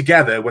friendly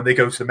together when they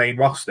go to the main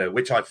roster,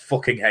 which I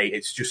fucking hate.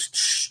 It's just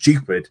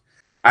stupid.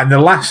 And the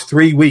last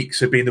 3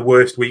 weeks have been the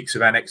worst weeks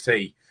of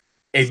NXT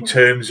in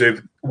terms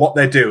of what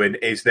they're doing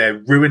is they're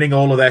ruining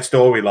all of their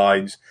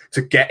storylines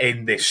to get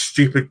in this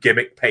stupid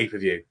gimmick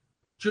pay-per-view.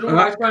 Do you know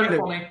what I find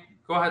funny?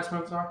 Go ahead,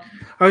 Smith.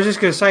 I was just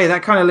going to say,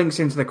 that kind of links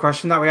into the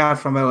question that we had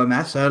from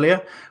OMS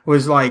earlier,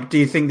 was like, do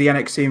you think the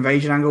NXT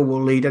Invasion angle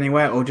will lead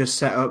anywhere or just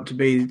set up to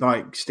be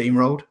like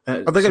steamrolled?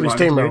 Are they going to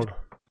be steamrolled?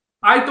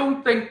 I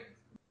don't think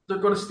they're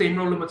going to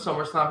steamroll them at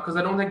SummerSlam because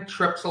I don't think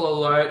Trips will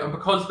allow it, and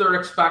because they're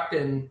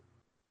expecting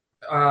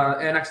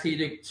NXT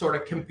to sort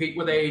of compete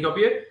with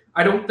AEW,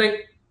 I don't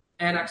think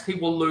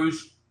NXT will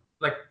lose,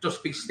 like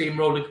just be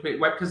steamrolled and compete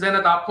with, because then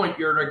at that point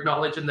you're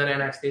acknowledging that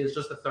NXT is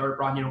just a third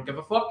brand you don't give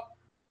a fuck,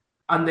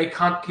 and they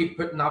can't keep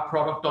putting that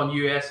product on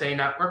USA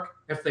Network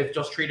if they've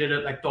just treated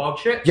it like dog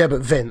shit. Yeah,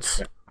 but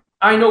Vince.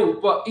 I know,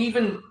 but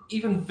even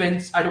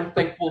Vince, I don't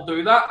think will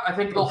do that. I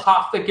think they'll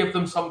have to give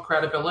them some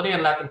credibility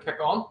and let them kick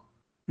on.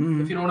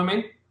 If you know what I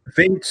mean?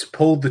 Vince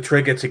pulled the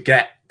trigger to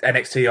get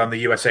NXT on the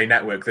USA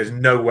Network, there's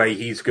no way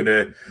he's going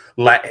to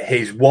let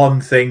his one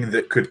thing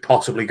that could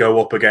possibly go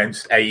up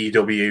against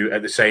AEW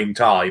at the same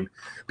time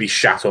be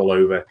shat all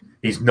over.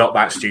 He's not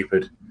that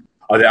stupid.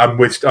 I'm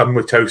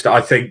with Toaster.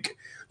 I think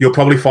you'll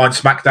probably find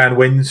SmackDown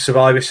wins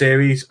Survivor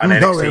Series and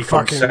no, NXT they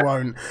fucking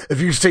won't. If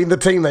you've seen the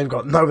team they've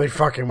got, no, they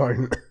fucking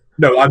won't.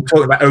 No, I'm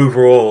talking about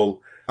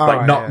overall.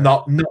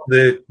 Not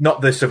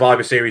the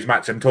Survivor Series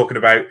match. I'm talking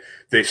about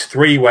this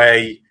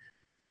 3-way.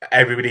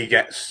 Everybody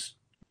gets,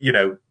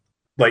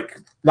 like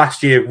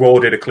last year, Raw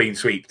did a clean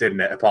sweep,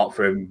 didn't it? Apart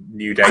from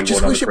New Day. I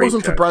just wish it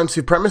wasn't for brand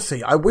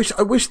supremacy. I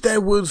wish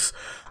there was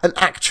an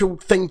actual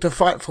thing to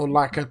fight for,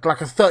 like a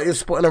 30th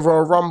spot in a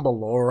Royal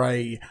Rumble or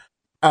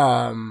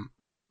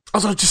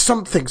just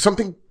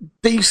something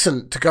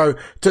decent to go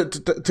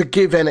to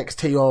give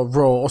NXT or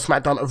Raw or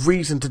SmackDown a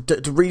reason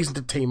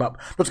to team up.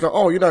 Not to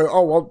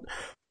go,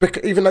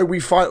 even though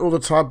we fight all the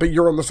time, but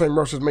you're on the same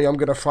roster as me, I'm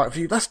going to fight for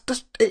you.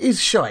 It is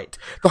shite.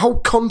 The whole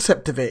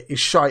concept of it is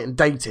shite and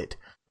dated.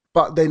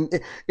 But then,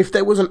 if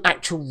there was an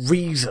actual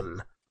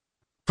reason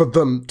for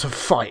them to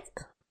fight,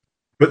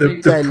 but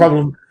the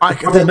problem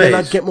is,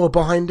 I'd get more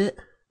behind it.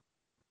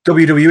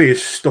 WWE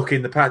is stuck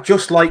in the past,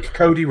 just like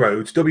Cody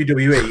Rhodes.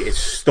 WWE is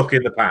stuck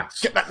in the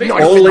past. In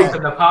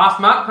the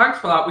past, Matt. Thanks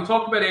for that. We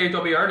talked about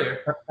AEW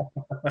earlier,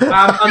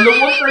 and the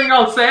one thing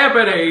I'll say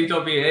about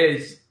AEW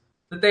is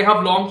that they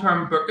have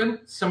long-term booking,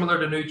 similar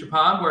to New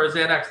Japan, whereas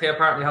NXT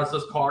apparently has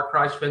this car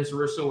crash Vince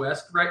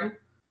Russo-esque writing.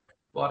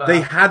 But,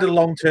 they had a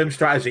long-term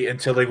strategy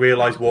until they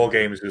realised War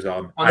Games was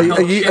on. Are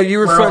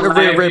you referring to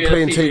Rhea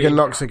Ripley and Tegan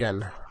Nox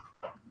again?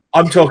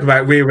 I'm talking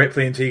about Rhea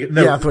Ripley and Tegan.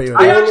 No, yeah, I thought you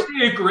were. I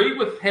actually agree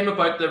with him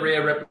about the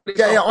Rhea Ripley.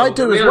 Yeah, I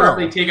do as well.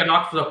 Rhea Ripley Tegan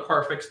Nox was a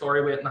perfect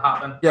story waiting to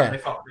happen. Yeah, they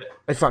fucked it.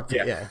 They fucked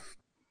it. Yeah,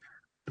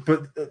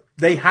 but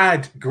they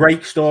had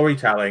great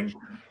storytelling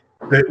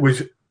that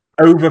was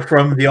over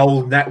from the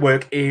old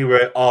network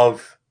era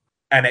of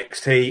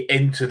NXT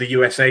into the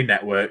USA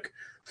Network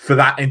for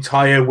that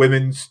entire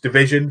women's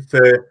division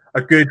for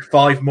a good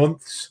 5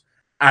 months,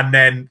 and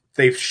then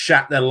they've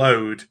shat their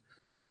load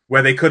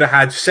where they could have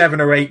had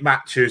 7 or 8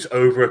 matches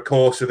over a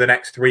course of the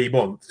next 3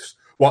 months.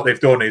 What they've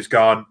done is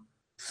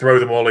throw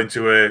them all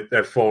into a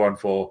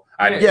 4-on-4.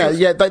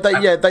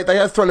 They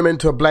have thrown them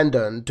into a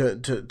blender and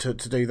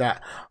to do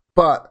that.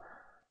 But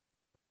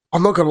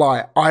I'm not gonna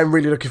lie, I'm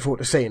really looking forward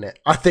to seeing it.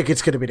 I think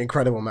it's going to be an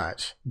incredible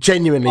match.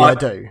 Genuinely, I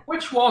do.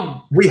 Which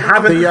one? We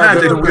haven't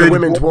had a good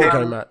women's War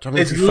Game match.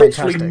 There's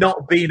literally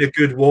not been a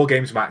good War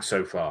Games match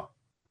so far.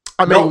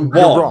 I mean,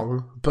 you're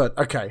wrong, but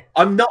okay.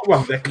 I'm not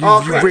wrong.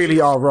 You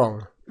really are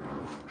wrong.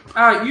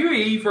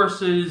 UE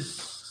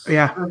versus...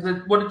 Yeah.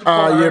 What did you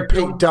call it?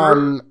 Pete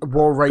Dunne,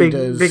 War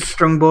Raiders. Big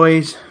strong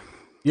boys.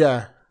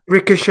 Yeah.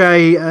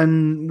 Ricochet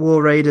and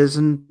War Raiders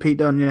and Pete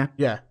Dunne, yeah.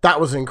 Yeah,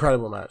 that was an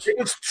incredible match. It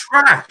was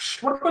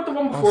trash. What about the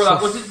one before that?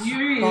 Was it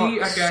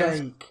UE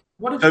against...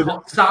 What did you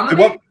call it?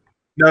 Sanity?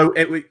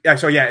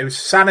 It was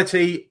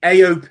Sanity,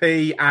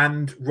 AOP,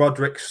 and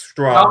Roderick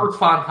Strong. That was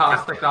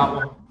fantastic, that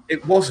one.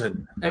 It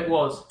wasn't. It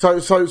was. So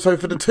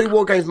for the 2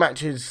 War Games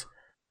matches...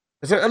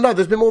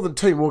 there's been more than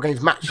 2 War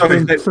Games matches.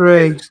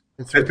 Three.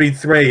 There's been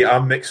 3.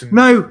 I'm mixing...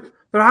 No,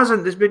 there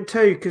hasn't. There's been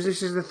 2, because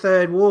this is the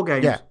 3rd War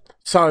Games. Yeah,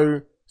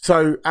 So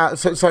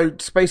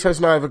Space Host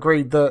and I have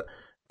agreed that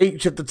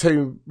each of the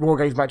 2 War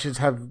Games matches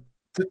have...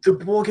 The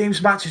War Games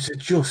matches are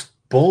just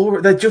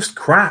boring. They're just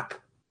crap.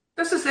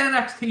 This is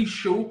NXT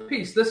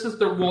showpiece. This is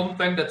the one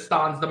thing that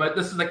stands them out.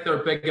 This is like their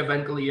big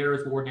event of the year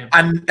is War Games.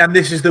 And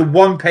this is the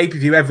one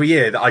pay-per-view every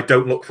year that I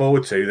don't look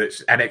forward to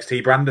that's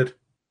NXT branded.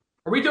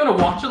 Are we doing a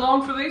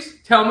watch-along for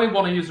these? Tell me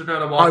one of you are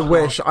doing a watch-along. I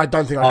wish. I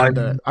don't think I can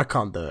do it. I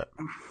can't do it.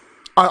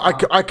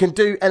 I can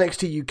do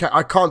NXT UK.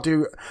 I can't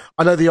do.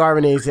 I know the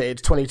irony is that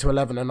it's 20 to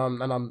 11, and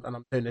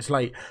I'm doing this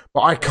late,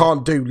 but I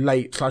can't do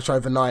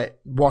late/overnight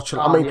watch.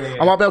 I might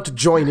be able to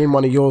join in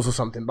one of yours or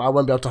something, but I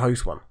won't be able to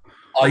host one.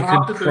 I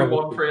have to do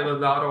one for either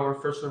that or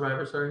for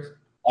Survivor Series.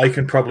 I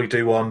can probably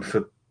do one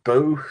for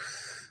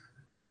both.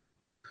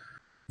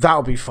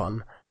 That'll be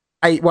fun.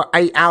 8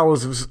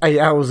 hours of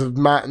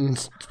Matt and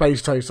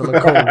Space Toast on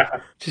a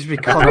call. Just be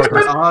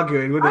constant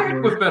arguing, wouldn't it? I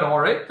think we've been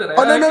alright today.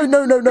 Oh no!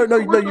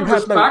 You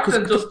have no.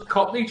 Because just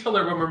cutting each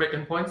other when we're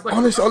making points. Like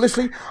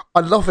honestly, I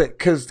love it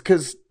because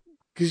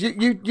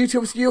you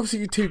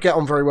two get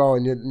on very well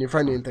and you're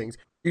friendly and things.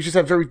 You just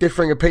have very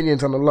differing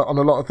opinions on a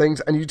lot of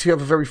things, and you two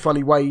have a very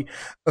funny way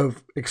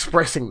of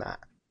expressing that.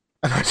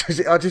 And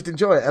I just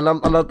enjoy it, and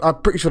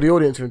I'm pretty sure the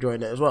audience are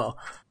enjoying it as well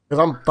because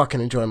I'm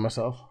fucking enjoying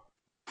myself.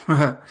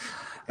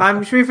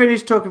 Should we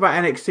finish talking about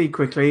NXT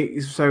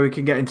quickly so we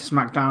can get into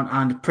SmackDown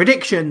and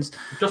predictions?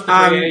 Just the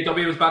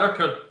AEW was better.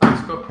 The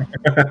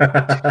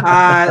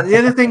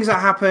other things that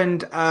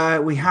happened,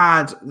 we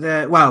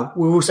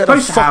were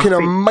supposed to have fucking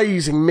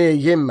amazing Mia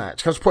Yim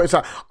match. Can I just point this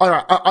out?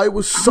 I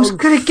was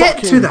going to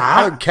get to that.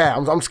 I don't care.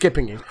 I'm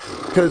skipping you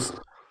because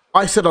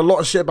I said a lot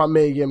of shit about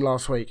Mia Yim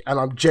last week, and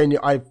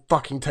I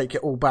fucking take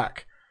it all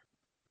back.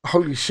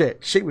 Holy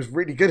shit, she was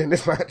really good in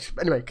this match.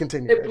 Anyway,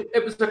 continue.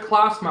 It was a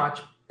class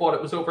match. but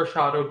it was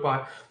overshadowed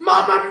by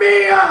Mamma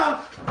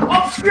Mia!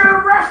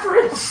 Obscure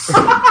reference!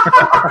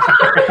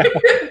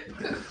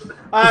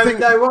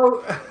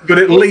 But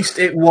at least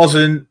it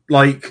wasn't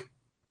like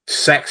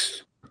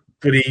sex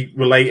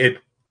related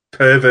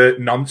pervert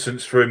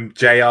nonsense from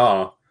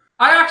JR.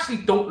 I actually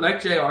don't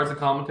like JR as a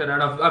commentator,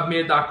 and I've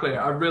made that clear.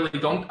 I really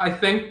don't. I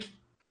think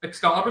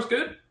Excalibur's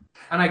good,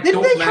 and I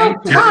Didn't don't they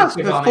have like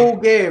Taz for Full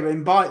Gear in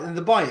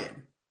the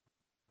buy-in?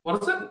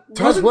 What is it?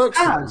 Taz works.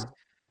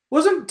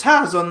 Wasn't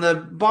Taz on the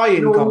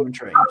buy-in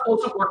commentary? Taz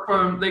doesn't work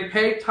for him. They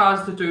paid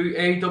Taz to do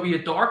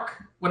AEW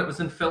Dark when it was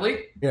in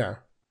Philly. Yeah.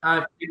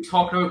 He was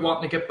talking about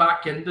wanting to get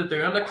back into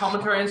doing the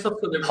commentary and stuff.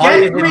 So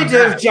get rid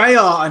of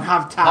JR and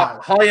have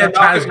Taz. Hire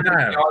Taz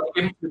now.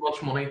 They give him too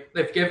much money.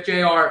 They've given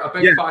JR a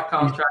big fat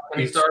contract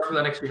and he starts for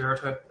the next year or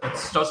two.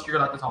 It's just you're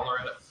going to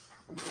tolerate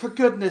it. For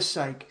goodness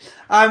sake.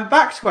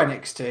 Back to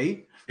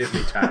NXT. Give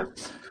me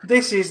Taz.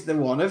 This is the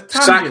one of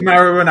Tangent. Sack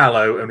Mauro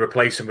Ranallo and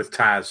replace him with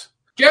Taz.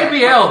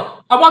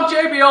 JBL. I want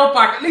JBL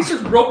back. At least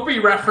his rugby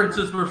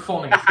references were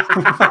funny.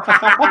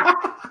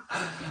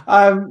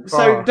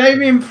 So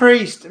Damian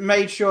Priest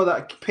made sure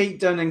that Pete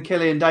Dunne and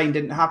Killian Dane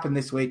didn't happen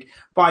this week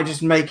by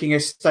just making a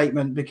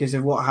statement because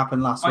of what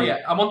happened last week. Yeah,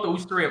 I want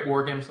those three at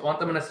War Games. I want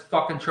them in a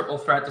fucking triple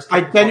threat.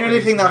 I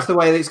genuinely think that's the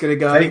way that it's going to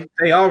go.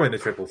 They are in a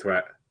triple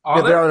threat.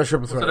 They are in a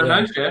triple threat. Was it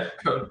announced yet?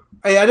 Cool.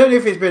 I don't know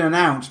if it's been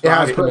announced. But it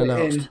has been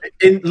announced.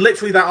 In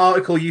literally that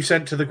article you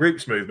sent to the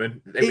groups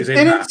movement, He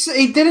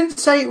didn't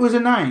say it was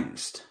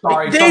announced.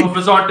 Sorry, some of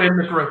us aren't in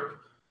the group.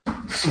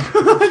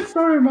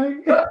 Sorry,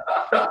 mate.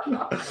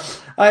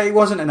 It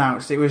wasn't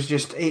announced. It was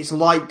just, it's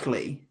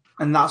likely.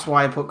 And that's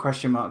why I put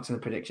question marks in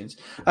the predictions.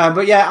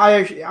 But yeah,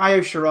 Io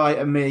Shirai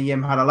and Mia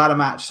Yim had a ladder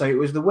match. So it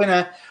was the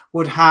winner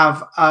would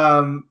have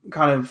kind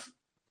of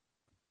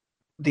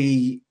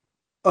the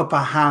upper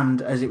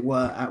hand, as it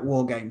were, at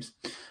War Games.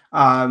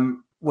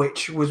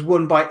 Which was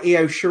won by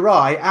Io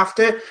Shirai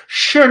after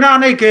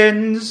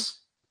shenanigans.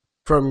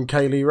 From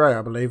Kaylee Ray,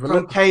 I believe.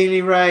 From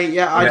Kaylee Ray,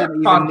 yeah. I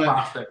didn't even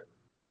know.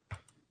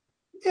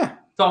 Yeah.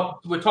 So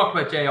we talked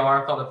about JR.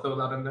 I thought I'd throw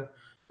that in there.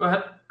 Go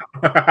ahead.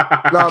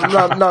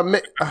 No.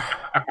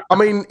 I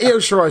mean, Io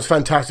Shirai is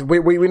fantastic.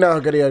 We know how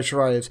good Io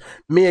Shirai is.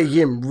 Mia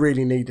Yim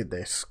really needed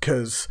this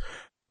because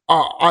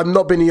I've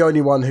not been the only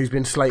one who's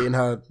been slating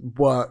her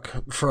work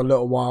for a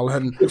little while.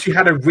 And she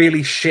had a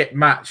really shit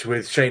match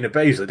with Shayna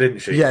Baszler, didn't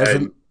she? Yeah, it was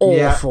an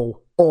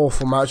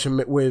awful match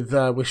with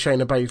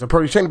Shayna Baszler.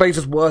 Probably Shayna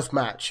Baszler's worst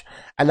match,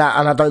 and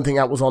I don't think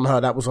that was on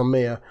her. That was on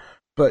Mia.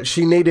 But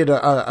she needed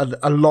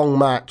a long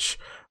match,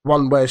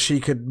 one where she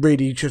could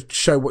really just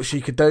show what she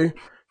could do,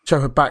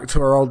 show her back to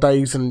her old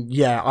days. And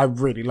yeah, I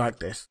really liked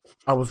this.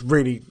 I was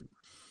really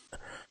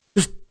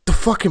just the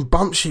fucking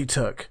bump she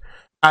took.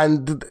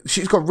 And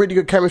she's got really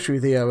good chemistry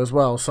with Io as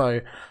well,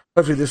 so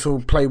hopefully this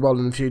will play well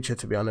in the future,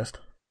 to be honest.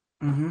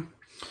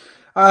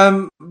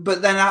 Mm-hmm.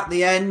 But then at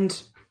the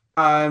end,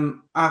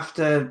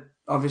 after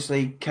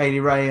obviously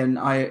Kaylee Ray and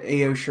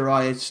Io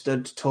Shirai had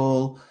stood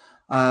tall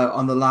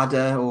on the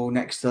ladder or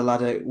next to the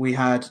ladder, we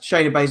had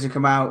Shayna Baszler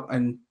come out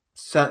and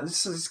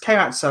came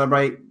out to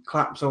celebrate,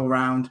 claps all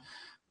around,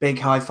 big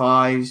high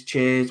fives,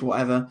 cheers,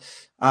 whatever.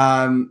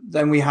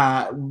 Then we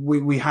had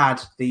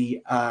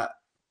the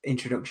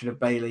introduction of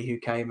Bayley, who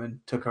came and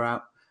took her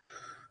out.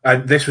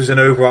 And this was an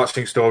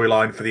overarching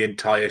storyline for the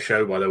entire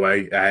show, by the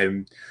way.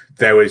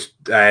 There was,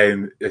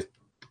 I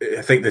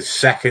think, the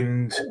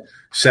second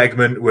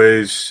segment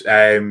was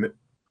Tegan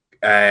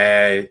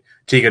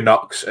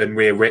Nox and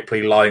Rhea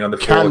Ripley lying on the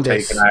floor,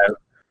 taken out.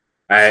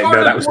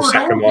 No, that was the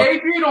second one.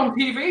 Debuted on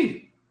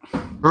TV.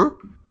 Huh?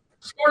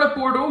 Scarlett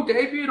Bordeaux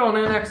debuted on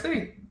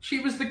NXT. She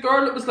was the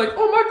girl that was like,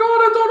 "Oh my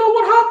god, I don't know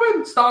what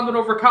happened," standing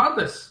over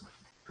Candice.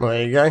 Well,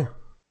 there you go.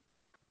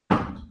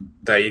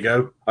 There you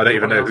go. I don't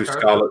even know who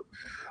Scarlett.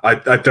 I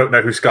don't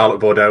know who Scarlett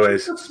Bordeaux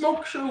is. It's a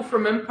smoke show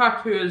from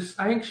Impact.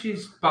 I think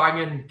she's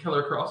banging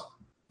Killer Cross.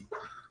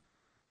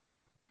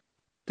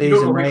 These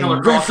are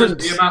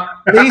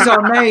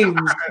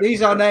names.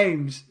 These are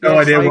names. No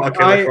idea what a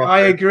Killer Cross is. I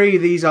agree.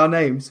 These are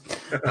names.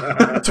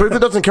 So if it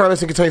doesn't count,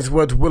 anything contains the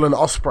word Will and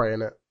Ospreay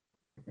in it.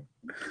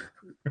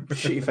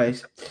 Shitty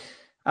face.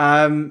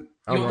 But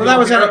that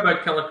was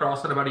about Killer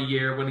Cross in about a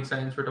year when he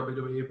signs for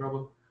WWE,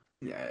 probably.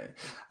 Yeah,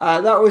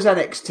 that was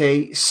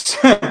NXT.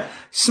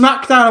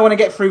 SmackDown I want to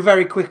get through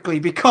very quickly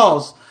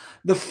because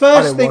the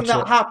first thing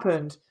that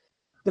happened,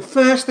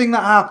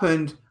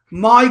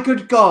 my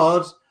good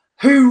God,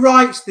 who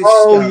writes this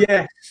stuff?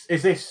 Yes.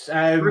 Is this...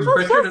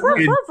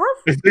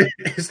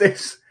 is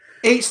this...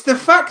 It's the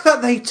fact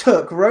that they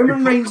took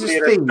Roman Reigns'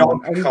 theme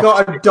and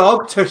got a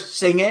dog to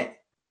sing it.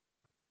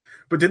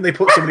 But didn't they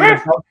put somebody in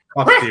a dog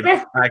costume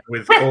tag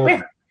with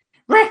Corbin?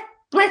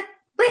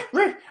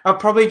 I'll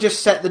probably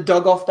just set the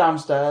dog off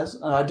downstairs.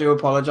 I do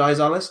apologise,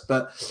 Alice,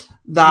 but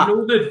that... You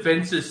know that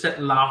Vince is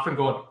sitting laughing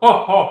going,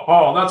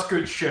 oh, that's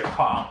good shit,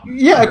 pal.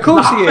 Yeah, of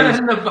course he is.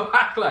 In the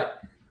back, like.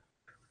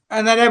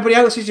 And then everybody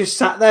else is just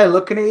sat there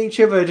looking at each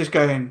other, just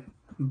going,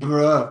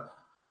 bruh.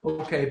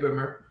 Okay,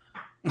 boomer.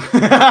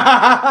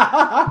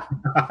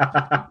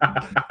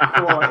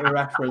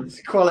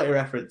 Quality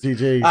reference.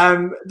 GG.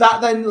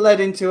 That then led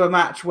into a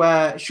match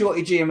where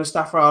Shorty G and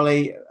Mustafa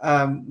Ali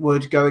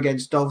would go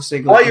against Dolph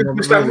Ziggler. Why is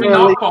Mustafa Can we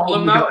Ali not call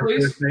him that,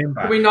 please?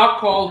 Can we not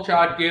call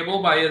Chad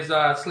Gable by his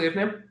slave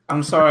name?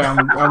 I'm sorry, I'm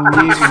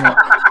using it.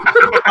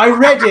 I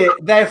read it,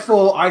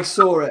 therefore I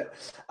saw it.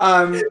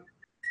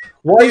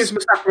 Why has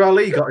Mustafa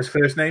Ali got his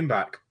first name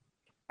back?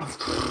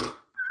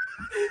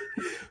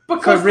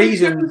 Because they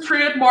didn't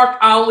trademark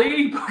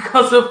Ali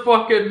because of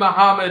fucking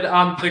Muhammad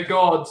and the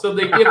God. So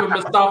they gave him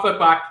Mustafa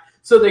back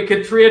so they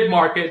could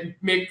trademark it and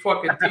make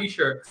fucking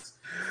t-shirts.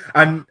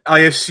 And I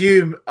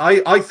assume,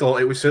 I thought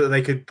it was so that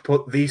they could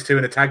put these two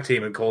in a tag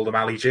team and call them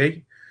Ali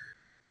G.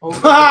 Oh,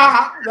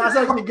 that's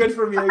actually good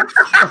from you.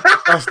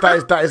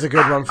 That is a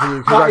good one for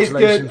you.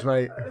 Congratulations,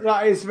 mate.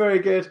 That is very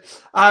good.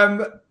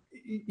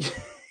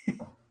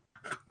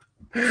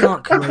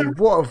 Fuck me,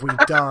 what have we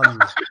done?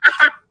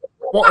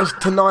 What is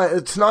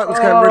tonight? Tonight was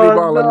going really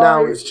well, and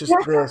now it's just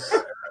this.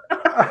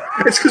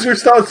 It's because we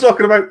started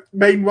talking about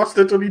main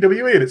roster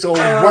WWE, and it's all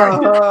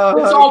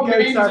it's all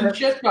memes and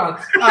shit, man.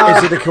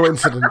 Is it a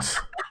coincidence?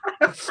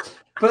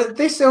 But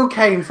this all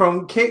came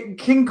from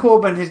King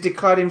Corbin has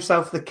declared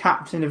himself the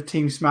captain of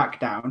Team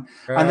SmackDown,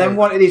 and then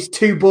wanted his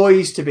two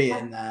boys to be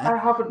in there. I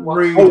haven't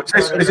watched.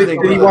 Did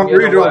he want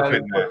Rudolph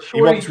in there?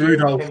 He wants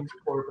Rudolph. He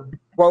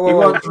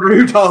wants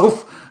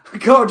Rudolph.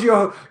 God,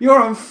 you're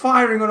on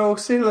firing on all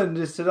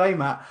cylinders today,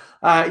 Matt.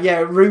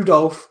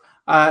 Rudolph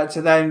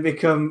to then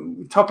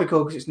become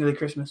topical because it's nearly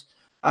Christmas.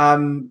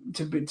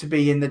 To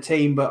be in the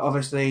team, but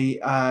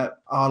obviously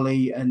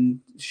Ali and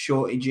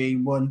Shorty G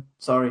won.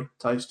 Sorry,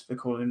 Toast, for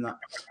calling him that.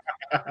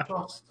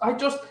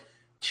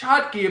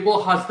 Chad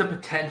Gable has the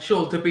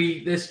potential to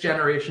be this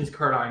generation's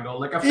Kurt Angle.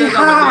 Like I've said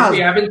that with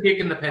Lacey Evans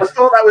taking the piss.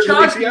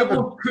 Chad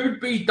Gable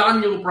could be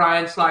Daniel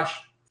Bryan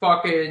 /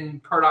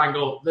 fucking Kurt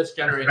Angle this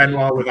generation. And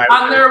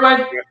they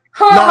went,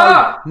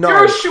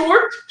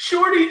 you're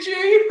Shorty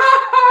G.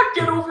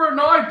 Get over it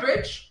now,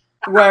 bitch.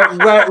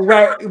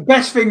 Where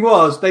best thing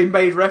was they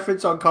made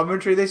reference on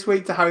commentary this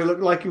week to how he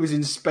looked like he was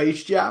in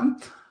Space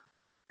Jam,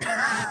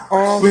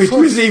 which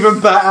was even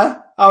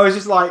better. I was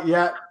just like,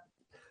 yeah.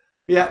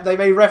 They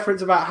made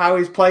reference about how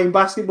he's playing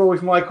basketball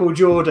with Michael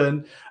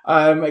Jordan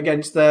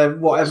against the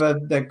whatever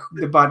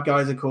the bad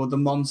guys are called, the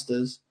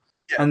Monsters.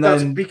 Yeah, and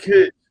that's then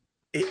because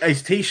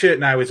his t-shirt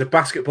now is a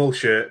basketball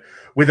shirt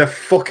with a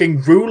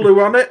fucking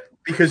ruler on it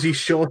because he's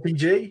Shorty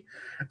G.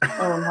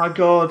 Oh my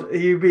God, are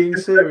you being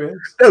serious?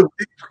 No,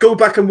 go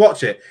back and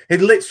watch it.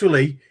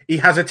 He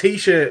has a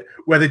t-shirt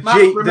where the Matt,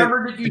 G.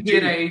 Remember that you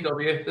did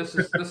AEW. This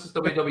is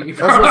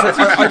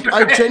WWE.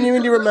 I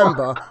genuinely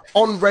remember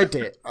on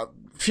Reddit a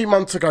few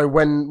months ago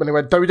when they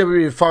went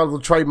WWE filed the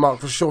trademark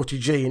for Shorty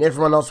G, and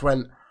everyone else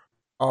went,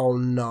 "Oh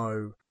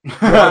no,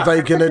 what are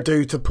they gonna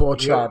do to poor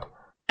Chad?"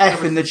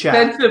 F in the chat.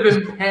 Sense of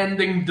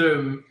impending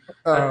doom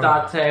at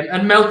that time.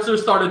 And Meltzer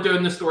started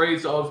doing the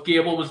stories of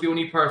Gable was the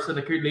only person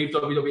that could leave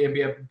WWE and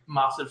be a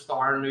massive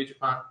star in New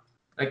Japan.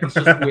 Like, it's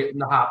just waiting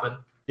to happen.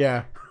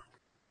 Yeah.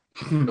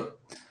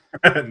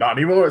 Not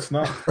anymore, it's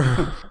not.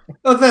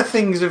 Other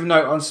things of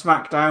note on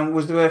SmackDown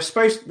was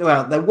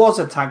there was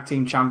a tag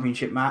team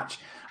championship match,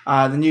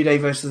 the New Day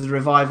versus the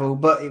Revival,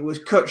 but it was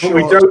cut short.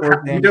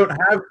 We don't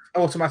have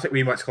automatic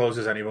rematch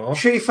clauses anymore.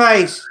 Shitty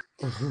face.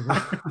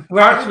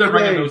 We're actually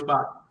bringing those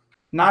back.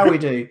 Now we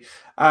do.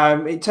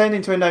 It turned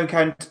into a no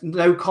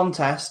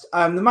contest.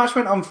 The match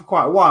went on for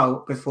quite a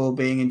while before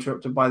being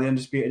interrupted by the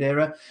Undisputed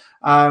Era.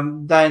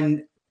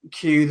 Then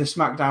cue the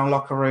SmackDown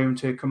locker room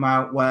to come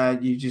out where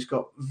you just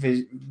got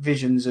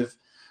visions of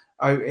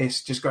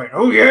Otis just going,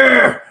 "Oh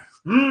yeah!"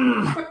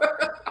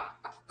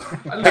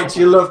 Which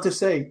you love to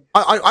see.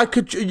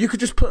 You could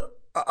just put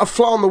a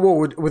fly on the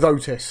wall with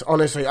Otis,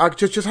 honestly. I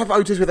could just have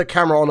Otis with a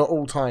camera on at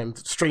all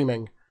times,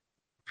 streaming.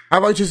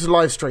 Have Otis as a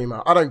live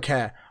streamer. I don't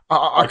care.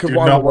 I could do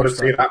not want to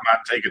see that man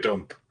take a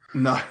dump.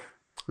 No.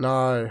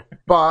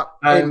 But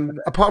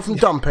apart from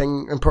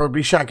dumping and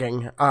probably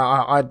shagging,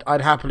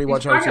 I'd happily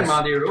watch Otis. He's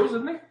Mandy Rose,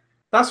 isn't he?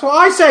 That's what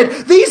I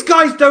said. These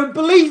guys don't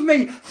believe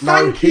me.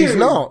 Thank you. He's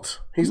not.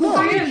 He's not.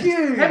 Thank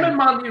you. Him and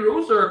Mandy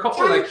Rose are a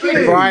couple of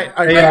Right.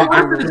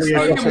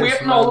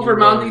 waiting all over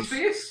Mandy's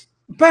face.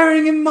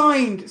 Bearing in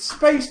mind,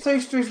 Space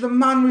Toaster is the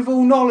man with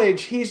all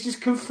knowledge. He has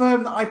just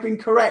confirmed that I've been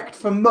correct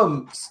for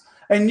months.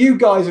 And you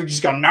guys have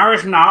just gone, no,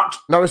 it's not.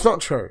 No, it's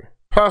not true.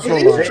 Personal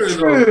It is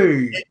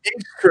true. It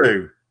is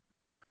true.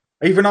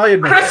 Even I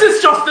admit Chris is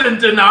just in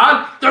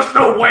denial. There's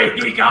no way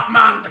he got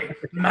Mandy.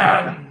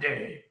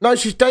 No,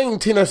 she's dating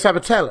Tina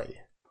Sabatelli.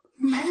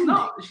 She's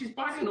not. She's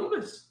banging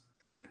Otis.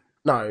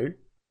 No.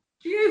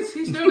 She is.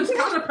 He's doing his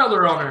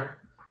caterpillar on her.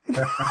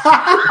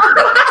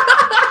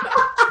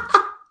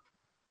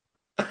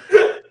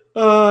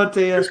 Oh,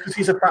 dear. Just because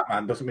he's a fat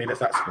man doesn't mean it's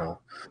that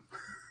small.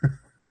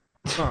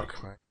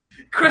 Fuck, mate.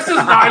 Chris is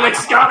now like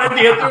scanning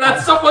the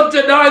internet. Someone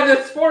deny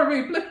this for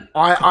me, please.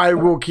 I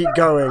will keep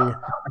going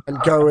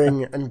and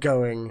going and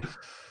going.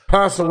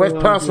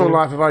 Personal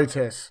life of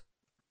Otis.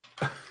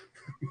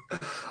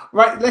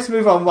 Right, let's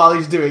move on while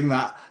he's doing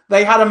that.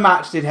 They had a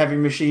match, did Heavy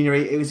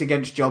Machinery. It was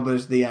against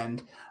Jobbers, the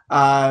end.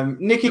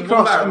 Nikki They won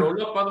Cross. by a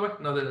roll-up, by the way.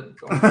 No, they didn't.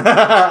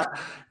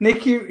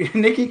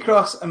 Nikki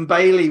Cross and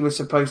Bayley was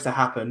supposed to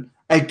happen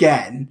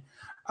again,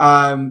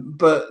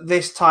 but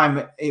this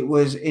time it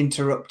was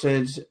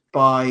interrupted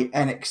by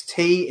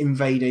NXT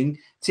invading.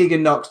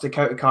 Tegan Nox,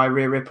 Dakota Kai,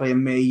 Rhea Ripley,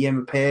 and Mia Yim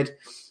appeared.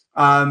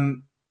 I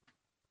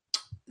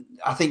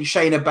think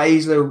Shayna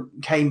Baszler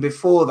came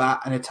before that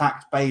and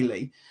attacked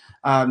Bayley.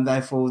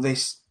 Therefore,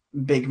 this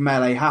big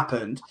melee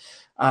happened.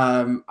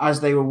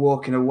 As they were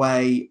walking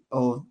away,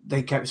 or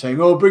they kept saying,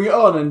 "Oh, bring it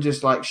on," and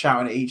just like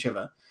shouting at each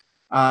other.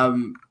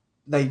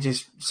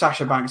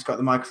 Sasha Banks got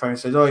the microphone and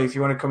said, "Oh, if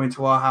you want to come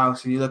into our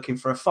house and you're looking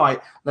for a fight,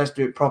 let's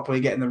do it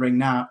properly. Get in the ring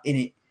now, in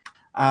it."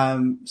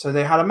 So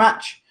they had a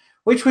match,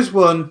 which was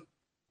won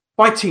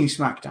by Team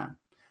SmackDown.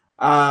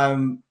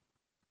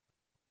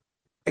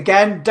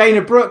 Again,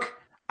 Dana Brooke,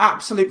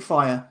 absolute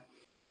fire.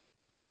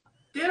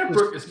 Dana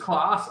Brooke is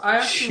class. I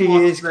actually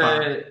watched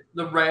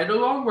the Red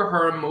Along with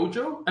her and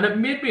Mojo, and it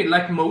made me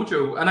like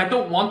Mojo. And I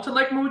don't want to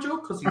like Mojo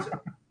because he's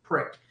a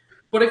prick.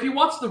 But if you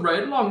watch the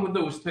Red Along with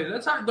those two,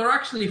 they're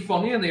actually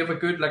funny and they have a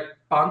good like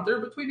banter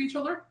between each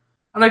other.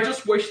 And I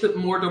just wish that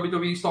more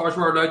WWE stars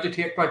were allowed to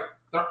take like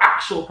their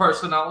actual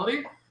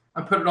personality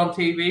and put it on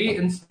TV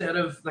instead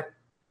of like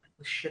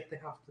the shit they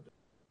have to do.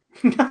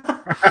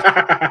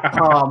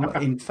 Palm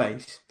in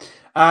face.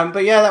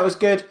 But yeah, that was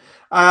good.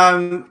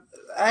 The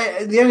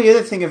only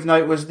other thing of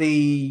note was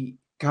the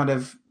kind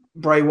of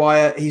Bray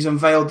Wyatt. He's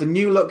unveiled the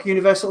new look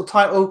Universal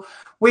title,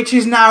 which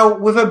is now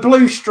with a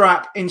blue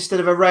strap instead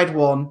of a red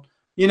one.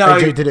 You know,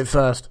 AJ did it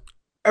first.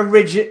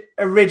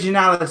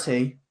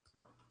 Originality.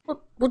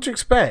 What'd you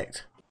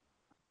expect?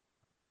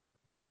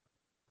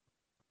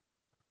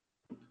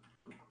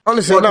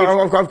 Honestly,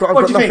 I've got nothing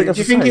else to say. Do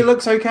you think it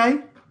looks okay?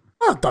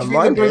 I don't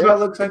mind it.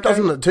 Looks okay? It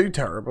doesn't look too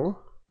terrible.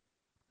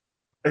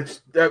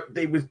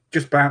 It was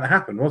just bound to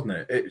happen, wasn't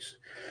it?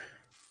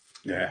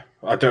 Yeah.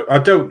 I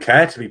don't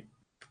care to be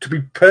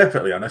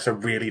perfectly honest. I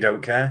really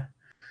don't care.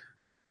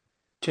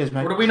 Cheers,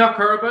 mate. What do we not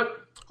care about?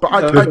 But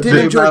I did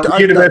enjoy the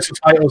Universal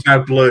title's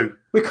now blue.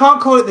 We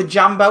can't call it the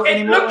Jam Belt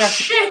anymore. It looks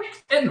shit.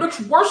 It looks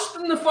worse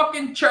than the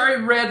fucking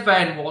cherry red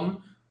vine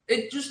one.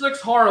 It just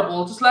looks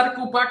horrible. Just let it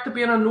go back to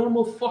being a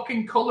normal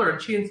fucking colour and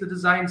change the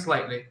design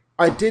slightly.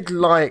 I did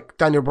like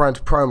Daniel Bryan's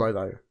promo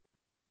though.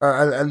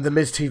 And the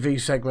Miz TV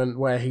segment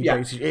where he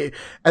basically,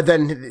 and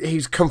then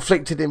he's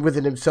conflicted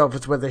within himself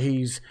as whether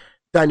he's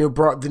the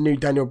new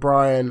Daniel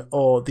Bryan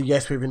or the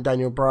Yes Movement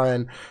Daniel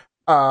Bryan.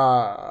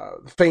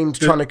 Fiend's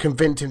trying to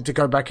convince him to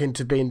go back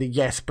into being the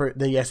Yes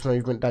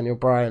Movement Daniel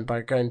Bryan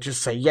by going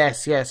just say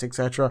yes,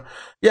 etc.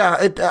 Yeah,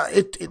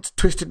 it's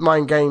twisted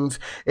mind games.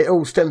 It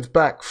all stems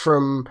back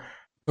from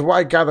what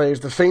I gather is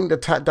the Fiend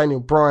attacked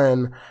Daniel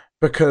Bryan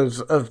because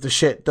of the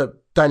shit that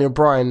Daniel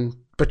Bryan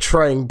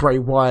betraying Bray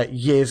Wyatt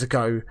years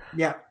ago.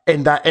 Yeah.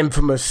 In that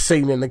infamous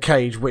scene in the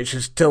cage, which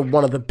is still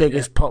one of the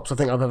biggest pops I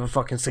think I've ever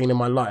fucking seen in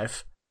my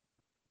life.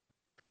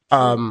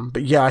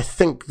 But yeah, I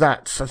think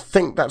that's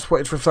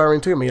what it's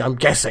referring to. I mean, I'm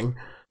guessing.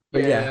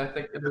 But yeah. I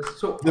think it is.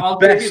 So I'll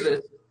give you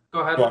this.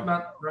 Go ahead,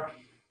 Matt.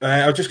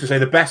 I was just going to say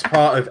the best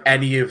part of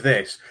any of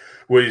this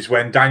was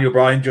when Daniel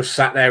Bryan just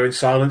sat there in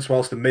silence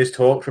whilst the Miz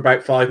talked for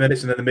about 5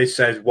 minutes, and then the Miz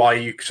says, "Why are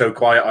you so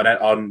quiet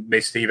on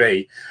Miz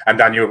TV?" And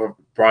Daniel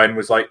Bryan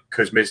was like,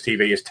 "Because Miz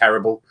TV is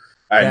terrible,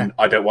 and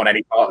I don't want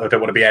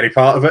to be any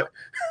part of it."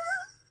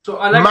 So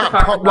I like Matt the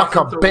fact popped like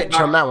a bitch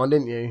on that one,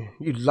 didn't you?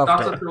 You loved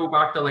that's it. That's a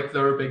throwback to like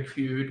their big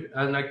feud,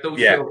 and like those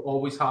two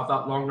always have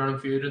that long running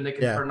feud, and they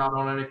can turn that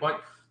on at any point.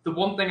 The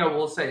one thing I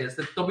will say is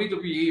that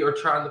WWE are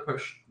trying to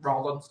push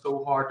Rollins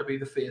so hard to be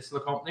the face of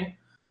the company.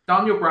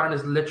 Daniel Bryan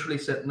is literally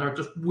sitting there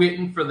just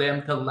waiting for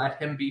them to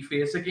let him be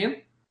face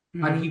again,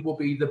 and he will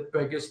be the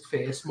biggest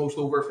face, most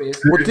over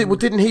face. Well,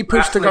 didn't he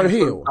push to go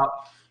heel?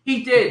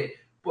 He did,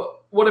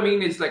 but what I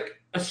mean is like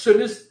as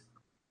soon as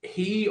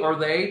he or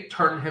they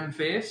turn him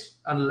face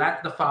and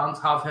let the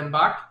fans have him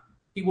back,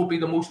 he will be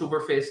the most over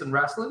face in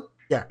wrestling.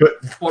 Yeah,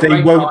 but they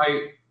right won't.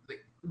 Now,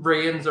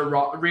 Reigns or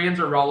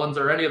Rollins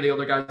or any of the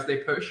other guys they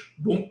push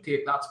won't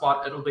take that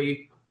spot. It'll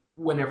be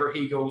whenever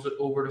he goes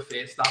over to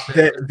face. That's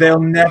it. They'll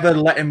never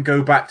let him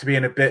go back to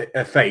being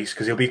a face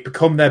because he'll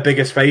become their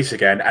biggest face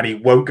again, and he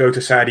won't go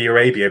to Saudi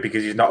Arabia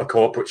because he's not a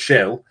corporate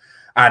shill.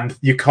 And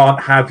you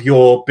can't have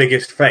your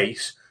biggest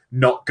face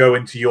not go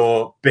into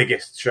your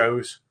biggest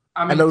shows.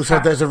 I mean, and also,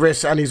 there's a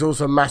risk, and he's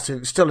also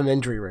massive, still an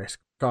injury risk,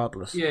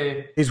 regardless.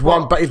 Yeah, he's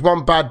one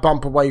bad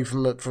bump away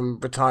from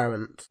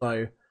retirement.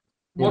 So,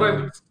 what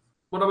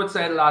I would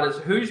say to that is,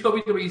 who's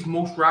WWE's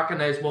most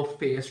recognizable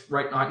face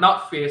right now?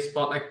 Not face,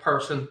 but like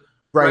person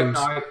Reigns.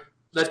 Right now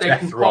that they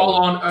can call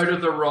on out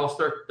of their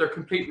roster, their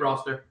complete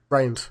roster.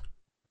 Reigns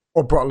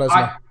or Brock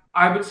Lesnar.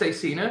 I would say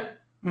Cena.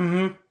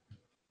 Mm-hmm.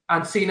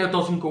 And Cena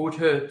doesn't go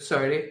to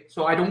Saudi,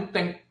 so I don't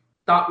think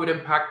that would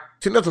impact.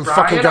 Cena doesn't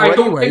fucking go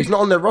anywhere. He's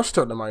not on their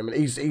roster at the moment.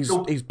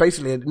 He's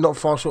basically not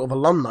far short of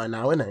alumni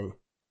now, isn't he?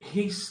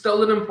 He's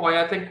still an employee.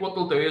 I think what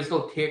they'll do is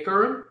they'll take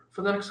her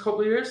for the next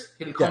couple of years.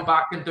 He'll come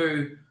back and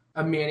do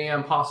a Mania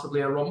and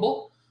possibly a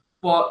Rumble.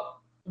 But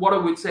what I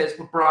would say is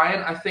with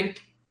Bryan, I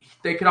think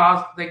they could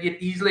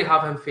easily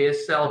have him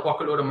sell a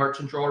bucket load of merch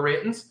and draw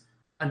ratings,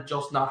 and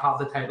just not have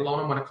the title on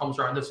him when it comes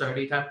around to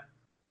Saudi time.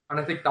 And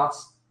I think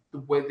that's the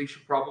way they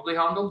should probably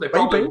handle.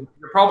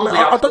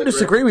 I don't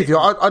disagree with you.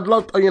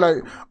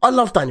 I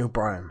love Daniel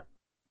Bryan,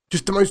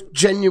 just the most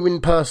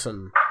genuine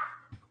person,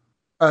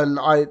 and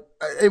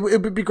it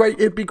would be great.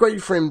 It'd be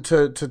great for him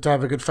to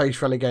have a good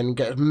face run again,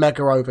 get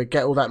mega over,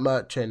 get all that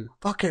merch in.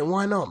 Fuck it,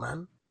 why not,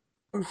 man?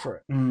 Go for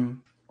it.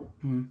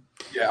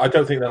 Yeah, I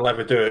don't think they'll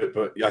ever do it,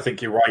 but I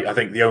think you're right. I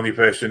think the only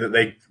person that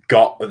they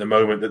got at the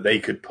moment that they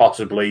could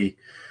possibly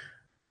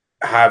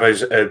have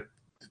as a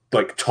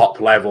top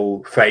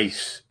level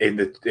face in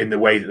the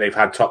way that they've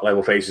had top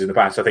level faces in the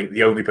past. I think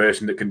the only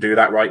person that can do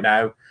that right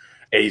now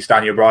is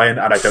Daniel Bryan,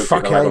 and I don't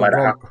think they'll ever let it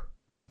happen.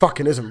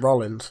 Fucking isn't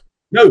Rollins.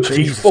 No,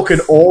 he's fucking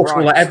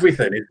awful at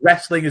everything. His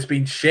wrestling has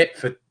been shit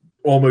for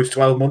almost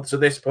 12 months at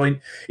this point.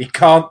 He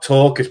can't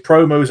talk. His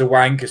promos are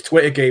wank. His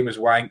Twitter game is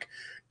wank.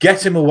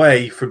 Get him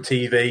away from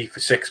TV for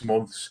 6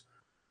 months.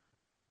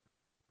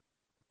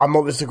 I'm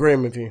not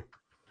disagreeing with you.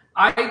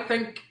 I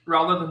think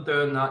rather than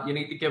doing that, you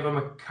need to give him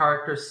a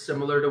character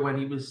similar to when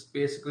he was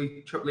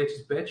basically Triple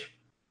H's bitch.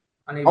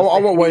 And he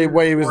was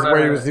where he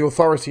was the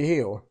authority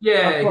heel.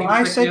 Yeah,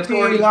 I said to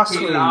you last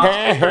week.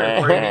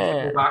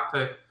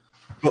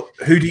 But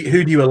who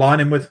do you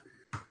align him with?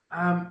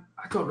 I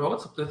don't know.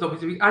 It's up to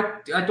WWE.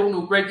 I don't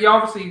know. Right? Yeah,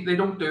 obviously they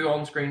don't do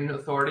on-screen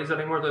authorities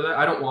anymore, do they?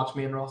 I don't watch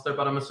main roster,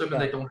 but I'm assuming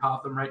they don't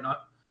have them right now.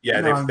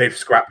 Yeah, they've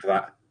scrapped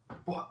that.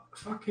 But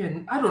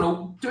fucking, I don't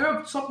know.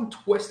 Do something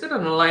twisted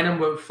and align him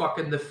with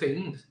fucking The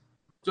Fiend.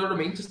 Do you know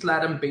what I mean? Just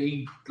let him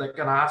be like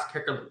an ass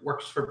kicker that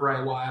works for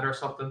Bray Wyatt or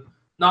something.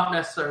 Not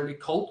necessarily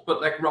cult,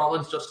 but like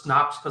Rollins just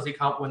snaps because he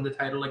can't win the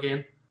title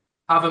again.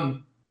 Have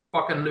him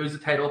fucking lose the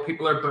title.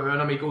 People are booing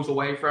him. He goes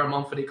away for a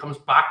month and he comes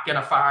back in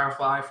a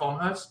Firefly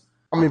Funhouse.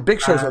 I mean,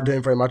 Big Show's not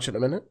doing very much at the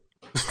minute.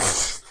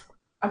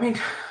 I mean,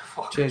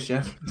 fuck. Cheers,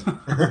 Jeff.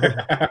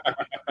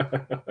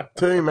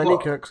 Too many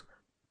cooks.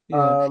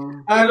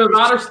 I'd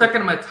rather stick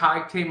him in a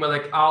tag team with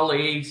like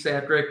Ali,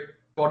 Cedric,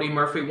 Buddy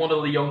Murphy, one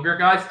of the younger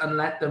guys, and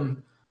let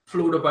them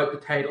float about the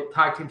tag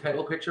team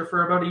title picture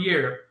for about a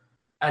year,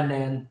 and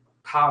then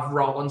have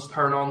Rollins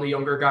turn on the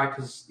younger guy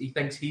because he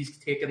thinks he's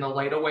taking the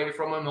light away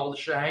from him, all the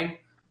shine,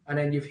 and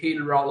then you've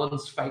heel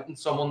Rollins fighting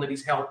someone that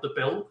he's helped to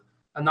build,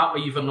 and that way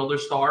you've another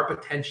star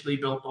potentially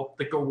built up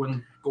to go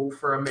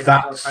for a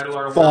title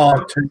or a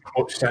far too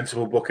much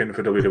sensible booking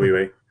for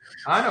WWE.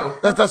 I know.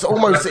 That's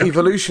almost the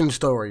Evolution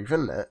story,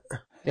 isn't it?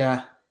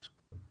 Yeah.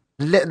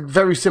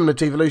 Very similar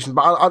to Evolution,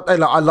 but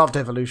I loved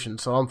Evolution,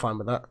 so I'm fine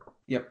with that.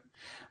 Yep.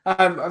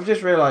 I've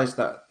just realised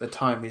that the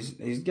time is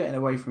getting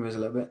away from us a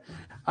little bit.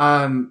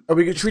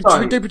 Should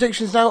we do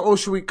predictions now, or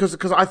should we?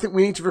 Because I think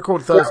we need to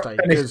record Thursday.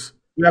 Because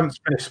we haven't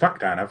finished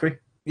SmackDown, have we?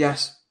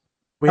 Yes.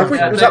 Was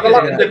that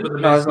the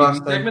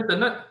last segment,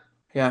 didn't it?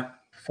 Yeah.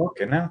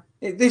 Fucking hell.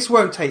 This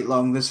won't take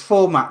long. There's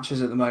 4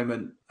 matches at the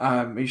moment.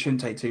 It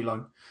shouldn't take too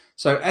long.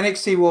 So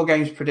NXT War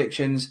Games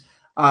predictions.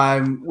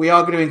 We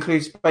are going to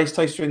include Space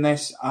Toaster in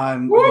this. I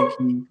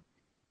think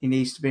he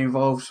needs to be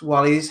involved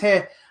while he's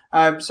here.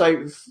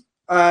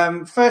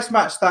 First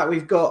match that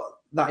we've got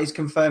that is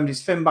confirmed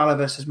is Finn Balor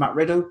versus Matt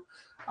Riddle.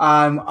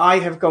 I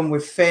have gone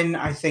with Finn.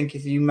 I think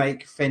if you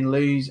make Finn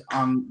lose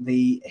on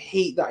the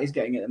heat that he's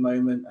getting at the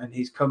moment and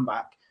his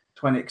comeback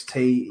to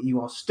NXT, you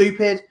are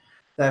stupid.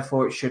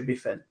 Therefore, it should be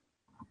Finn.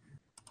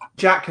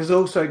 Jack has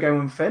also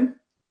gone with Finn.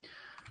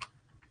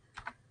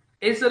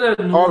 Is it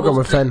a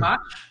normal match?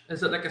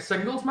 Is it like a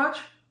singles match?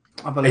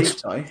 I believe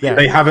so. Yeah.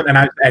 They haven't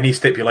announced any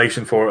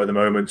stipulation for it at the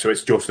moment, so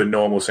it's just a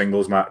normal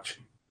singles match.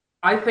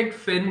 I think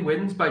Finn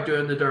wins by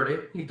doing the dirty.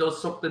 He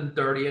does something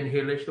dirty and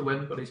heelish to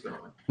win, but he's going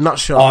to win. Not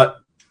sure.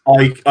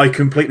 I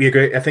completely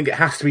agree. I think it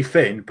has to be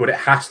Finn, but it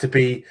has to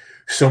be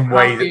some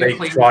way that they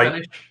try.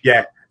 Finish.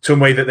 Yeah, some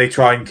way that they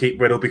try and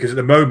keep Riddle, because at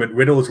the moment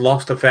Riddle's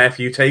lost a fair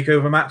few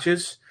takeover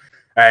matches.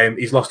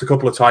 He's lost a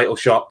couple of title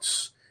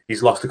shots.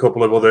 He's lost a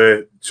couple of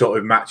other sort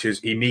of matches.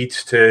 He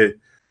needs to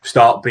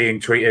start being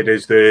treated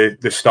as the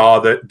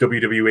star that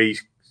WWE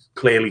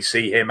clearly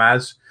see him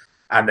as,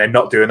 and they're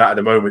not doing that at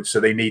the moment. So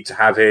they need to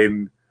have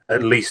him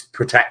at least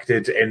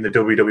protected in the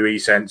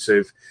WWE sense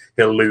of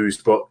he'll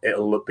lose, but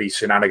it'll be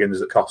shenanigans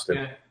that cost him.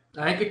 Yeah.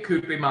 I think it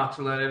could be match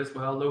related as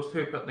well. Those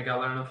two put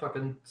together in a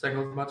fucking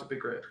singles match would be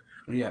great.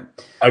 Yeah,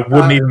 I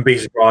wouldn't even be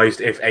surprised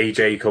if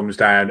AJ comes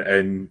down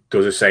and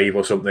does a save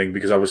or something,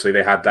 because obviously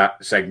they had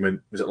that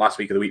segment. Was it last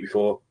week or the week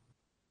before?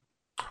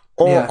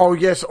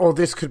 Or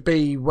this could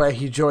be where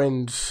he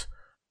joins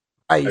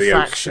a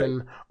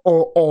faction,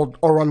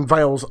 or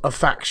unveils a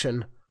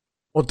faction,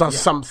 or does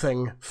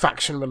something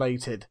faction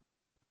related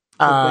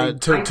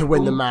to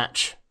win the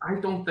match. I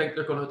don't think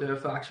they're going to do a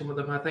faction with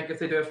him. I think if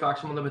they do a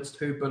faction with him, it's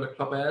too Bullet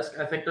Club-esque.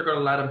 I think they're going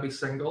to let him be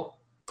single.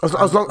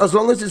 As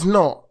long as it's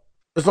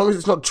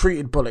not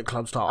treated Bullet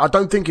Club style, I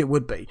don't think it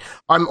would be.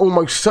 I'm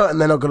almost certain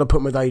they're not going to put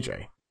him with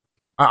AJ.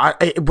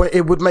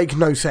 It would make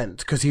no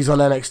sense because he's on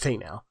NXT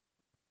now.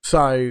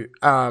 So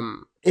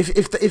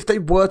if they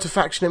were to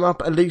faction him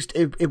up, at least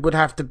it would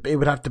have to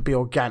be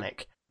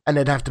organic, and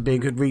there'd have to be a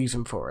good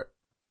reason for it.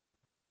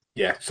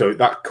 Yeah, so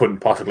that couldn't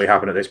possibly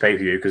happen at this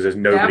pay-per-view because there's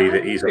nobody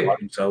that he's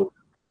aligned. So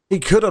he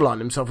could align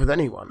himself with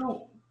anyone.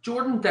 No,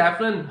 Jordan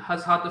Devlin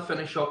has had to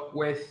finish up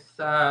with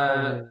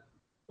Over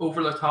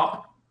the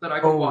Top that I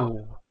could watch,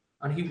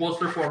 and he was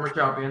their former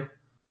champion.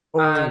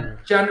 And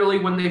generally,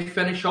 when they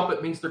finish up,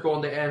 it means they're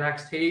going to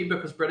NXT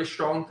because British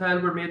Strong Style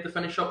were made to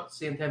finish up at the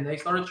same time they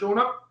started showing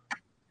up.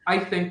 I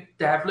think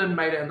Devlin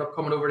might end up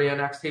coming over to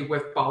NXT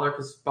with Balor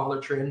because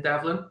Balor trained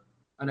Devlin,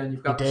 and then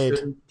you've got the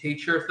student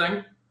teacher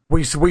thing.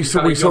 We saw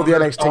the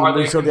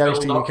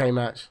NXT UK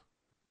match.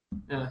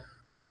 Yeah.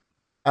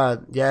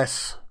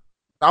 Yes,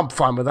 I'm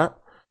fine with that.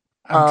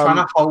 I'm trying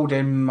to hold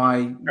in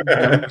my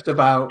notes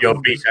about your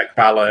BTEC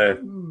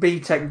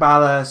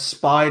Balor,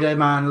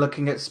 Spider-Man,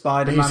 looking at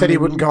Spider-Man. He said he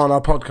wouldn't go on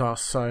our podcast,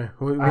 so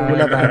we'll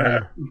never have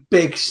him.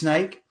 Big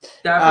Snake.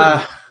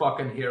 Devlin's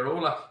fucking hero.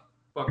 Like,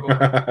 fuck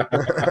off.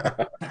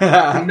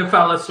 I've seen the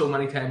fella so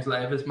many times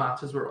live. His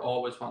matches were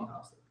always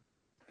fantastic.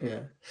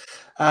 Yeah.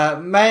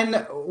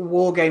 Men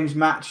War Games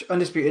match,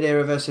 Undisputed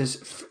Era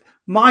versus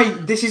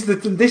this is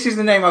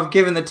the name I've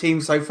given the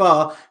team so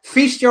far.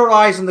 Feast your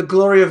eyes on the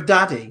glory of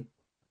Daddy.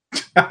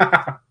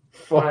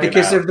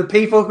 Because of the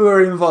people who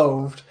are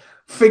involved.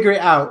 Figure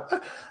it out.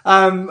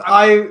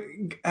 I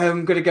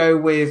am going to go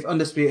with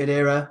Undisputed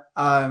Era.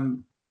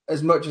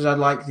 As much as I'd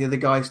like the other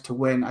guys to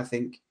win, I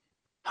think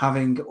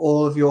having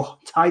all of your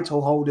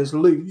title holders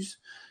lose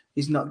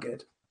is not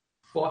good.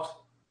 But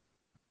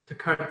to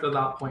counter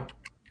that point,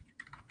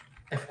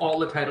 if all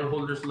the title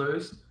holders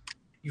lose,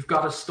 you've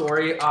got a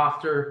story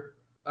after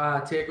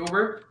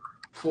TakeOver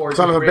for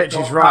son of a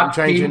bitch is right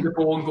changing. To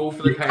go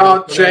for the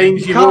title. Can't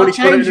change. You've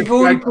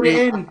already put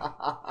it in.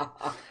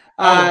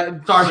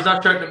 Sorry, was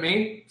that shouting at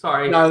me?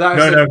 Sorry. No,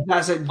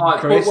 that's it.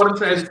 But what I'm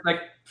saying is, like,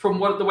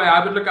 the way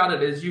I would look at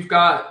it is, you've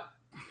got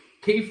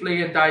Keith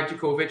Lee and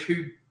Dijakovic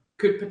who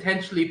could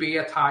potentially be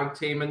a tag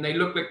team, and they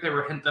look like they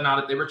were hinting at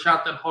it. They were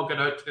chanting, hugging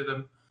out to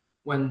them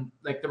when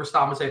they were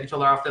stomping beside each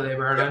other after they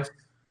were announced.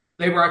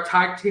 They were a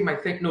tag team, I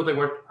think. No, they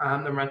weren't.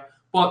 Never mind.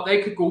 But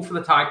they could go for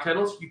the tag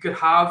titles. You could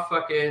have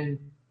fucking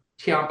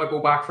Ciampa go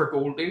back for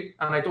Goldie,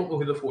 and I don't know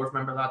who the fourth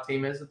member of that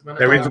team is at the minute.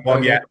 There isn't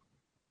one yet.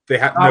 They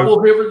have well,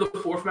 whoever the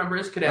fourth member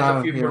is could end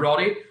up feuding with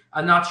Roddy,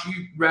 and that's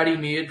you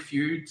ready-made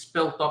feuds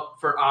built up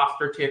for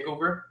after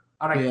TakeOver.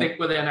 And I think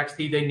with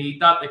NXT they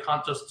need that. They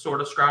can't just sort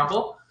of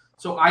scramble.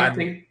 So I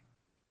think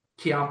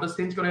Ciampa's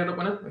team's going to end up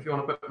winning. If you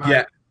want to put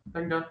my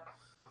thing down.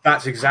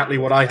 That's exactly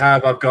what I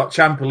have. I've got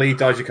Ciampa, Lee,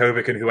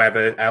 Dijakovic, and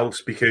whoever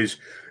else because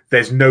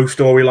there's no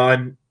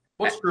storyline.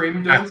 What's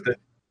Dream doing?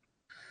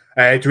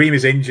 Dream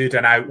is injured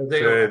and out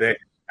for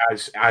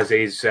as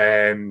is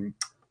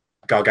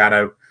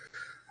Gargano.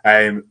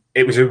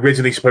 It was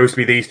originally supposed to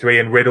be these three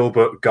and Riddle,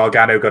 but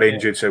Gargano got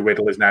injured, so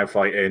Riddle is now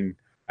fighting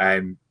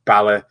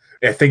Balor.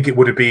 I think it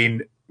would have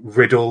been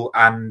Riddle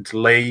and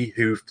Lee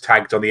who've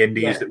tagged on the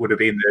Indies that would have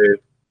been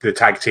the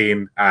tag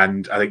team,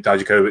 and I think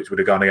Dijakovic would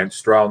have gone against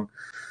Strong.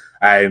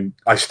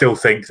 I still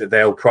think that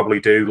they'll probably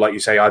do, like you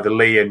say, either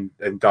Lee and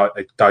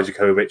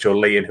Dijakovic or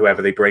Lee and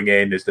whoever they bring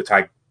in as the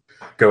tag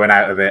going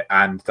out of it,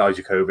 and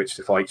Dijakovic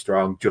to fight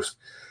Strong. Just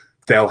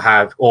they'll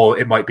have, or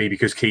it might be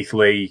because Keith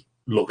Lee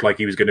looked like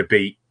he was going to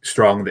beat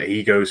Strong that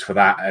he goes for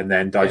that, and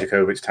then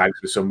Dijakovic tags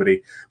with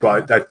somebody.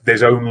 But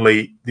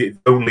the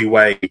only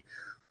way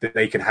that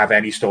they can have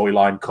any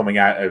storyline coming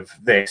out of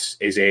this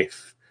is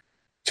if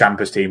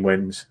Ciampa's team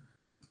wins.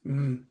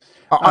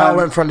 I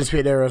went for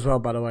Undisputed Era as well,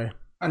 by the way.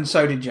 And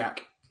so did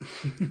Jack.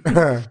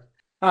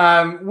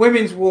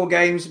 Women's War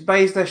Games,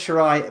 Baszler,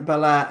 Shirai,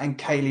 Belair, and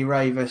Kaylee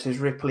Ray versus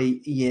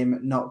Ripley, Yim,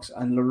 Knox,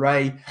 and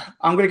LeRae.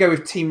 I'm going to go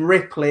with Team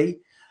Ripley.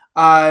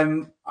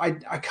 I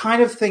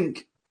kind of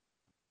think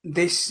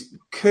this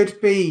could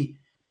be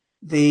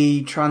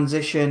the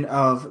transition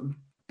of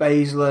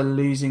Baszler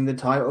losing the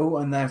title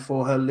and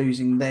therefore her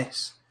losing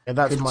this. Yeah,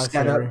 that's my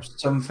theory. Up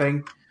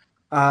something.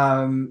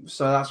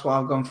 So that's what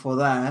I've gone for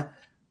there.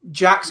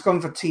 Jack's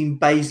gone for Team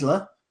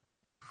Baszler.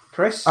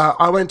 Chris?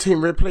 I went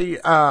Team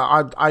Ripley.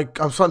 I'm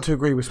starting to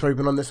agree with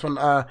Smoothman on this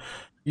one.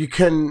 You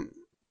can...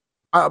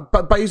 but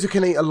Baszler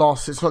can eat a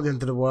loss. It's not the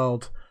end of the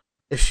world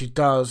if she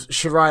does.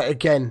 Shirai,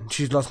 again,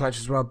 she's lost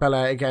matches as well.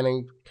 Belair, again,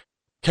 and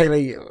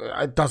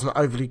Kaylee, it doesn't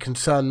overly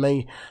concern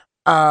me.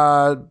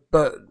 But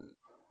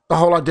the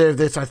whole idea of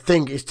this, I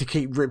think, is to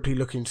keep Ripley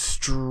looking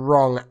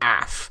strong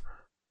AF.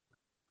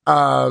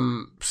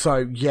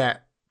 So, yeah,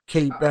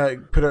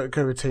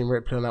 go with Team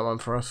Ripley on that one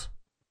for us.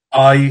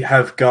 I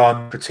have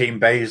gone for Team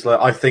Baszler.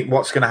 I think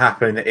what's going to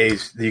happen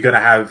is you're going to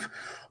have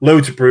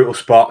loads of brutal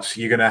spots.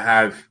 You're going to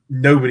have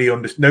nobody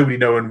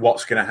knowing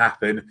what's going to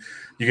happen.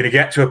 You're going to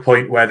get to a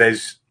point where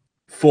there's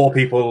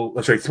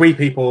three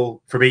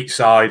people from each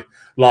side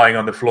lying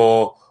on the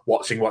floor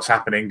watching what's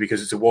happening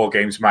because it's a War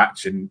Games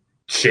match and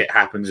shit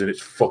happens and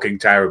it's fucking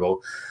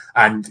terrible.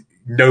 And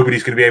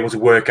nobody's going to be able to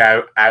work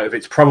out of it.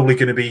 It's probably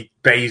going to be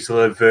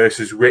Baszler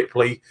versus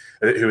Ripley,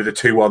 who are the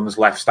two ones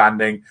left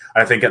standing.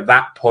 And I think at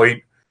that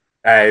point,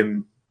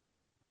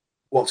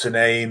 what's her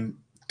name?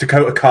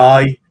 Dakota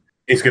Kai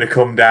is going to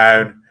come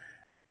down,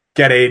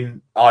 get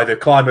in, either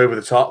climb over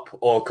the top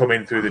or come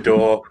in through the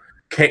door.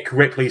 kick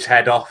Ripley's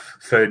head off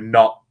for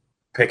not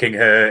picking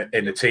her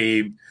in the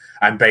team,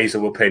 and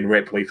Baszler will pin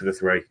Ripley for the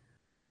 3.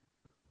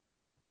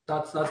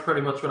 That's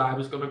pretty much what I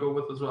was going to go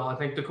with as well. I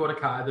think Dakota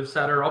Kai, they've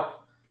set her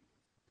up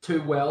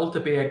too well to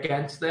be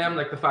against them.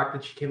 Like the fact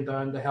that she came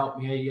down to help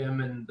Mia Yim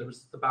and there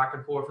was the back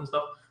and forth and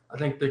stuff. I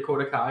think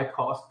Dakota Kai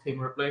cost Team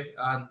Ripley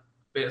and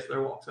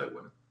Baszler walks out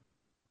winning.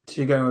 So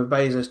you're going with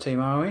Baszler's team,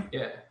 are we?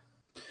 Yeah.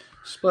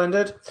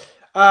 Splendid.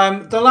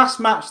 The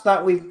last match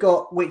that we've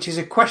got, which is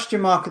a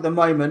question mark at the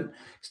moment,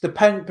 is the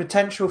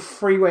potential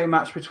three-way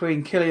match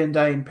between Killian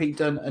Dane, Pete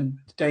Dunne, and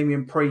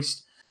Damian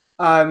Priest.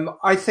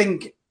 I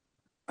think,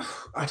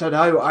 I don't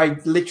know, I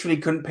literally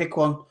couldn't pick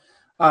one.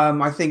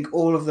 I think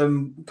all of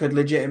them could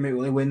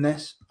legitimately win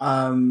this.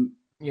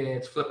 Yeah,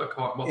 it's flip a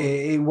coin. Well,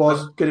 it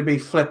was going to be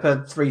flip a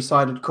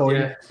 3-sided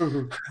coin.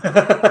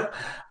 Yeah.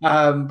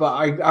 But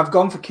I've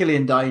gone for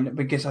Killian Dane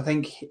because I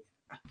think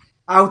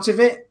out of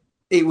it,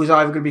 it was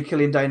either going to be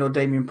Killian Dane or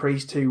Damian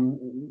Priest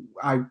who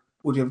I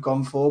would have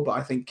gone for. But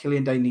I think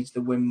Killian Dane needs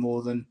to win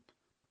more than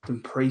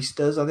Priest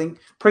does. I think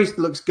Priest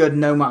looks good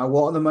no matter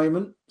what at the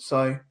moment.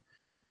 So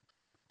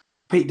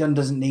Pete Dunne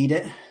doesn't need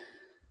it.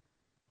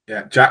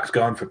 Yeah, Jack's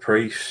gone for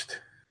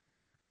Priest.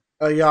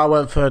 Yeah, I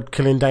went for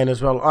Killian Dane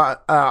as well.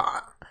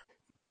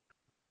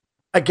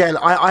 Again,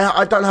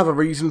 I don't have a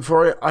reason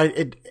for it.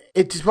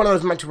 It's one of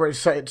those matches where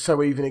it's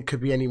so even it could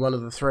be any one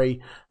of the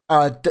 3.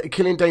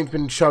 Killian Dane's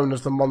been shown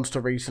as the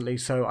monster recently,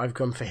 so I've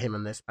gone for him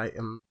on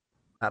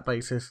that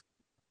basis.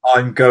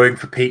 I'm going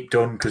for Pete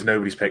Dunne because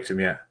nobody's picked him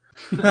yet.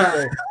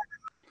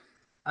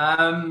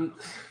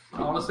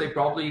 Honestly,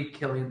 probably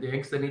Killian Dane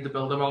because they need to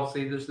build him.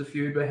 Obviously, there's the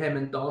feud with him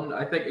and Dunne.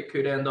 I think it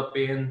could end up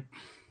being,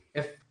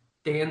 if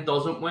Dane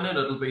doesn't win it,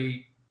 it'll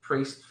be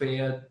Priest,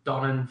 Fea,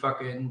 Dunne, and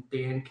fucking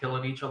Dane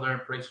killing each other,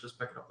 and Priest just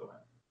picking up the win.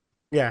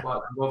 Yeah.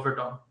 But I'm going for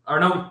Dunne. Or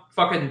no,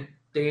 fucking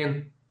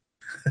Dane.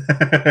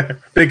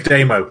 Big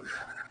Damo.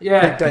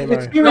 Yeah. Big Damo.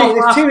 There's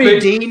too many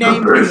D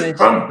names in this.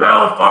 From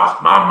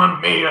Belfast,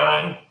 Mamma Mia,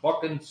 and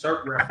fucking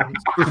cert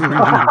reference.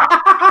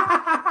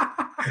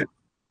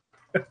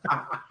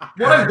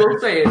 What I will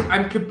say is,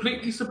 I'm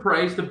completely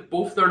surprised that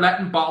both they're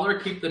letting Balor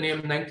keep the name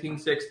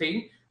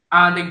 1916,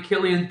 and in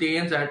Killian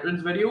Dane's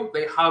entrance video,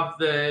 they have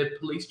the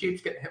police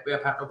jeeps getting hit with a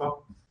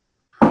petrol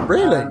bomb.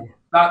 Really?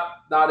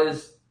 That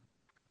is,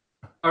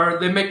 or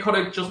they may cut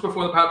it just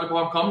before the petrol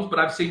bomb comes, but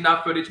I've seen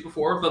that footage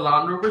before of the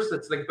Land Rovers.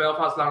 It's like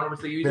Belfast Land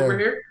Rovers they use over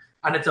here,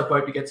 and it's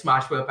about to get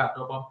smashed with a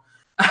petrol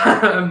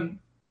bomb.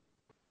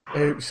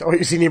 Oops. Oh,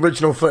 you seen the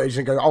original footage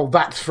and go, oh,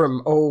 that's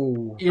from,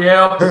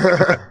 Yeah.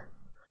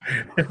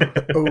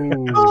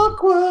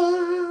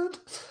 Awkward.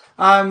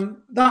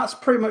 That's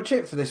pretty much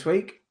it for this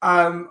week.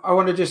 I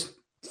want to just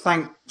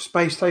thank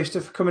Space Toaster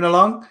for coming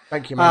along.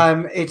 Thank you,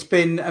 man. It's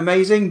been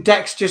amazing.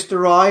 Dex just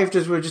arrived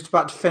as we're just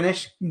about to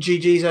finish.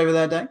 GG's over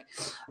there, Deck.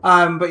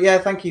 But yeah,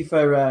 thank you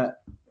for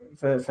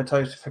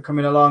Toaster for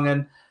coming along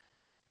and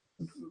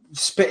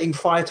spitting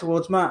fire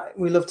towards Matt.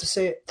 We love to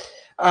see it.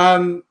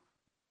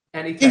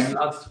 Anytime,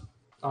 lads.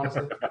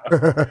 Honestly.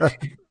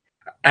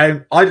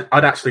 I'd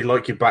actually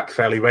like you back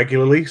fairly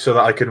regularly so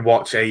that I can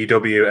watch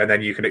AEW and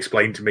then you can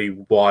explain to me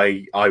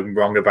why I'm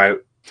wrong about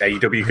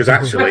AEW. Because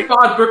actually,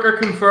 Bad Booker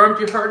confirmed.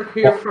 You heard it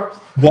here first.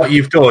 What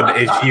you've done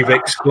is you've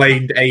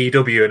explained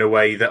AEW in a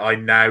way that I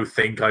now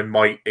think I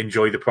might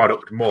enjoy the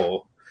product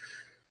more.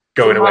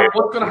 What's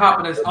going to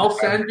happen is I'll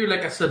send you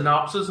like a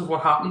synopsis of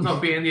what happens on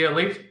Being the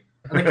Elite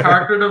and the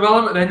character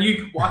development, and then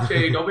you watch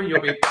AEW.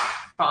 You'll be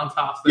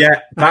fantastic.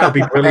 Yeah, that would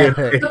be brilliant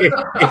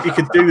if you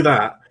could do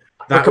that.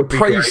 Like a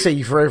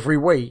précis for every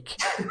week.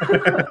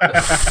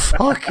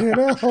 Fucking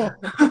hell.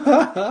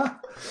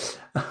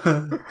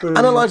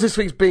 Analyse this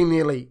week's Being the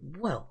Elite.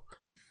 Well.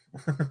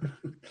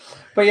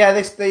 But yeah,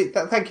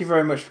 thank you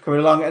very much for coming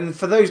along. And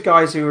for those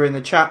guys who were in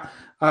the chat,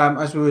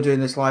 as we were doing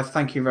this live,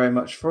 thank you very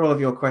much for all of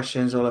your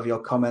questions, all of your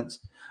comments.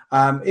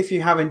 If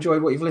you have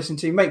enjoyed what you've listened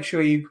to, make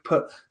sure you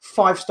put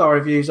 5-star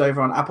reviews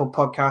over on Apple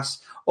Podcasts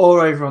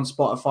or over on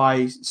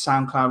Spotify,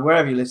 SoundCloud,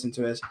 wherever you listen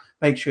to us.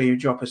 Make sure you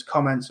drop us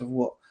comments of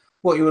what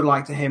you would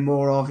like to hear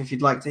more of. If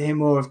you'd like to hear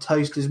more of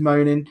Toasters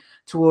moaning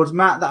towards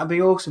Matt, that'd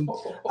be awesome.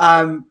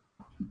 I'm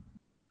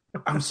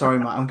sorry,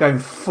 Matt. I'm going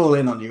full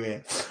in on you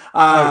here.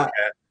 I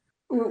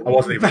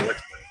wasn't even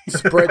listening.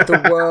 Spread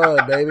the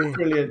word, baby.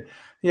 Brilliant.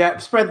 Yeah,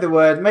 spread the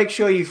word. Make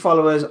sure you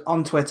follow us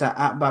on Twitter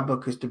at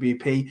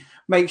BadBookersWP.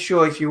 Make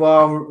sure if you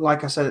are,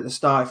 like I said at the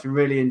start, if you're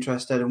really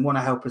interested and want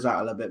to help us out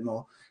a little bit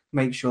more,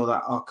 make sure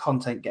that our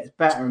content gets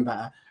better and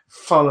better.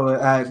 Follow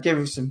it. Give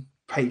us some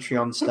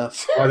Patreon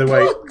stuff. By the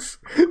way,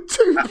 2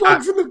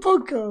 plugs in the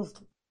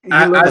podcast.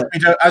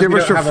 Give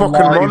us your fucking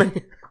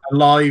money. A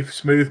live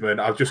Smoothman.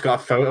 I've just got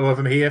a photo of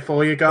him here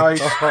for you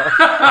guys.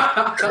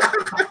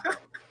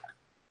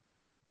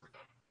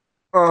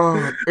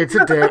 Oh, it's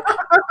a dick.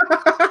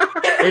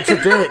 It's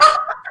a dick.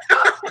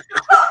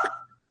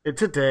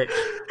 It's a dick.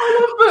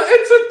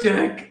 It's a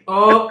dick.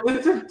 Oh,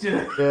 it's a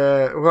dick.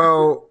 Yeah,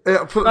 well,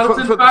 for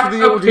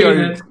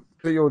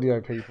the audio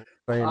people.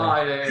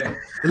 Yeah.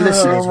 The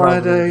listeners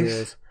rather than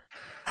viewers.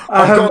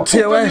 I've got TOS.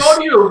 For the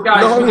audio,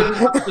 guys, we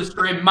didn't watch the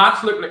stream.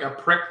 Matt looked like a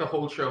prick the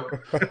whole show.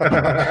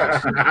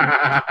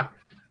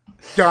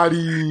 Got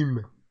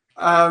him.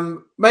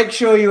 Make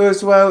sure you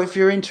as well, if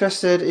you're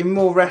interested in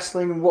more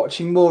wrestling and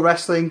watching more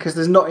wrestling, because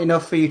there's not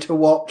enough for you to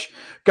watch,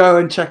 go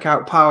and check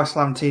out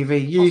PowerSlam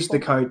TV. Use the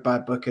code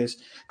BadBookers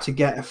to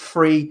get a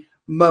free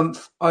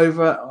month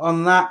over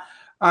on that.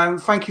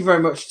 Thank you very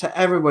much to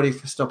everybody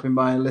for stopping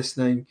by and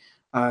listening.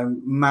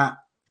 Matt,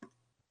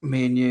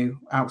 me and you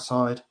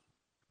outside.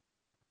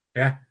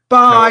 Yeah.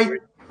 Bye.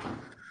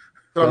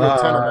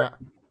 No,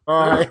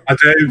 bye. I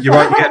do. You're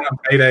right. You're getting on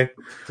payday.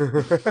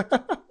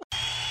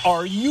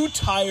 Are you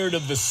tired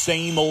of the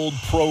same old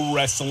pro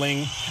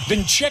wrestling?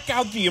 Then check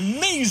out the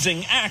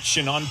amazing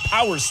action on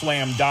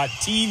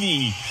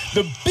Powerslam.tv,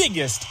 the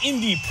biggest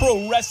indie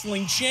pro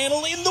wrestling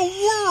channel in the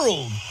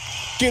world.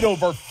 Get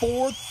over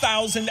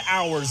 4,000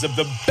 hours of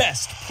the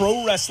best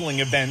pro wrestling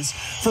events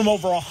from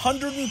over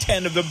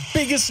 110 of the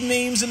biggest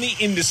names in the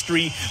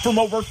industry from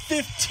over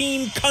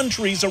 15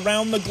 countries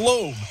around the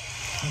globe.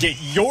 Get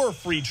your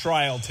free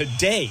trial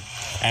today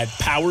at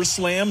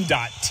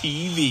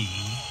Powerslam.tv.